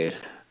Applejade.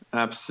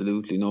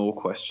 Absolutely no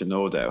question,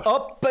 no doubt.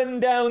 Up and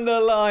down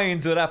the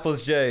lines with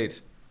Apple's Jade.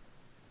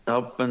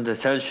 Up and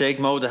tell Sheikh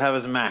Mo to have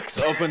his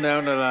max. Up and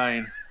down the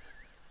line.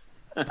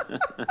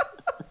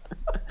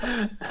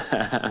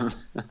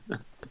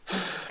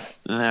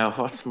 Now,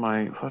 what's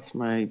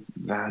my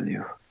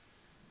value?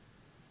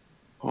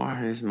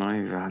 What is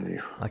my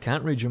value? I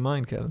can't read your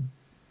mind, Kevin.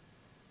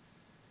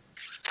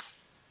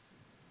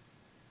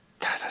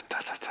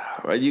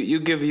 You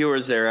give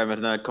yours there, Emmett,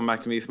 and I'll come back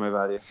to me for my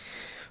value.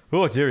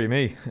 Oh, dearie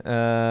me.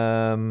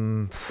 I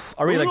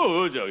really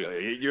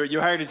you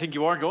hardly think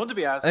you weren't going to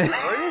be asked, are you?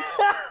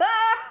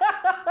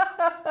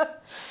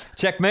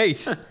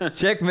 Checkmate.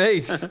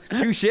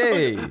 Touche.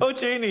 Oh,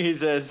 Genie, he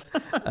says.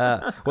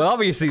 Well,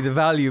 obviously the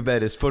value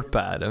bet is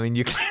footpad. I mean,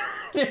 you can.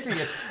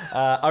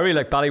 I really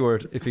like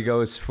Ballyword. If he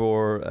goes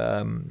for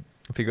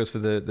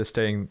the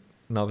staying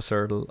novice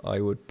hurdle, I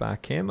would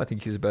back him. I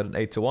think he's about an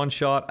 8 to 1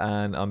 shot,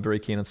 and I'm very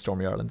keen on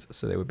Stormy Ireland,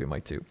 so they would be my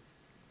two.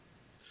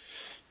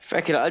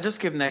 Feck it, I'll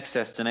just give Next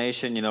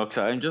Destination, because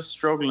I'm just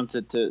struggling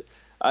to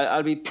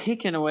I'll be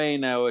picking away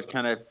now at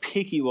kind of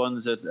picky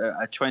ones at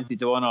 20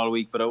 to 1 all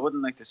week, but I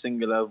wouldn't like to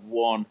single out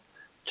one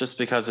just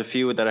because a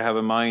few that I have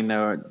in mind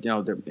now are,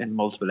 they're in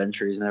multiple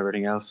entries and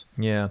everything else.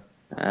 Yeah.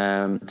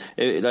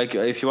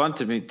 If you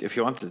wanted me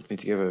to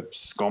give a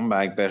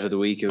scumbag bet of the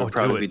week, it would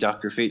probably be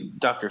Dr.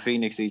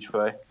 Phoenix each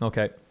way.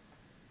 Okay.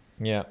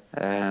 Yeah.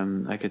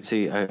 I could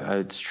see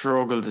I'd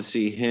struggle to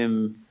see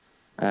him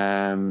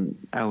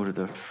out of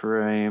the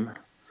frame.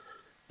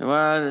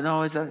 Well,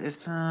 no,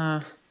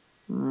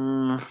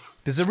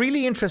 there's a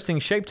really interesting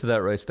shape to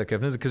that race, though,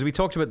 Kevin, is it? Because we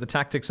talked about the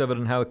tactics of it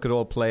and how it could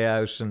all play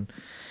out, and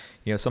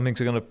some things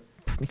are going to.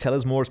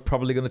 Tellers Moore's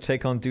probably going to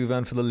take on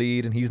Duvan for the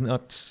lead, and he's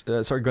not.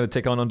 Going to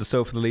take on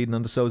Undersow for the lead,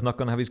 and Undersow is not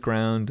going to have his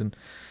ground. And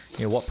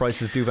what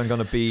price is Duvan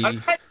going to be?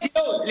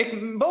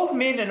 Both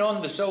Min and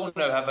Undersow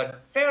now have had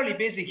fairly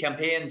busy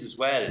campaigns as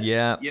well.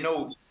 Yeah,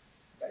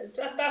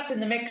 that's in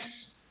the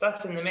mix.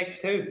 That's in the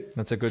mix too.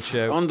 That's a good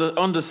show.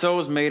 Undersow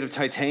is made of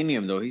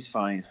titanium, though. He's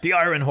fine. The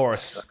Iron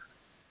Horse.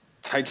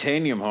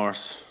 Titanium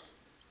horse.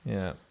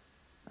 Yeah.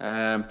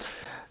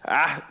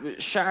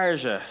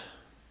 Sharjah,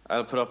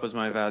 I'll put up as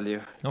my value.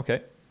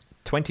 Okay.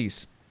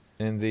 20s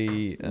in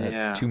the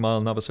 2 mile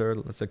novice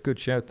hurdle. That's a good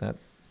shout, that.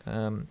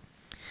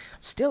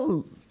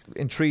 Still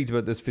intrigued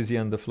about this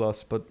Vizian de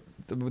Floss, but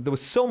there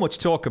was so much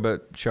talk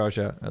about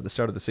Sharjah at the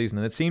start of the season,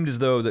 and it seemed as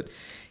though that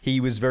he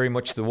was very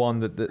much the one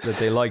that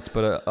they liked,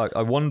 but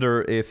I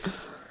wonder if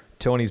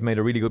Tony's made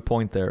a really good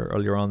point there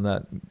earlier on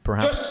that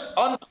perhaps... Just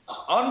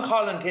on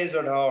Colin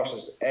Tizard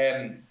horses,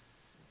 I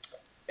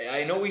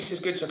know he's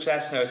had good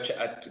success now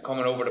at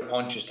coming over to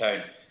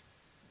Punchestown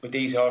with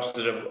these horses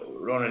that have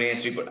run an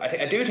entry, but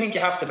I do think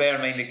you have to bear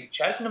in mind that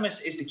Cheltenham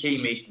is the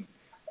key meeting.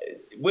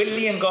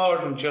 William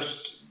Gordon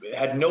just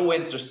had no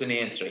interest in the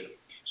entry.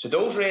 So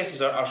those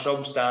races are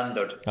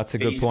substandard. That's a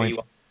good point.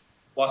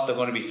 what they're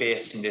going to be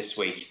facing this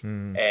week.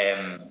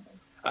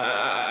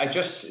 I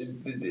just,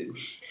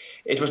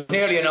 it was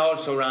nearly an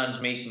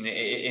also-rans meeting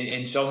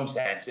in some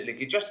sense.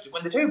 Like, it just,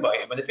 when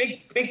the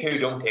big two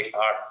don't take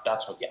part,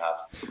 that's what you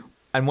have.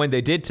 And when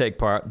they did take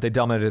part, they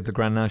dominated the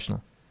Grand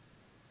National.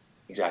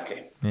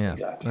 Exactly. Yeah,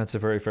 exactly. That's a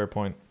very fair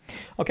point.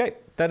 Okay,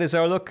 that is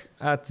our look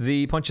at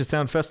the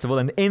Punchestown Festival,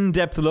 an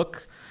in-depth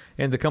look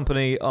in the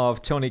company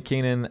of Tony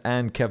Keenan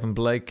and Kevin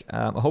Blake.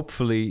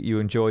 Hopefully you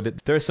enjoyed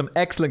it. There's some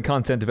excellent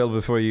content available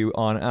for you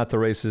on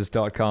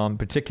attheraces.com,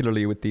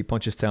 particularly with the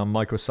Punchestown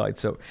microsite.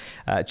 So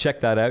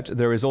check that out.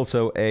 There is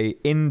also a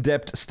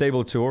in-depth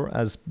stable tour,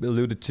 as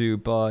alluded to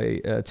by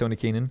Tony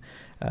Keenan,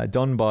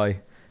 done by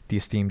the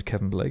esteemed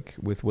Kevin Blake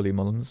with Willie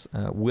Mullins.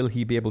 Will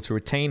he be able to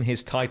retain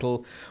his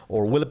title,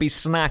 or will it be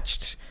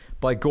snatched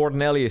by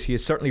Gordon Elliott? He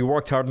has certainly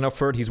worked hard enough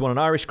for it. He's won an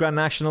Irish Grand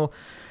National,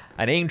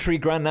 an Aintree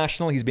Grand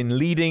National. He's been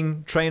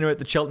leading trainer at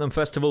the Cheltenham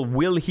Festival.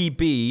 Will he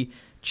be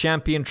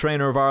champion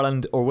trainer of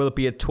Ireland, or will it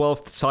be a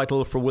 12th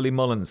title for Willie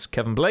Mullins?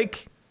 Kevin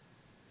Blake?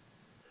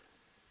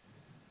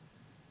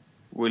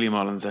 Willie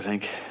Mullins, I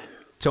think.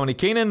 Tony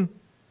Keenan?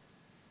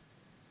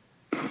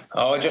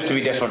 Oh, just to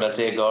be different, I'd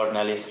say Gordon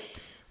Elliott.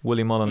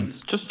 Willie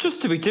Mullins.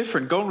 Just to be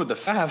different, going with the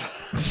Fav.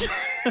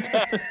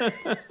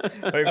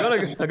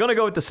 I'm gonna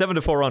go with the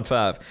 7-4 on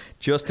Fav,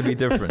 just to be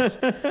different.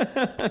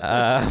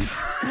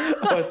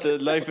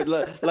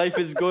 Life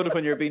is good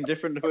when you're being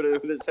different with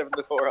a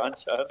 7-4 on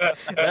shot.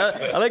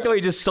 I like the way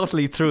you just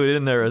subtly threw it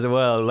in there as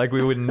well, like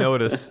we wouldn't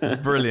notice.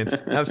 It's brilliant,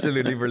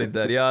 absolutely brilliant.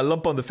 That, yeah, I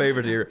lump on the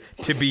favourite here,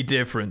 to be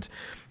different.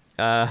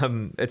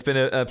 It's been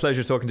a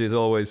pleasure talking to you as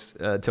always,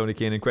 Tony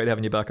Keenan. Great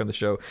having you back on the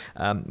show.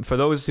 For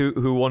those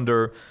who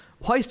wonder,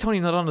 why is Tony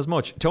not on as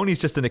much?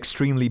 Tony's just an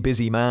extremely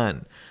busy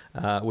man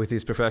with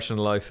his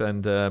professional life,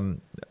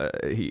 and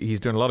he's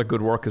doing a lot of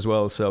good work as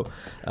well. So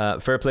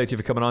fair play to you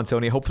for coming on,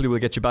 Tony. Hopefully we'll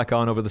get you back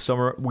on over the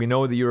summer. We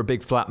know that you're a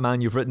big flat man.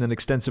 You've written an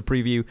extensive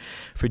preview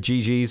for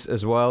GG's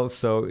as well,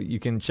 so you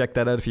can check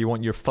that out if you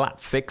want your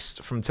flat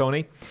fixed from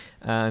Tony.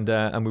 And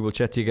we will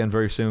chat to you again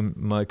very soon,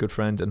 my good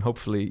friend, and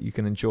hopefully you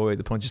can enjoy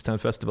the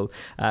Punchestown Festival.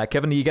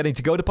 Kevin, are you getting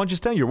to go to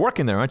Punchestown? You're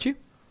working there, aren't you?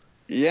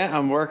 Yeah,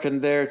 I'm working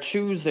there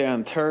Tuesday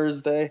and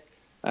Thursday.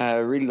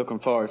 Really looking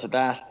forward to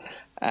that.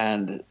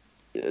 And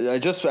I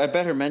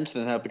better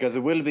mention it now, because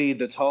it will be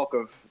the talk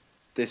of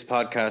this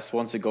podcast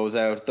once it goes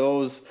out.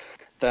 Those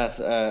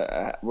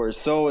that were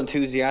so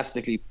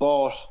enthusiastically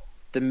bought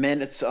the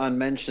minutes on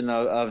mention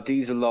of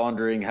diesel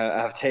laundering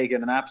have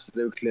taken an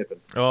absolute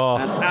clipping. Oh.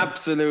 An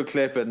absolute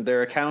clipping.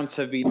 Their accounts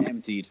have been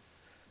emptied.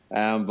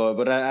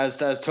 But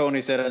as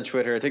Tony said on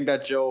Twitter, I think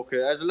that joke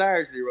has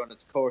largely run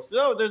its course.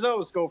 So there's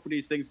always scope for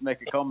these things to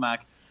make a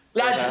comeback.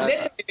 Lads,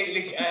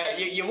 literally,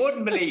 you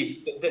wouldn't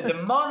believe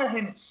the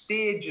Monaghan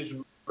Stages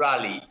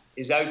rally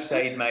is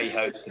outside my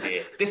house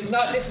today. This is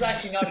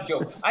actually not a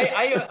joke.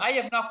 I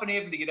have not been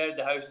able to get out of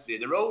the house today.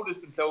 The road has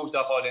been closed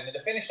off all day, and they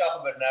finished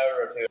off about an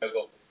hour or two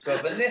ago. So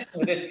I've been listening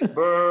to this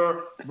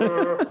burr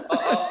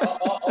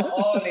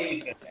all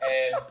evening.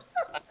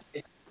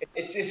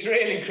 It's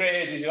really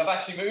crazy. So I've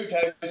actually moved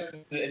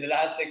house in the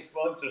last 6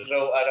 months or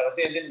so, and I was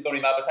saying this is going to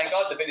be mad, but thank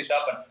God they finished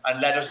up and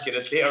let us get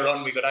a clear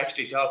run. We could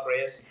actually talk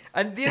race.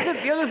 And the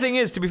other thing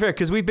is, to be fair,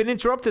 because we've been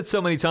interrupted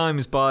so many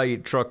times by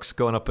trucks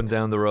going up and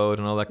down the road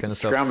and all that kind of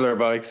stuff. Scrambler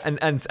bikes. And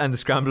the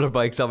scrambler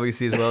bikes,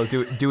 obviously, as well,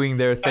 doing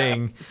their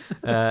thing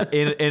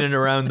in and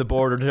around the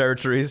border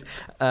territories,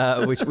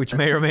 which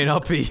may or may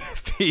not be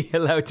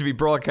allowed to be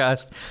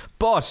broadcast.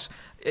 But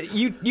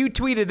you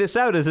tweeted this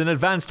out as an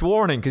advanced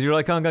warning, because you're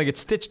like, oh, I'm going to get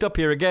stitched up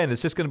here again.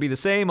 It's just going to be the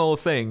same old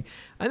thing.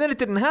 And then it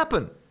didn't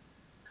happen.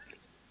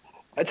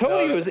 I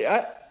tell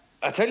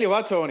you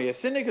what, Tony, a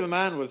cynical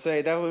man would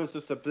say that was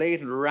just a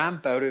blatant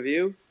ramp out of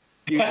you.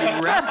 You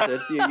ramped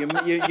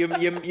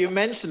it. You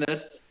mentioned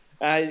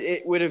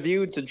it with a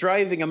view to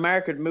driving a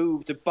market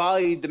move to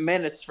buy the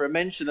minutes for a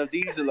mention of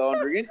diesel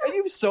laundering. And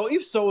you've sold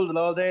it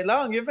all day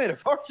long. You've made a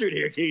fortune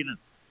here, Keenan.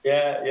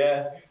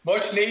 Yeah.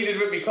 Much needed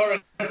with my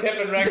current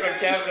tipping record,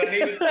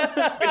 Kevin.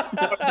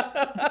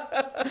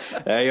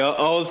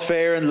 All's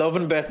fair in love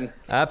and betting.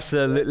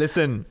 Absolutely.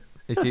 Listen,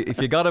 if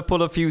you got to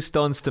pull a few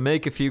stunts to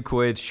make a few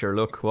quid, sure,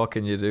 look, what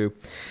can you do?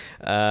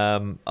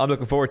 I'm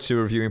looking forward to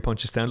reviewing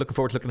Punchestown. Looking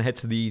forward to looking ahead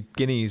to the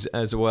Guineas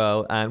as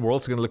well. And we're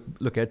also going to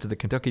look ahead to the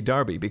Kentucky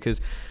Derby,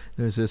 because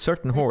there's a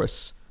certain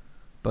horse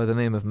by the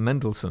name of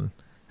Mendelssohn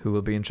who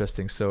will be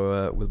interesting.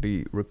 So we'll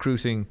be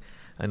recruiting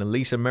an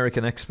elite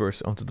American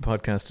expert onto the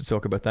podcast to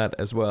talk about that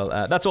as well.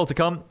 That's all to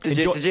come. Did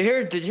you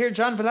hear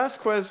John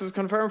Velasquez was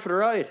confirmed for the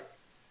ride?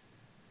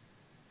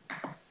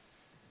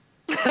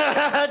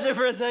 Had you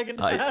for a second.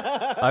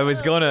 I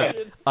was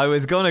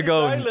gonna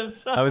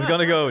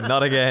go.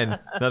 Not again.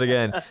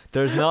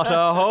 There's not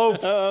a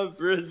hope. Oh,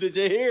 did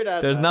you hear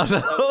that? There's not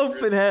a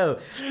hope in hell.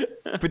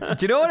 But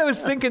do you know what I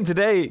was thinking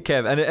today,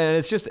 Kev? And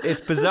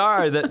it's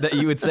bizarre that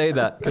you would say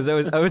that, because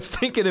I was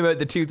thinking about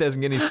the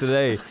 2,000 guineas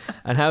today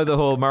and how the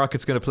whole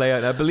market's going to play out.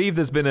 And I believe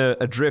there's been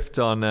a drift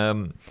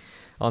on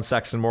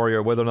Saxon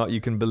Warrior, whether or not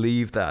you can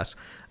believe that.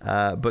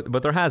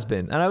 But there has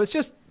been, and I was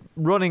just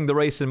running the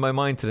race in my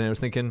mind today. I was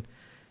thinking,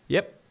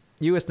 yep,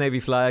 US Navy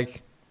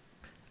flag.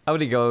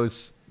 Out he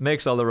goes,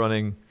 makes all the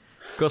running.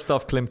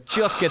 Gustav Klimt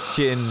just gets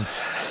chinned.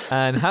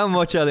 And how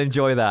much I'll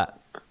enjoy that.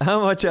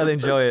 How much I'll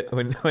enjoy it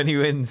when he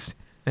wins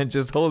and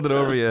just hold it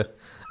over you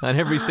on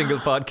every single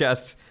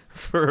podcast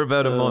for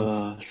about a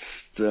month.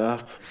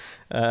 Stop.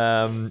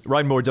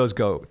 Ryan Moore does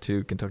go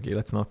to Kentucky.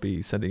 Let's not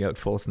be sending out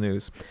false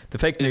news. The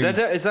fake news.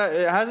 Is that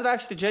has it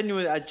actually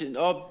genuine?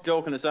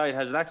 Joking aside,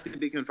 has it actually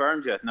been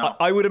confirmed yet? No.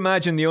 I would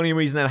imagine the only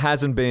reason it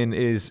hasn't been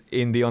is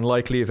in the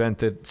unlikely event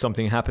that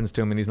something happens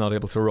to him and he's not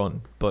able to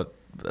run. But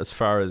as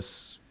far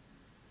as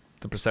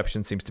the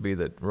perception seems to be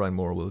that Ryan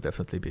Moore will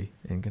definitely be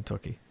in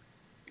Kentucky.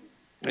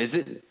 Is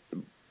it?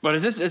 But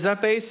is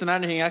that based on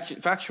anything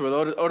factual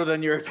other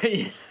than your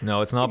opinion?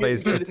 No, it's not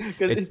based.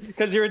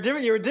 Because you're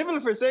a devil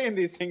for saying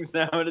these things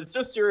now, and it's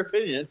just your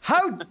opinion.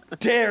 How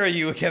dare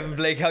you, Kevin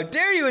Blake? How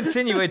dare you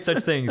insinuate such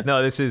things?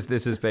 No, this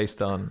is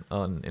based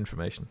on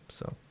information.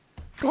 So,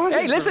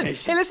 hey,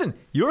 listen.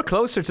 You're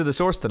closer to the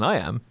source than I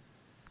am.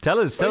 Tell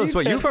us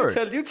what you've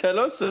heard. You tell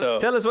us so.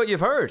 Tell us what you've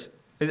heard.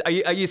 Are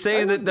you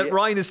saying that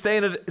Ryan is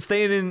staying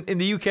in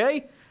the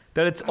UK?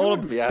 That it's all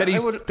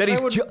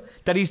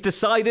that he's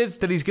decided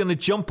that he's going to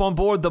jump on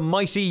board the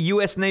mighty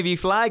US Navy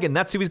flag, and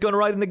that's who he's going to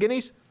ride in the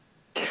Guineas?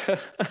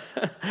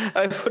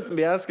 I wouldn't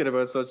be asking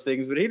about such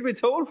things, but he'd be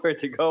told where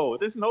to go.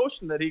 This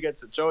notion that he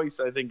gets a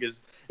choice, I think,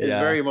 is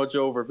very much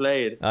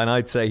overplayed. And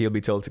I'd say he'll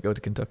be told to go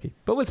to Kentucky,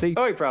 but we'll see.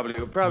 Oh, he probably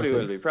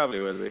will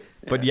be. Yeah.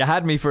 But you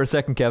had me for a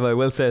second, Kev. I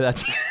will say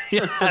that.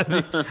 You had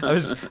me.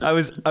 I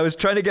was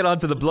trying to get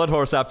onto the Blood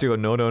Horse app to go.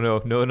 No. So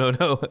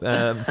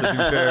to be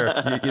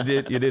fair,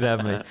 you did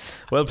have me.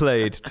 Well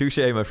played. Touche,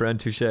 my friend.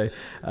 Touche.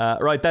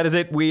 Right, that is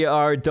it. We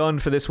are done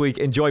for this week.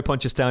 Enjoy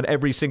Punchestown.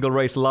 Every single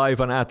race live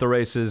on At The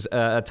Races.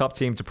 A top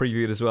team to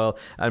preview it as well,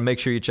 and make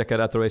sure you check out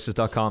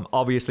attheraces.com.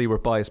 Obviously we're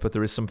biased, but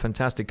there is some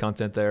fantastic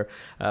content there,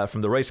 from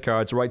the race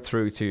cards right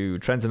through to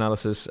trends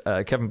analysis,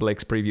 Kevin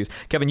Blake's previews.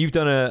 Kevin, you've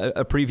done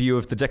a preview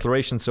of the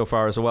declaration so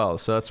far as well,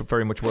 so that's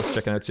very much worth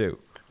checking out too.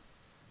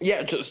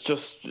 Yeah,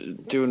 just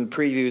doing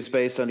previews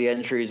based on the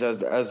entries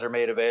as they're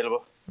made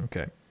available.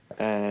 Okay.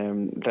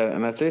 And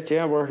that's it.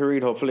 Yeah, worth a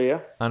read, hopefully.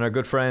 Yeah. And our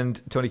good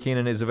friend Tony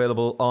Keenan is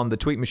available on the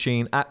tweet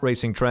machine at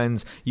Racing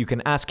Trends. You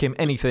can ask him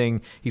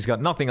anything. He's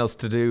got nothing else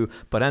to do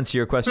but answer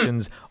your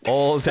questions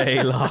all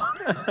day long.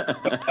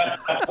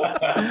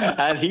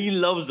 And he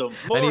loves them.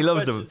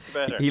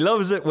 He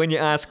loves it when you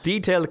ask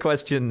detailed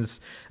questions,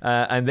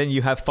 and then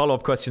you have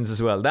follow-up questions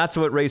as well. That's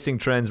what Racing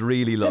Trends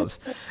really loves.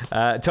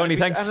 Tony,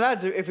 thanks. And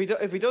lads, if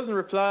he doesn't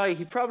reply,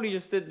 he probably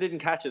just didn't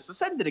catch it. So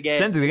send it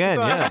again.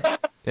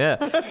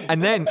 Yeah.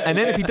 And then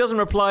if he doesn't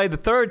reply the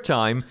third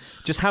time,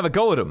 just have a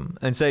go at him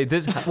and say,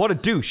 what a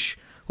douche.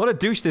 What a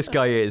douche this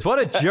guy is. What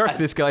a jerk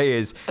this guy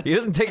is. He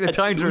doesn't take the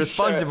time to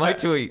respond to my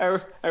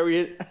tweets. Are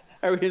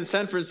we in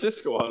San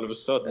Francisco all of a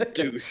sudden?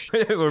 Douche.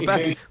 We're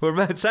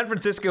back in San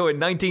Francisco in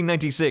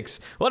 1996.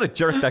 What a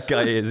jerk that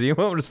guy is. He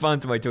won't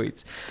respond to my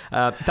tweets.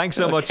 Thanks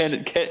so much.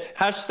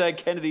 Hashtag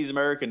Kennedy's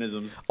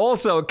Americanisms.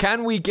 Also,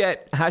 can we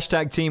get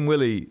hashtag Team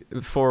Willie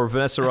for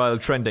Vanessa Ryle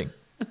trending?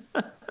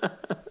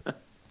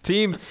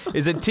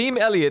 Is it Team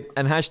Elliott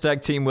and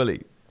hashtag Team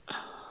Willie?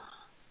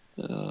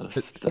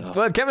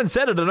 Well, Kevin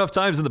said it enough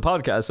times in the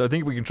podcast, so I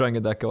think we can try and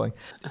get that going.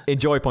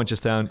 Enjoy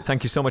Punchestown.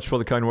 Thank you so much for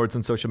the kind words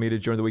on social media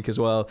during the week as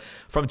well.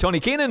 From Tony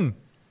Keenan.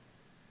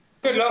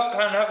 Good luck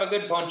and have a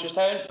good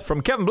Punchestown.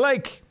 From Kevin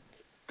Blake.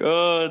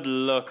 Good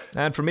luck.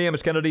 And from me,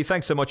 Amos Kennedy.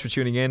 Thanks so much for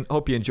tuning in.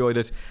 Hope you enjoyed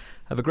it.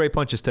 Have a great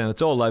Punchestown.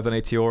 It's all live on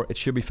ATR. It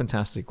should be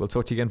fantastic. We'll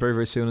talk to you again very,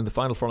 very soon in the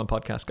Final Furlong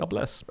podcast. God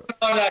bless.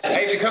 Come on, lads. I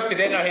have to cook the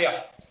dinner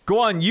here. Go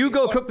on. You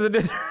go cook the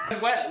dinner.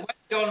 Well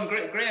done.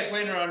 Great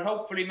winner. And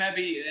hopefully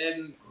maybe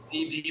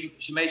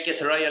she might get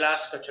to Royal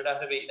Ascot.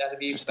 That'd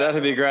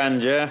be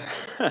grand, yeah.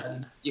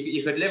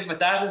 you could live with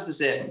that, as they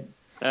say.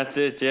 That's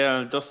it,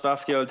 yeah. Dust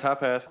off the old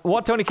top hat.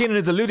 What Tony Keenan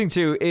is alluding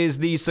to is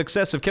the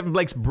success of Kevin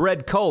Blake's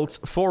bred colt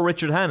for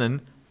Richard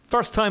Hannon.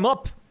 First time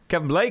up,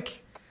 Kevin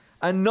Blake.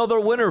 Another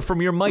winner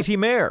from your mighty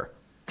mare.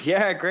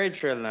 Yeah, great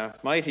trill now.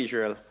 Mighty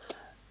trill.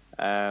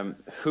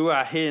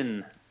 Hua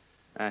Hin,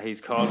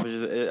 he's called, which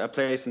is a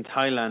place in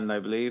Thailand, I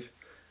believe.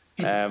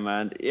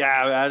 And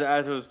yeah,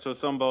 as was to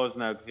some bows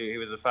now. He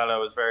was a fellow. I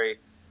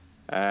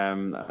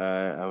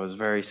was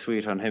very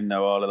sweet on him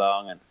now all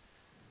along, and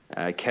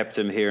I kept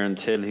him here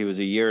until he was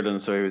a yearling.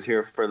 So he was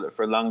here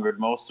for longer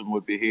than most of them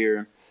would be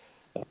here.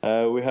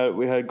 We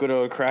had good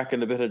old crack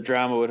and a bit of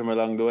drama with him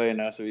along the way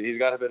now. So he's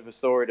got a bit of a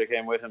story that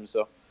came with him.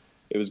 So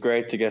it was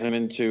great to get him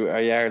into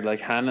a yard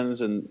like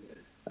Hannon's, and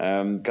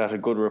got a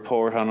good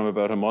report on him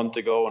about a month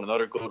ago, and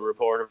another good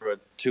report about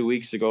 2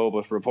 weeks ago.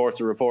 But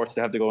reports are reports;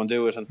 they have to go and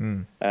do it.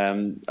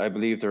 And I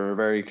believe they were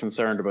very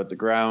concerned about the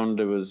ground.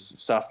 It was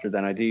softer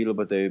than ideal,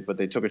 but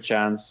they took a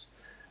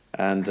chance,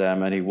 and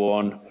he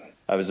won.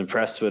 I was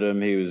impressed with him.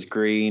 He was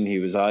green. He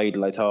was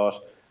idle, I thought.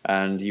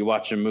 And you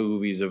watch him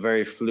move. He's a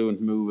very fluent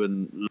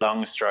moving,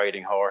 long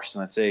striding horse,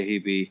 and I'd say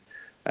he'd be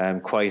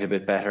quite a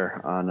bit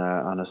better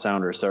on a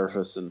sounder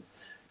surface. And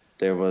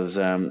there was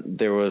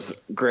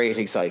great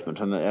excitement.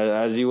 And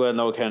as you well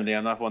know, Kennedy,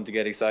 I'm not one to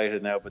get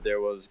excited now, but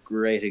there was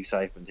great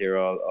excitement here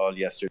all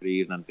yesterday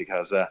evening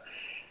because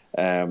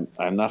I'm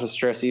not a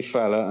stressy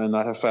fella. I'm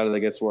not a fella that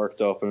gets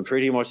worked up. And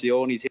pretty much the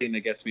only thing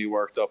that gets me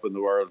worked up in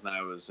the world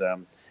now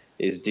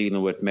is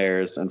dealing with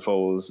mares and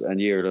foals and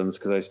yearlings,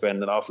 because I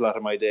spend an awful lot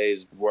of my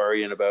days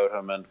worrying about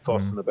them and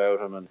fussing about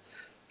them and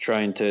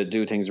trying to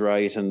do things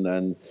right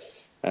and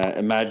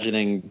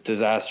imagining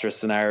disastrous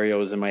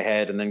scenarios in my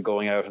head and then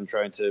going out and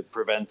trying to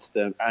prevent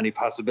any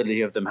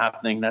possibility of them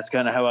happening. That's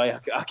kind of how I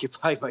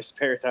occupy my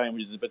spare time,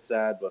 which is a bit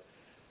sad, but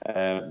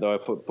though I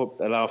put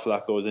an awful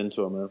lot goes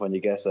into them when you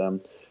get a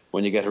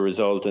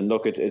result. And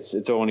look,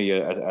 it's only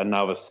a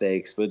novice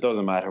stakes, but it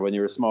doesn't matter. When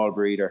you're a small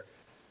breeder,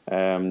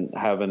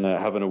 having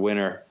a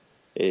winner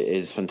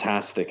is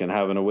fantastic, and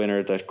having a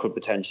winner that could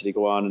potentially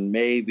go on and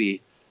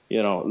maybe,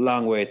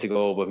 long way to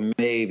go, but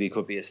maybe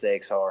could be a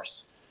stakes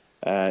horse.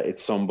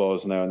 It's some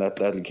buzz now, and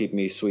that'll keep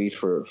me sweet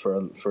for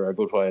a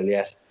good while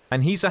yet.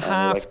 And he's a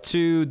half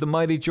to the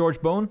mighty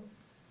George Bone.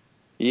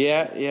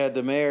 Yeah,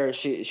 the mare.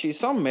 She's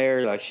some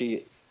mare.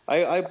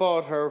 I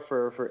bought her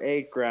for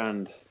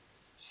 $8,000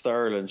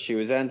 sterling. She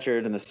was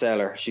entered in a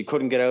cellar. She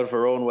couldn't get out of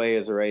her own way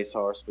as a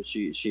racehorse, but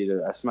she had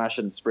a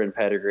smashing sprint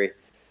pedigree,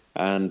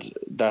 and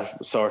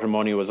that sort of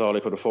money was all I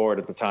could afford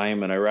at the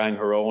time. And I rang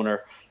her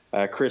owner,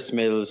 Chris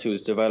Mills,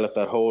 who's developed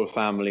that whole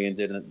family and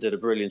did a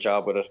brilliant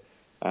job with it.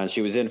 And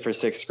she was in for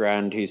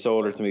 $6,000. He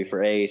sold her to me for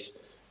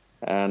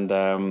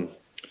 $8,000,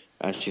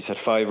 and she's had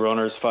 5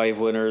 runners, 5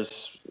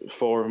 winners.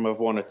 4 of them have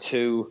won at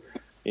 2.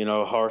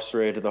 Horse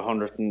rated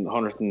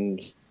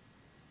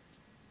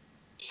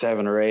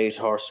 107 or 8.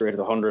 Horse rated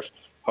 100.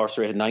 Horse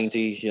rated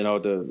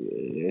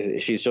 90.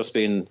 She's just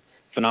been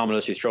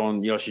phenomenal. She's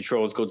thrown. She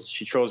throws good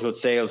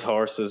sales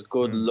horses,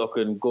 good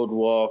looking, good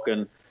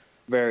walking,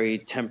 very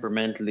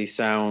temperamentally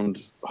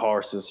sound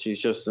horses.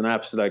 She's just an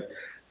absolute.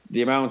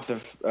 The amount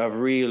of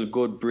real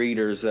good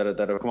breeders that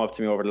have come up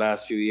to me over the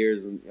last few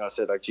years, and I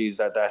said, geez,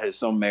 that is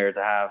some mare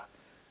to have,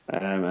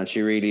 and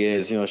she really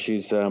is.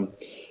 She's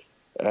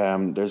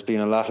there's been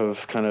a lot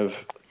of kind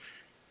of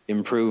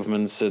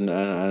improvements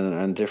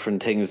and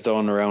different things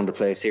done around the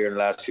place here in the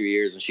last few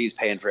years, and she's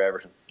paying for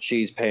everything.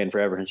 She's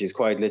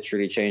quite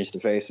literally changed the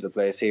face of the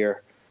place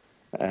here,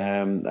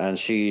 and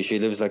she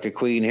lives like a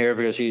queen here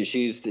because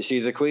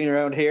she's a queen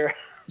around here.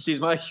 She's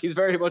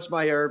very much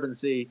my urban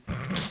sea.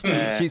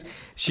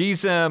 She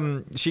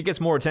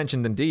gets more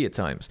attention than Dee at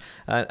times,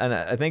 and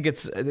I think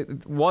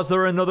was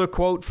there another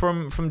quote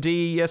from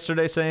Dee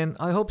yesterday saying,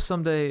 "I hope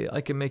someday I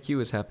can make you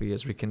as happy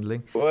as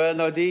rekindling." Well,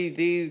 no,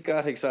 Dee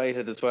got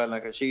excited as well.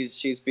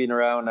 She's been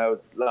around now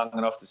long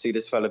enough to see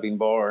this fella being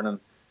born,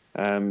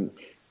 and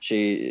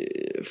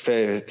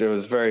there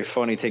was a very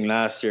funny thing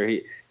last year.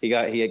 He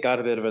got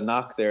a bit of a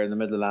knock there in the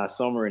middle of last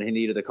summer, and he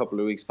needed a couple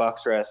of weeks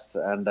box rest,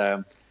 and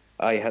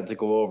I had to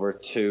go over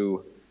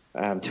to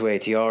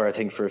ATR, I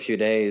think, for a few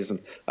days,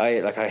 and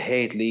I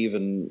hate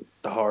leaving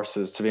the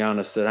horses, to be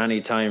honest, at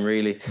any time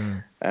really.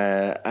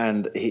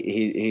 And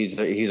he's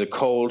a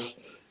colt,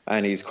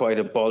 and he's quite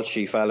a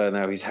bulgy fella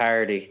now. He's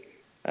hardy,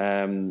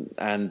 and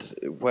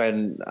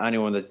when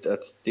anyone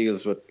that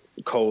deals with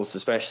colts,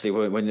 especially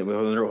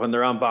when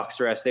they're on box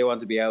rest, they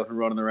want to be out and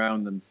running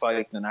around and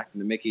fighting and acting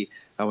the Mickey.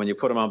 And when you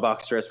put them on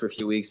box rest for a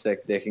few weeks,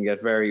 they can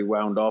get very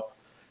wound up.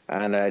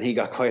 And he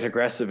got quite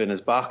aggressive in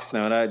his box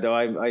now. And I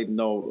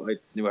knew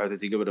how to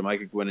deal with him. I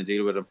could go in and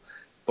deal with him.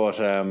 But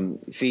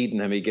feeding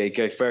him, he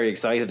get very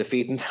excited at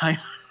feeding time.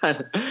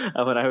 and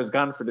when I was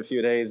gone for the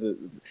few days,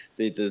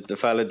 the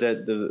fella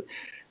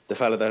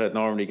that I'd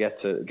normally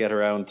get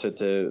around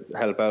to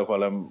help out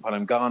while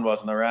I'm gone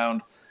wasn't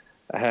around.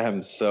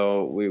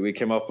 So we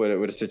came up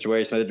with a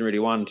situation. I didn't really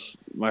want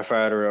my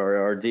father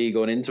or Dee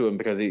going into him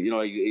because he'd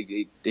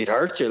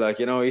hurt you. That's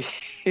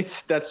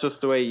just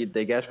the way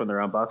they get when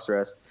they're on box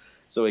rest.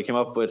 So we came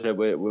up with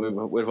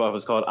what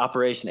was called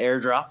Operation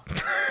Airdrop,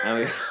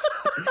 and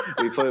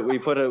we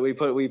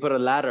put a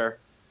ladder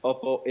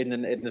up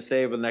in the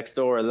stable next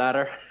door, a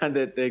ladder, and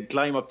they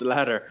climb up the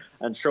ladder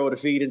and throw the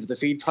feed into the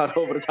feed pot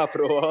over the top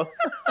of the wall.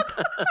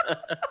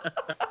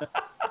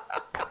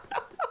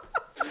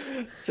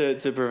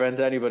 To prevent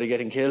anybody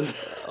getting killed.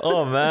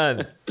 Oh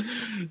man!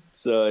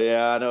 So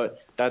yeah, I know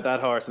that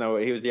horse. Now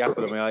he was the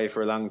apple of my eye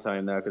for a long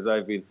time now, because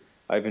I've been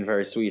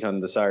very sweet on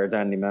the Sire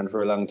Dandyman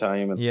for a long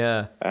time, and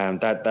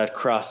that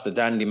cross, the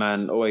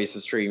Dandyman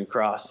Oasis Stream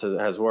cross,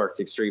 has worked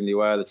extremely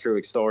well. The true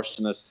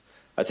extortionist.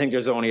 I think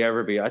there's only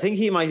ever been. I think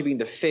he might have been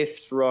the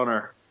 5th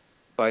runner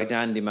by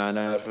Dandyman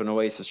out of an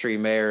Oasis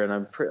Stream mare,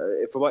 and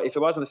if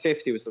it wasn't the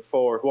 5th, he was the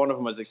 4th. One of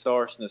them was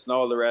extortionist, and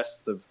all the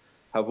rest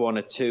have won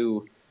at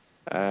 2.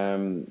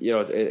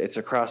 It's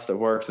a cross that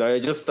works. I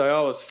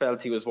always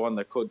felt he was one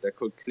that could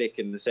click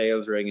in the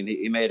sales ring, and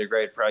he made a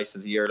great price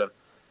as a yearling.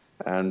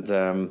 And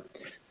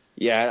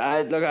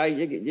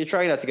you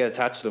try not to get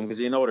attached to them because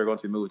they're going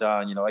to be moved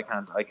on. I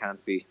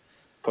can't be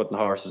putting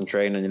horses in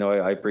training.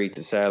 I breed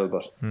to sell,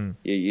 but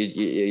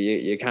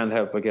you can't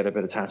help but get a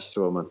bit attached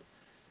to him.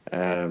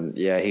 And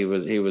he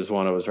was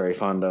one I was very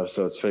fond of.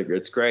 So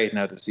it's great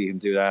now to see him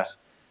do that.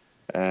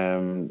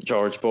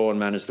 George Bowen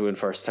managed to win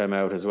first time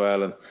out as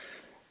well, and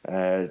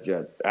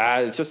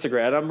it's just a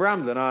great. I'm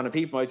rambling on, and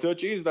people might say, "Oh,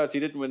 geez, lads, he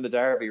didn't win the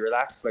Derby."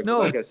 Relax, like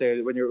I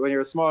say, when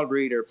you're a small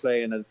breeder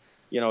playing a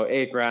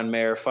 $8,000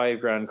 mare,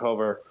 $5,000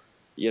 cover,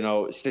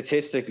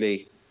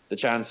 statistically the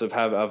chance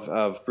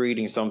of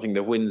breeding something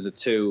that wins at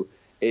 2,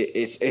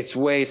 it's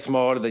way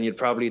smaller than you'd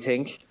probably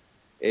think.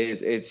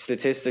 It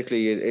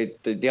statistically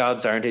the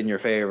odds aren't in your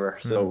favour.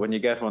 So when you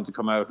get one to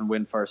come out and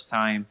win first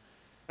time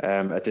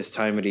at this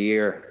time of the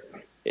year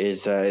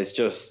is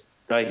just,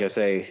 like I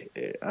say,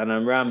 and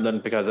I'm rambling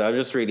because I'm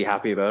just really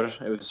happy about it.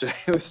 It was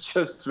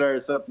just very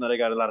something that I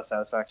got a lot of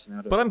satisfaction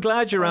out of. But I'm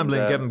glad you're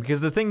rambling, Kevin,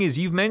 because the thing is,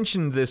 you've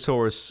mentioned this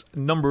horse a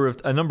number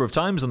of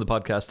times on the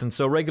podcast, and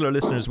so regular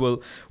listeners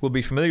will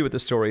be familiar with the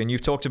story. And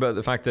you've talked about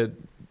the fact that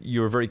you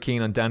were very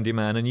keen on Dandy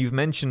Man, and you've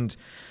mentioned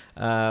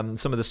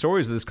some of the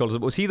stories of this colt.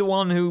 Was he the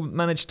one who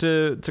managed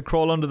to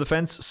crawl under the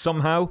fence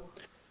somehow?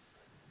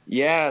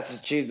 Yeah,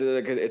 geez,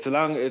 it's a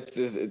long.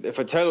 If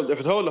I told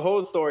the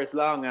whole story, it's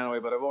long anyway.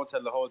 But I won't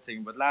tell the whole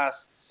thing. But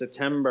last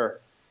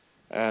September,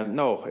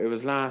 no, it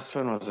was last.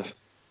 When was it?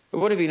 It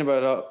would have been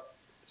about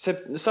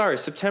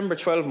September,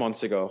 12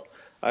 months ago.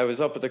 I was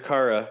up at the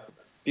Curragh,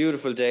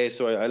 beautiful day.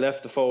 So I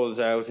left the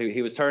foals out.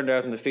 He was turned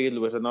out in the field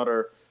with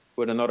another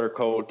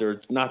colt.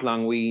 They're not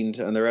long weaned,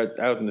 and they're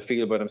out in the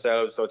field by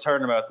themselves. So I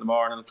turned them out in the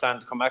morning,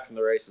 planned to come back from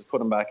the races, put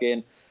them back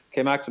in.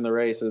 Came back from the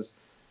races.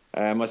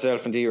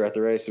 Myself and Dee were at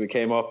the race, so we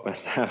came up and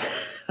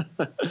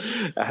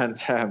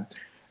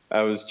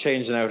I was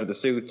changing out of the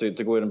suit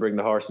to go in and bring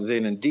the horses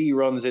in, and Dee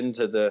runs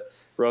into the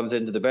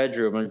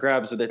bedroom and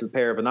grabs a little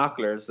pair of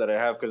binoculars that I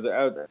have, because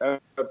out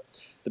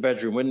the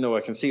bedroom window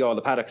I can see all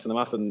the paddocks, and I'm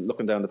often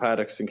looking down the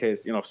paddocks in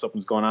case if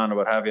something's going on or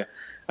what have you.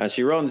 And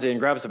she runs in,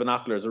 grabs the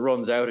binoculars, and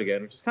runs out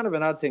again, which is kind of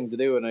an odd thing to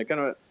do. And I kind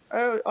of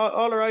went,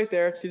 all right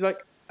there. She's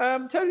like,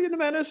 tell you in a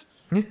minute.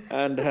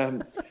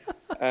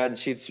 And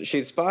she'd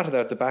spotted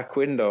out the back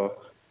window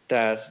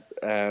that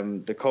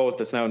the colt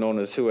that's now known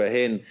as Hua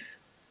Hin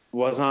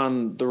was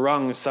on the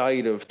wrong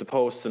side of the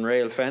post and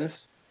rail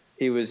fence.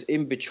 He was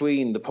in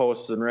between the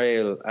post and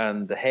rail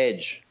and the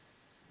hedge.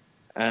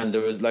 And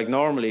there was, like,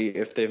 normally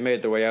if they've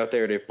made their way out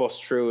there, they've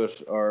bust through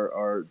it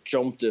or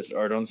jumped it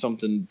or done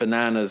something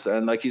bananas.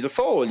 And like, he's a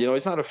foal,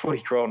 he's not a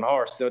fully grown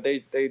horse.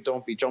 They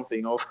don't be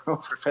jumping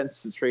over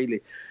fences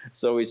really.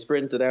 So he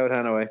sprinted out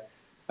anyway.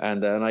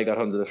 And then I got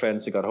under the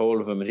fence and got hold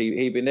of him. And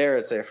he'd been there,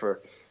 I'd say, for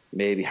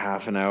maybe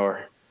half an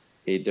hour.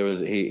 He'd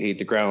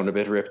the ground a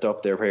bit ripped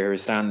up there where he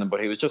was standing,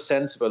 but he was just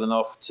sensible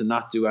enough to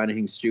not do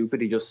anything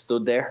stupid. He just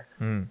stood there.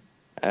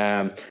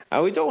 And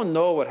we don't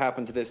know what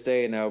happened to this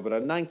day now, but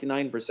I'm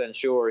 99%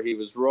 sure he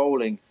was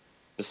rolling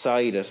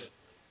beside it,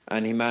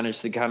 and he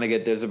managed to kind of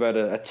get, there's about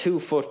a 2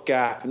 foot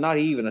gap, not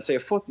even, I'd say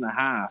 1.5 foot,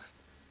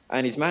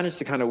 and he's managed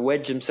to kind of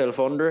wedge himself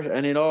under it,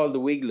 and in all the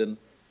wiggling,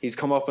 he's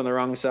come up on the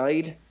wrong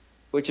side,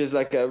 which is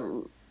like a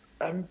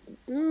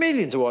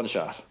 1,000,000 to 1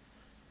 shot,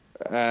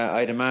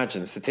 I'd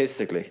imagine,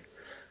 statistically,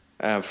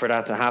 for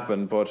that to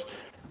happen. But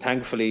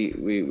thankfully,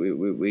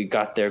 we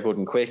got there good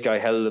and quick. I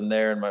held him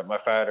there, and my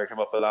father came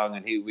up along,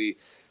 and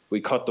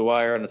we cut the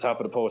wire on the top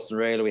of the post and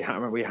rail. We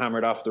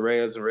hammered off the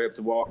rails, and we were able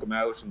to walk him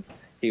out, and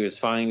he was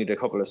fine. He had a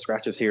couple of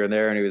scratches here and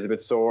there, and he was a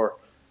bit sore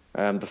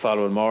the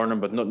following morning,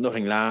 but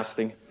nothing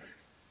lasting.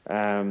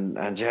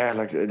 And yeah,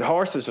 like, the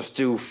horses just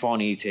do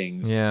funny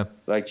things. Yeah,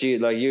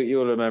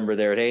 you'll remember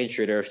there at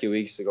Aintree there a few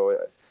weeks ago,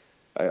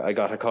 I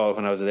got a call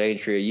when I was at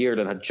Aintree. A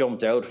yearling had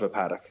jumped out of a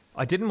paddock.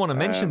 I didn't want to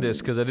mention this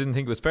because I didn't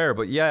think it was fair,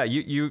 but yeah,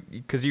 you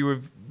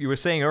were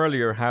saying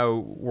earlier how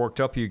worked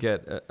up you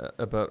get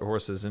about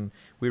horses, and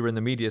we were in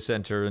the media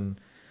centre, and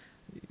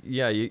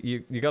yeah, you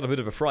got a bit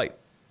of a fright.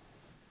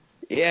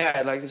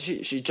 Yeah, like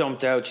she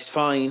jumped out. She's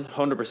fine,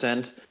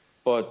 100%,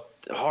 but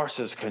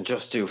horses can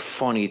just do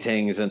funny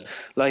things. And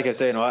like I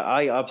say,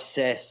 I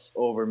obsess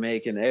over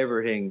making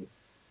everything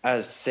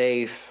as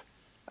safe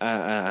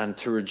and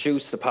to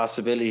reduce the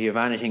possibility of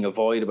anything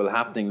avoidable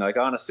happening. Like,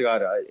 honest to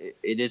God,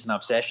 it is an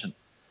obsession.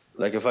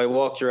 Like, if I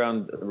walked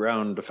around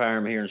the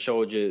farm here and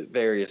showed you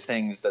various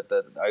things that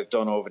I've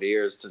done over the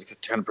years to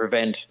kind of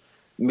prevent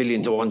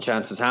 1,000,000 to 1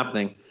 chances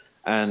happening,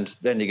 and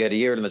then you get a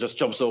yearling that just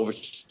jumps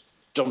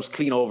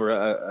clean over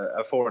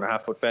a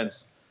 4.5 foot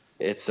fence.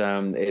 It's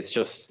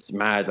just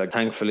mad. Like,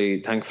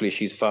 thankfully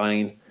she's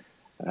fine.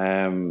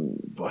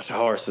 But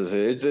horses,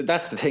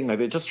 that's the thing. Like,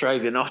 they just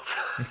drive you nuts.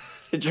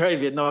 They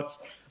drive you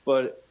nuts.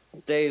 But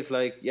days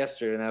like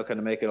yesterday now kind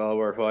of make it all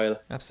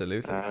worthwhile.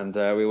 Absolutely. And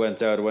we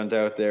went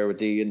out there with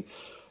Dee and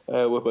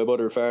with my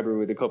mother and father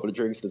with a couple of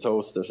drinks to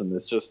toast us, and they're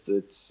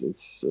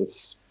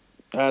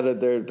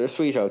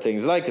sweet out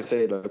things. Like I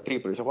say, like,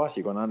 people say, "What are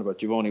you going on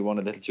about? You've only won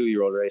a little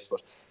 2-year-old race,"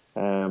 but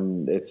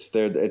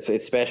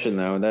it's special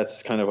now, and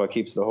that's kind of what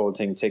keeps the whole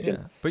thing ticking.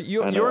 Yeah. But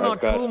you're not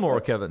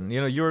Coolmore, Kevin.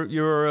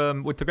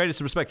 You're with the greatest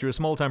respect, you're a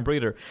small time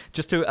breeder.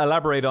 Just to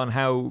elaborate on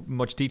how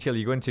much detail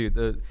you go into,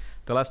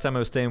 the last time I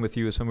was staying with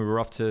you was when we were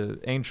off to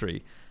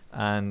Aintree,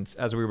 and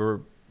as we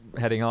were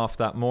heading off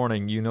that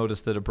morning, you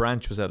noticed that a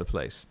branch was out of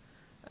place,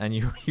 and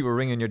you were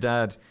ringing your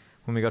dad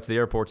when we got to the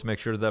airport to make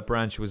sure that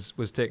branch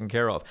was taken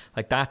care of.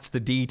 Like, that's the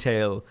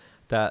detail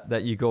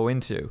that you go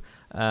into.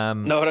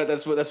 No,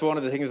 that's one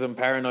of the things I'm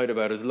paranoid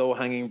about is low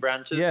hanging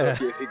branches. Yeah.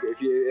 So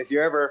if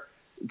you're ever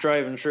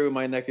driving through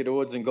my neck of the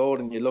woods in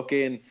Golden, you look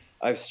in,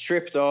 I've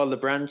stripped all the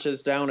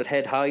branches down at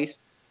head height.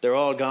 They're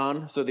all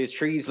gone. So these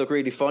trees look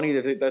really funny.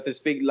 That this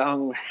big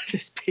long,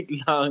 what's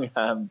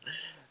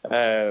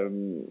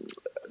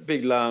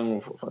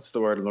the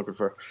word I'm looking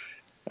for?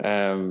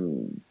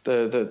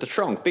 The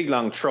trunk, big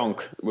long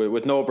trunk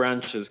with no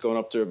branches going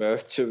up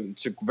to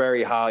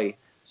very high.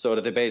 So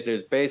that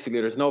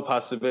there's no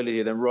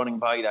possibility of them running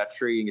by that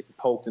tree and getting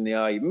poked in the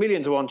eye.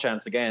 1,000,000 to 1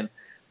 chance again.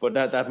 But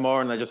that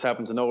morning, I just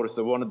happened to notice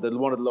that one of the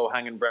low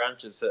hanging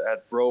branches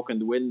had broken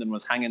the wind and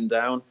was hanging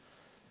down.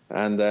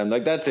 And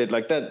that's it.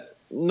 Like that,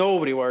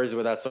 nobody worries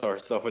about that sort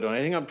of stuff. I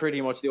think I'm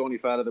pretty much the only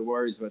fella that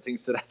worries about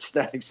things to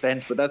that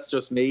extent. But that's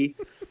just me,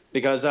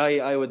 because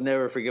I would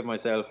never forgive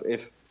myself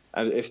if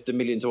the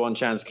 1,000,000 to 1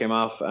 chance came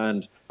off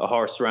and a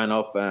horse ran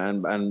up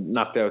and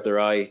knocked out their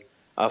eye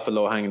off a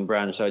low hanging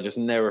branch. I just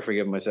never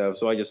forgive myself.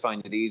 So I just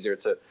find it easier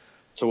to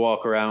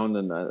walk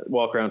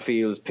around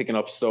fields, picking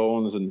up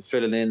stones and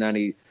filling in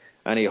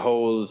any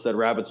holes that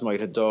rabbits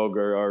might have dug,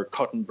 or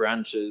cutting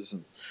branches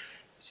and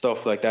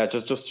stuff like that,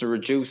 just to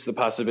reduce the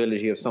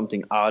possibility of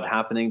something odd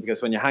happening.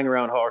 Because when you hang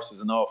around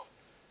horses enough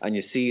and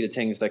you see the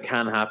things that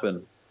can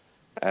happen,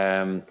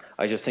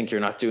 I just think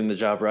you're not doing the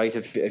job right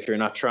if you're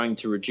not trying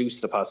to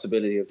reduce the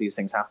possibility of these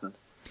things happening.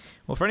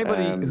 Well, for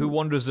anybody who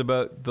wonders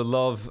about the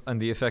love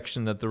and the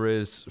affection that there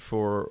is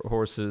for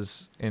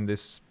horses in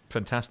this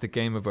fantastic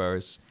game of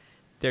ours,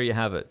 there you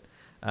have it.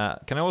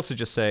 Can I also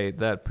just say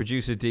that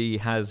producer D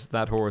has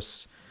that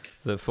horse,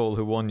 the foal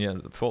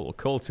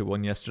colt who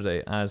won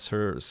yesterday, as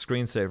her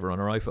screensaver on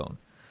her iPhone.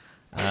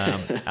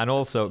 And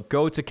also,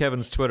 go to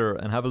Kevin's Twitter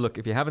and have a look.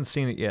 If you haven't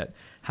seen it yet,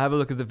 have a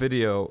look at the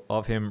video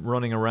of him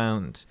running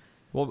around.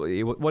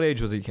 What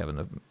age was he,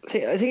 Kevin?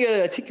 I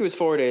think he was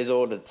 4 days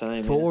old at the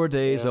time. 4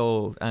 days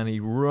old, and he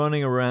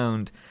running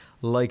around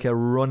like a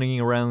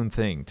running around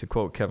thing, to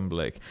quote Kevin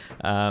Blake.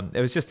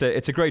 It was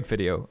it's a great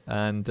video,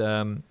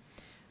 and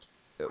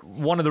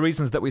one of the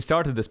reasons that we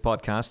started this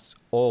podcast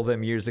all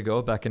them years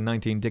ago, back in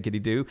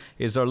 19-dickety-doo,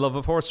 is our love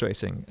of horse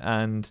racing,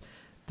 and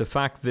the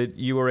fact that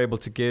you were able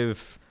to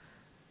give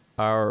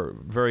our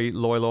very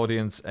loyal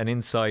audience an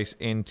insight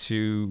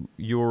into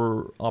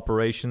your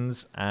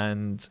operations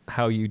and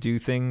how you do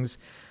things,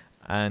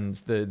 and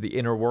the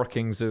inner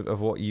workings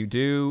of what you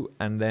do,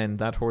 and then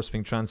that horse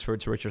being transferred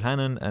to Richard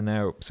Hannon and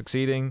now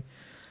succeeding.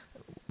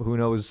 Who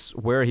knows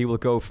where he will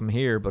go from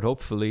here, but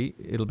hopefully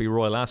it'll be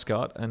Royal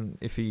Ascot, and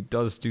if he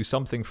does do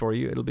something for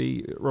you, it'll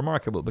be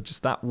remarkable. But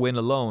just that win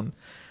alone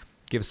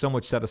gives so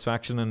much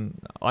satisfaction, and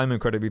I'm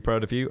incredibly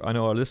proud of you. I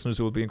know our listeners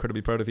will be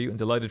incredibly proud of you and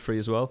delighted for you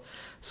as well.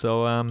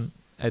 So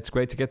it's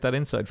great to get that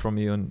insight from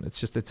you, and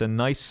it's a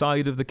nice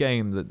side of the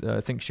game that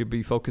I think should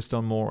be focused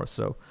on more.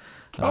 So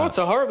it's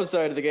a horrible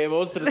side of the game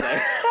most of the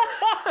time.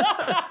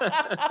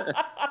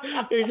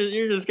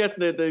 you're just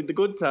getting the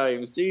good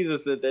times.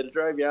 Jesus, they'll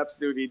drive you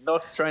absolutely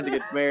nuts trying to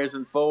get mares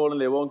and foal,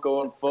 and they won't go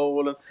on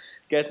foal, and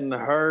getting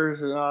hurt,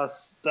 and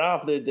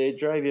stop, they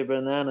drive you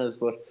bananas.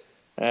 But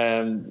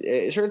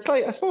sure, it's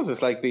like, I suppose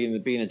it's like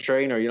being a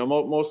trainer. You know,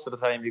 most of the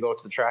time you go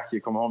to the track,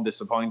 you come home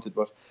disappointed,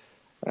 but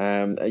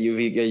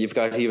you've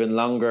got even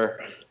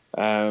longer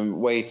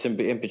waits in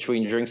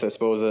between drinks, I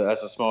suppose,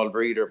 as a small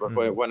breeder.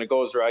 But when it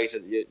goes right,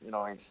 you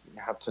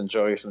have to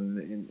enjoy it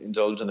and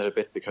indulge in it a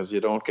bit, because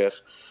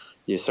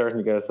you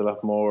certainly get a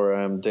lot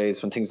more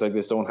days when things like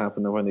this don't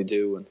happen than when they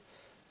do.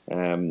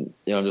 And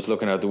I'm just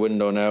looking out the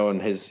window now,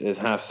 and his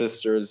half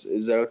sister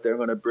is out there. I'm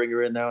going to bring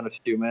her in now in a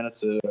few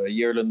minutes, a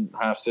yearling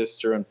half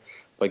sister, and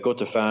by gut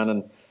fan,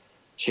 and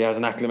she has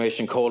an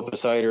acclimation colt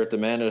beside her at the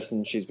minute,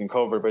 and she's been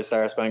covered by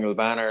Star Spangled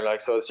Banner.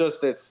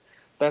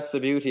 That's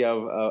the beauty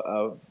of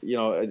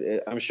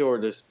I'm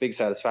sure there's big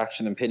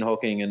satisfaction in pin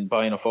hooking and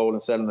buying a foal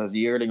and selling it as a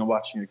yearling and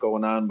watching it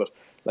going on. But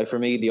like for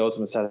me, the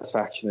ultimate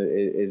satisfaction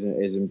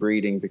is in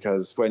breeding,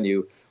 because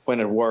when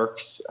it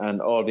works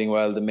and all being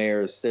well, the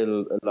mare is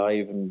still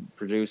alive and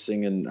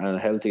producing and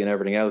healthy and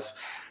everything else,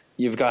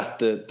 you've got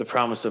the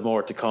promise of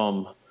more to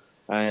come,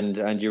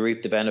 and you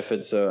reap the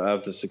benefits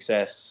of the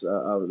success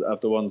of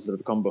the ones that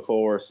have come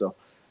before. So.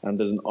 And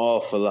there's an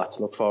awful lot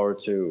to look forward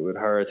to with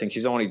her. I think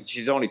she's only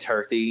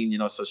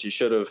 13, so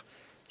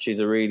she's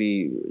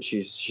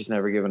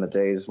never given a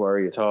day's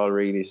worry at all,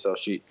 really. So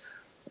she,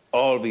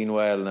 all being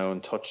well now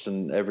and touched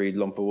in every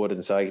lump of wood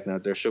in sight now,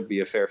 there should be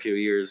a fair few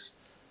years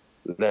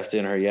left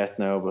in her yet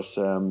now, but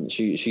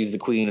she's the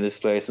queen of this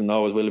place and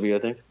always will be, I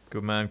think.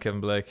 Good man, Kevin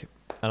Blake.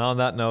 And on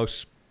that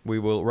note, we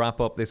will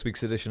wrap up this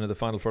week's edition of the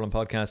Final Furlong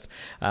podcast.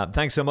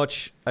 Thanks so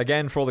much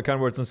again for all the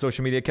kind words on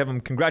social media. Kevin,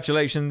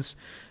 congratulations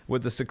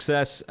with the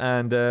success,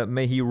 and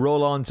may he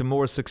roll on to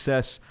more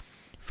success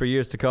for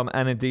years to come,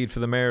 and indeed for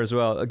the mare as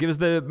well. Give us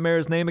the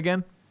mare's name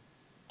again.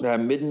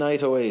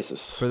 Midnight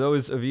Oasis. For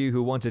those of you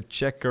who want to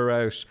check her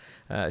out,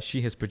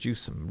 she has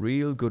produced some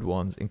real good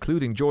ones,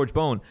 including George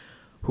Bone,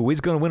 who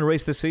is going to win a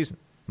race this season.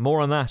 More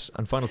on that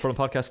and Final Furlong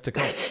podcast to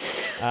come.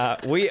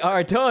 We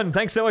are done.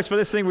 Thanks so much for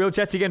listening. We'll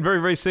chat to you again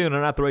very, very soon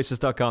on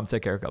attheraces.com.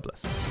 Take care. God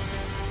bless.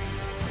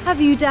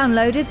 Have you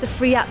downloaded the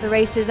free At The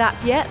Races app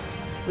yet?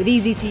 With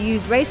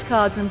easy-to-use race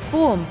cards and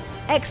form,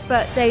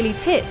 expert daily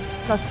tips,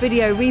 plus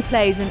video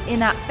replays and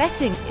in-app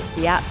betting, it's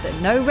the app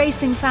that no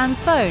racing fan's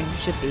phone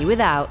should be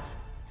without.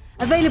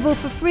 Available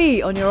for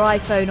free on your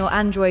iPhone or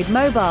Android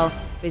mobile.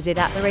 Visit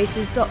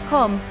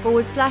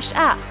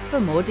attheraces.com/app for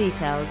more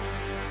details.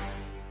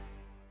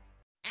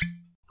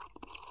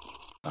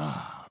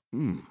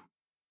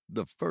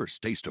 The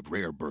first taste of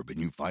rare bourbon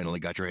you finally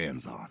got your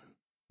hands on.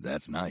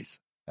 That's nice.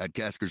 At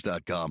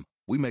Caskers.com,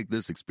 we make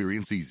this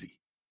experience easy.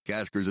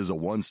 Caskers is a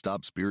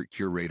one-stop spirit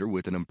curator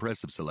with an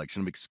impressive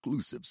selection of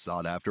exclusive,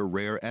 sought-after,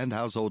 rare, and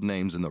household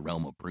names in the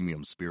realm of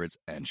premium spirits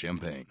and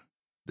champagne.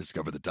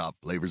 Discover the top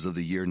flavors of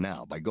the year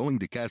now by going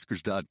to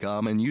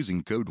Caskers.com and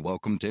using code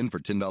WELCOME10 for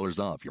 $10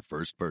 off your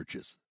first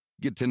purchase.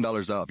 Get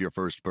 $10 off your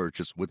first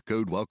purchase with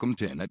code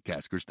WELCOME10 at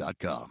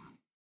Caskers.com.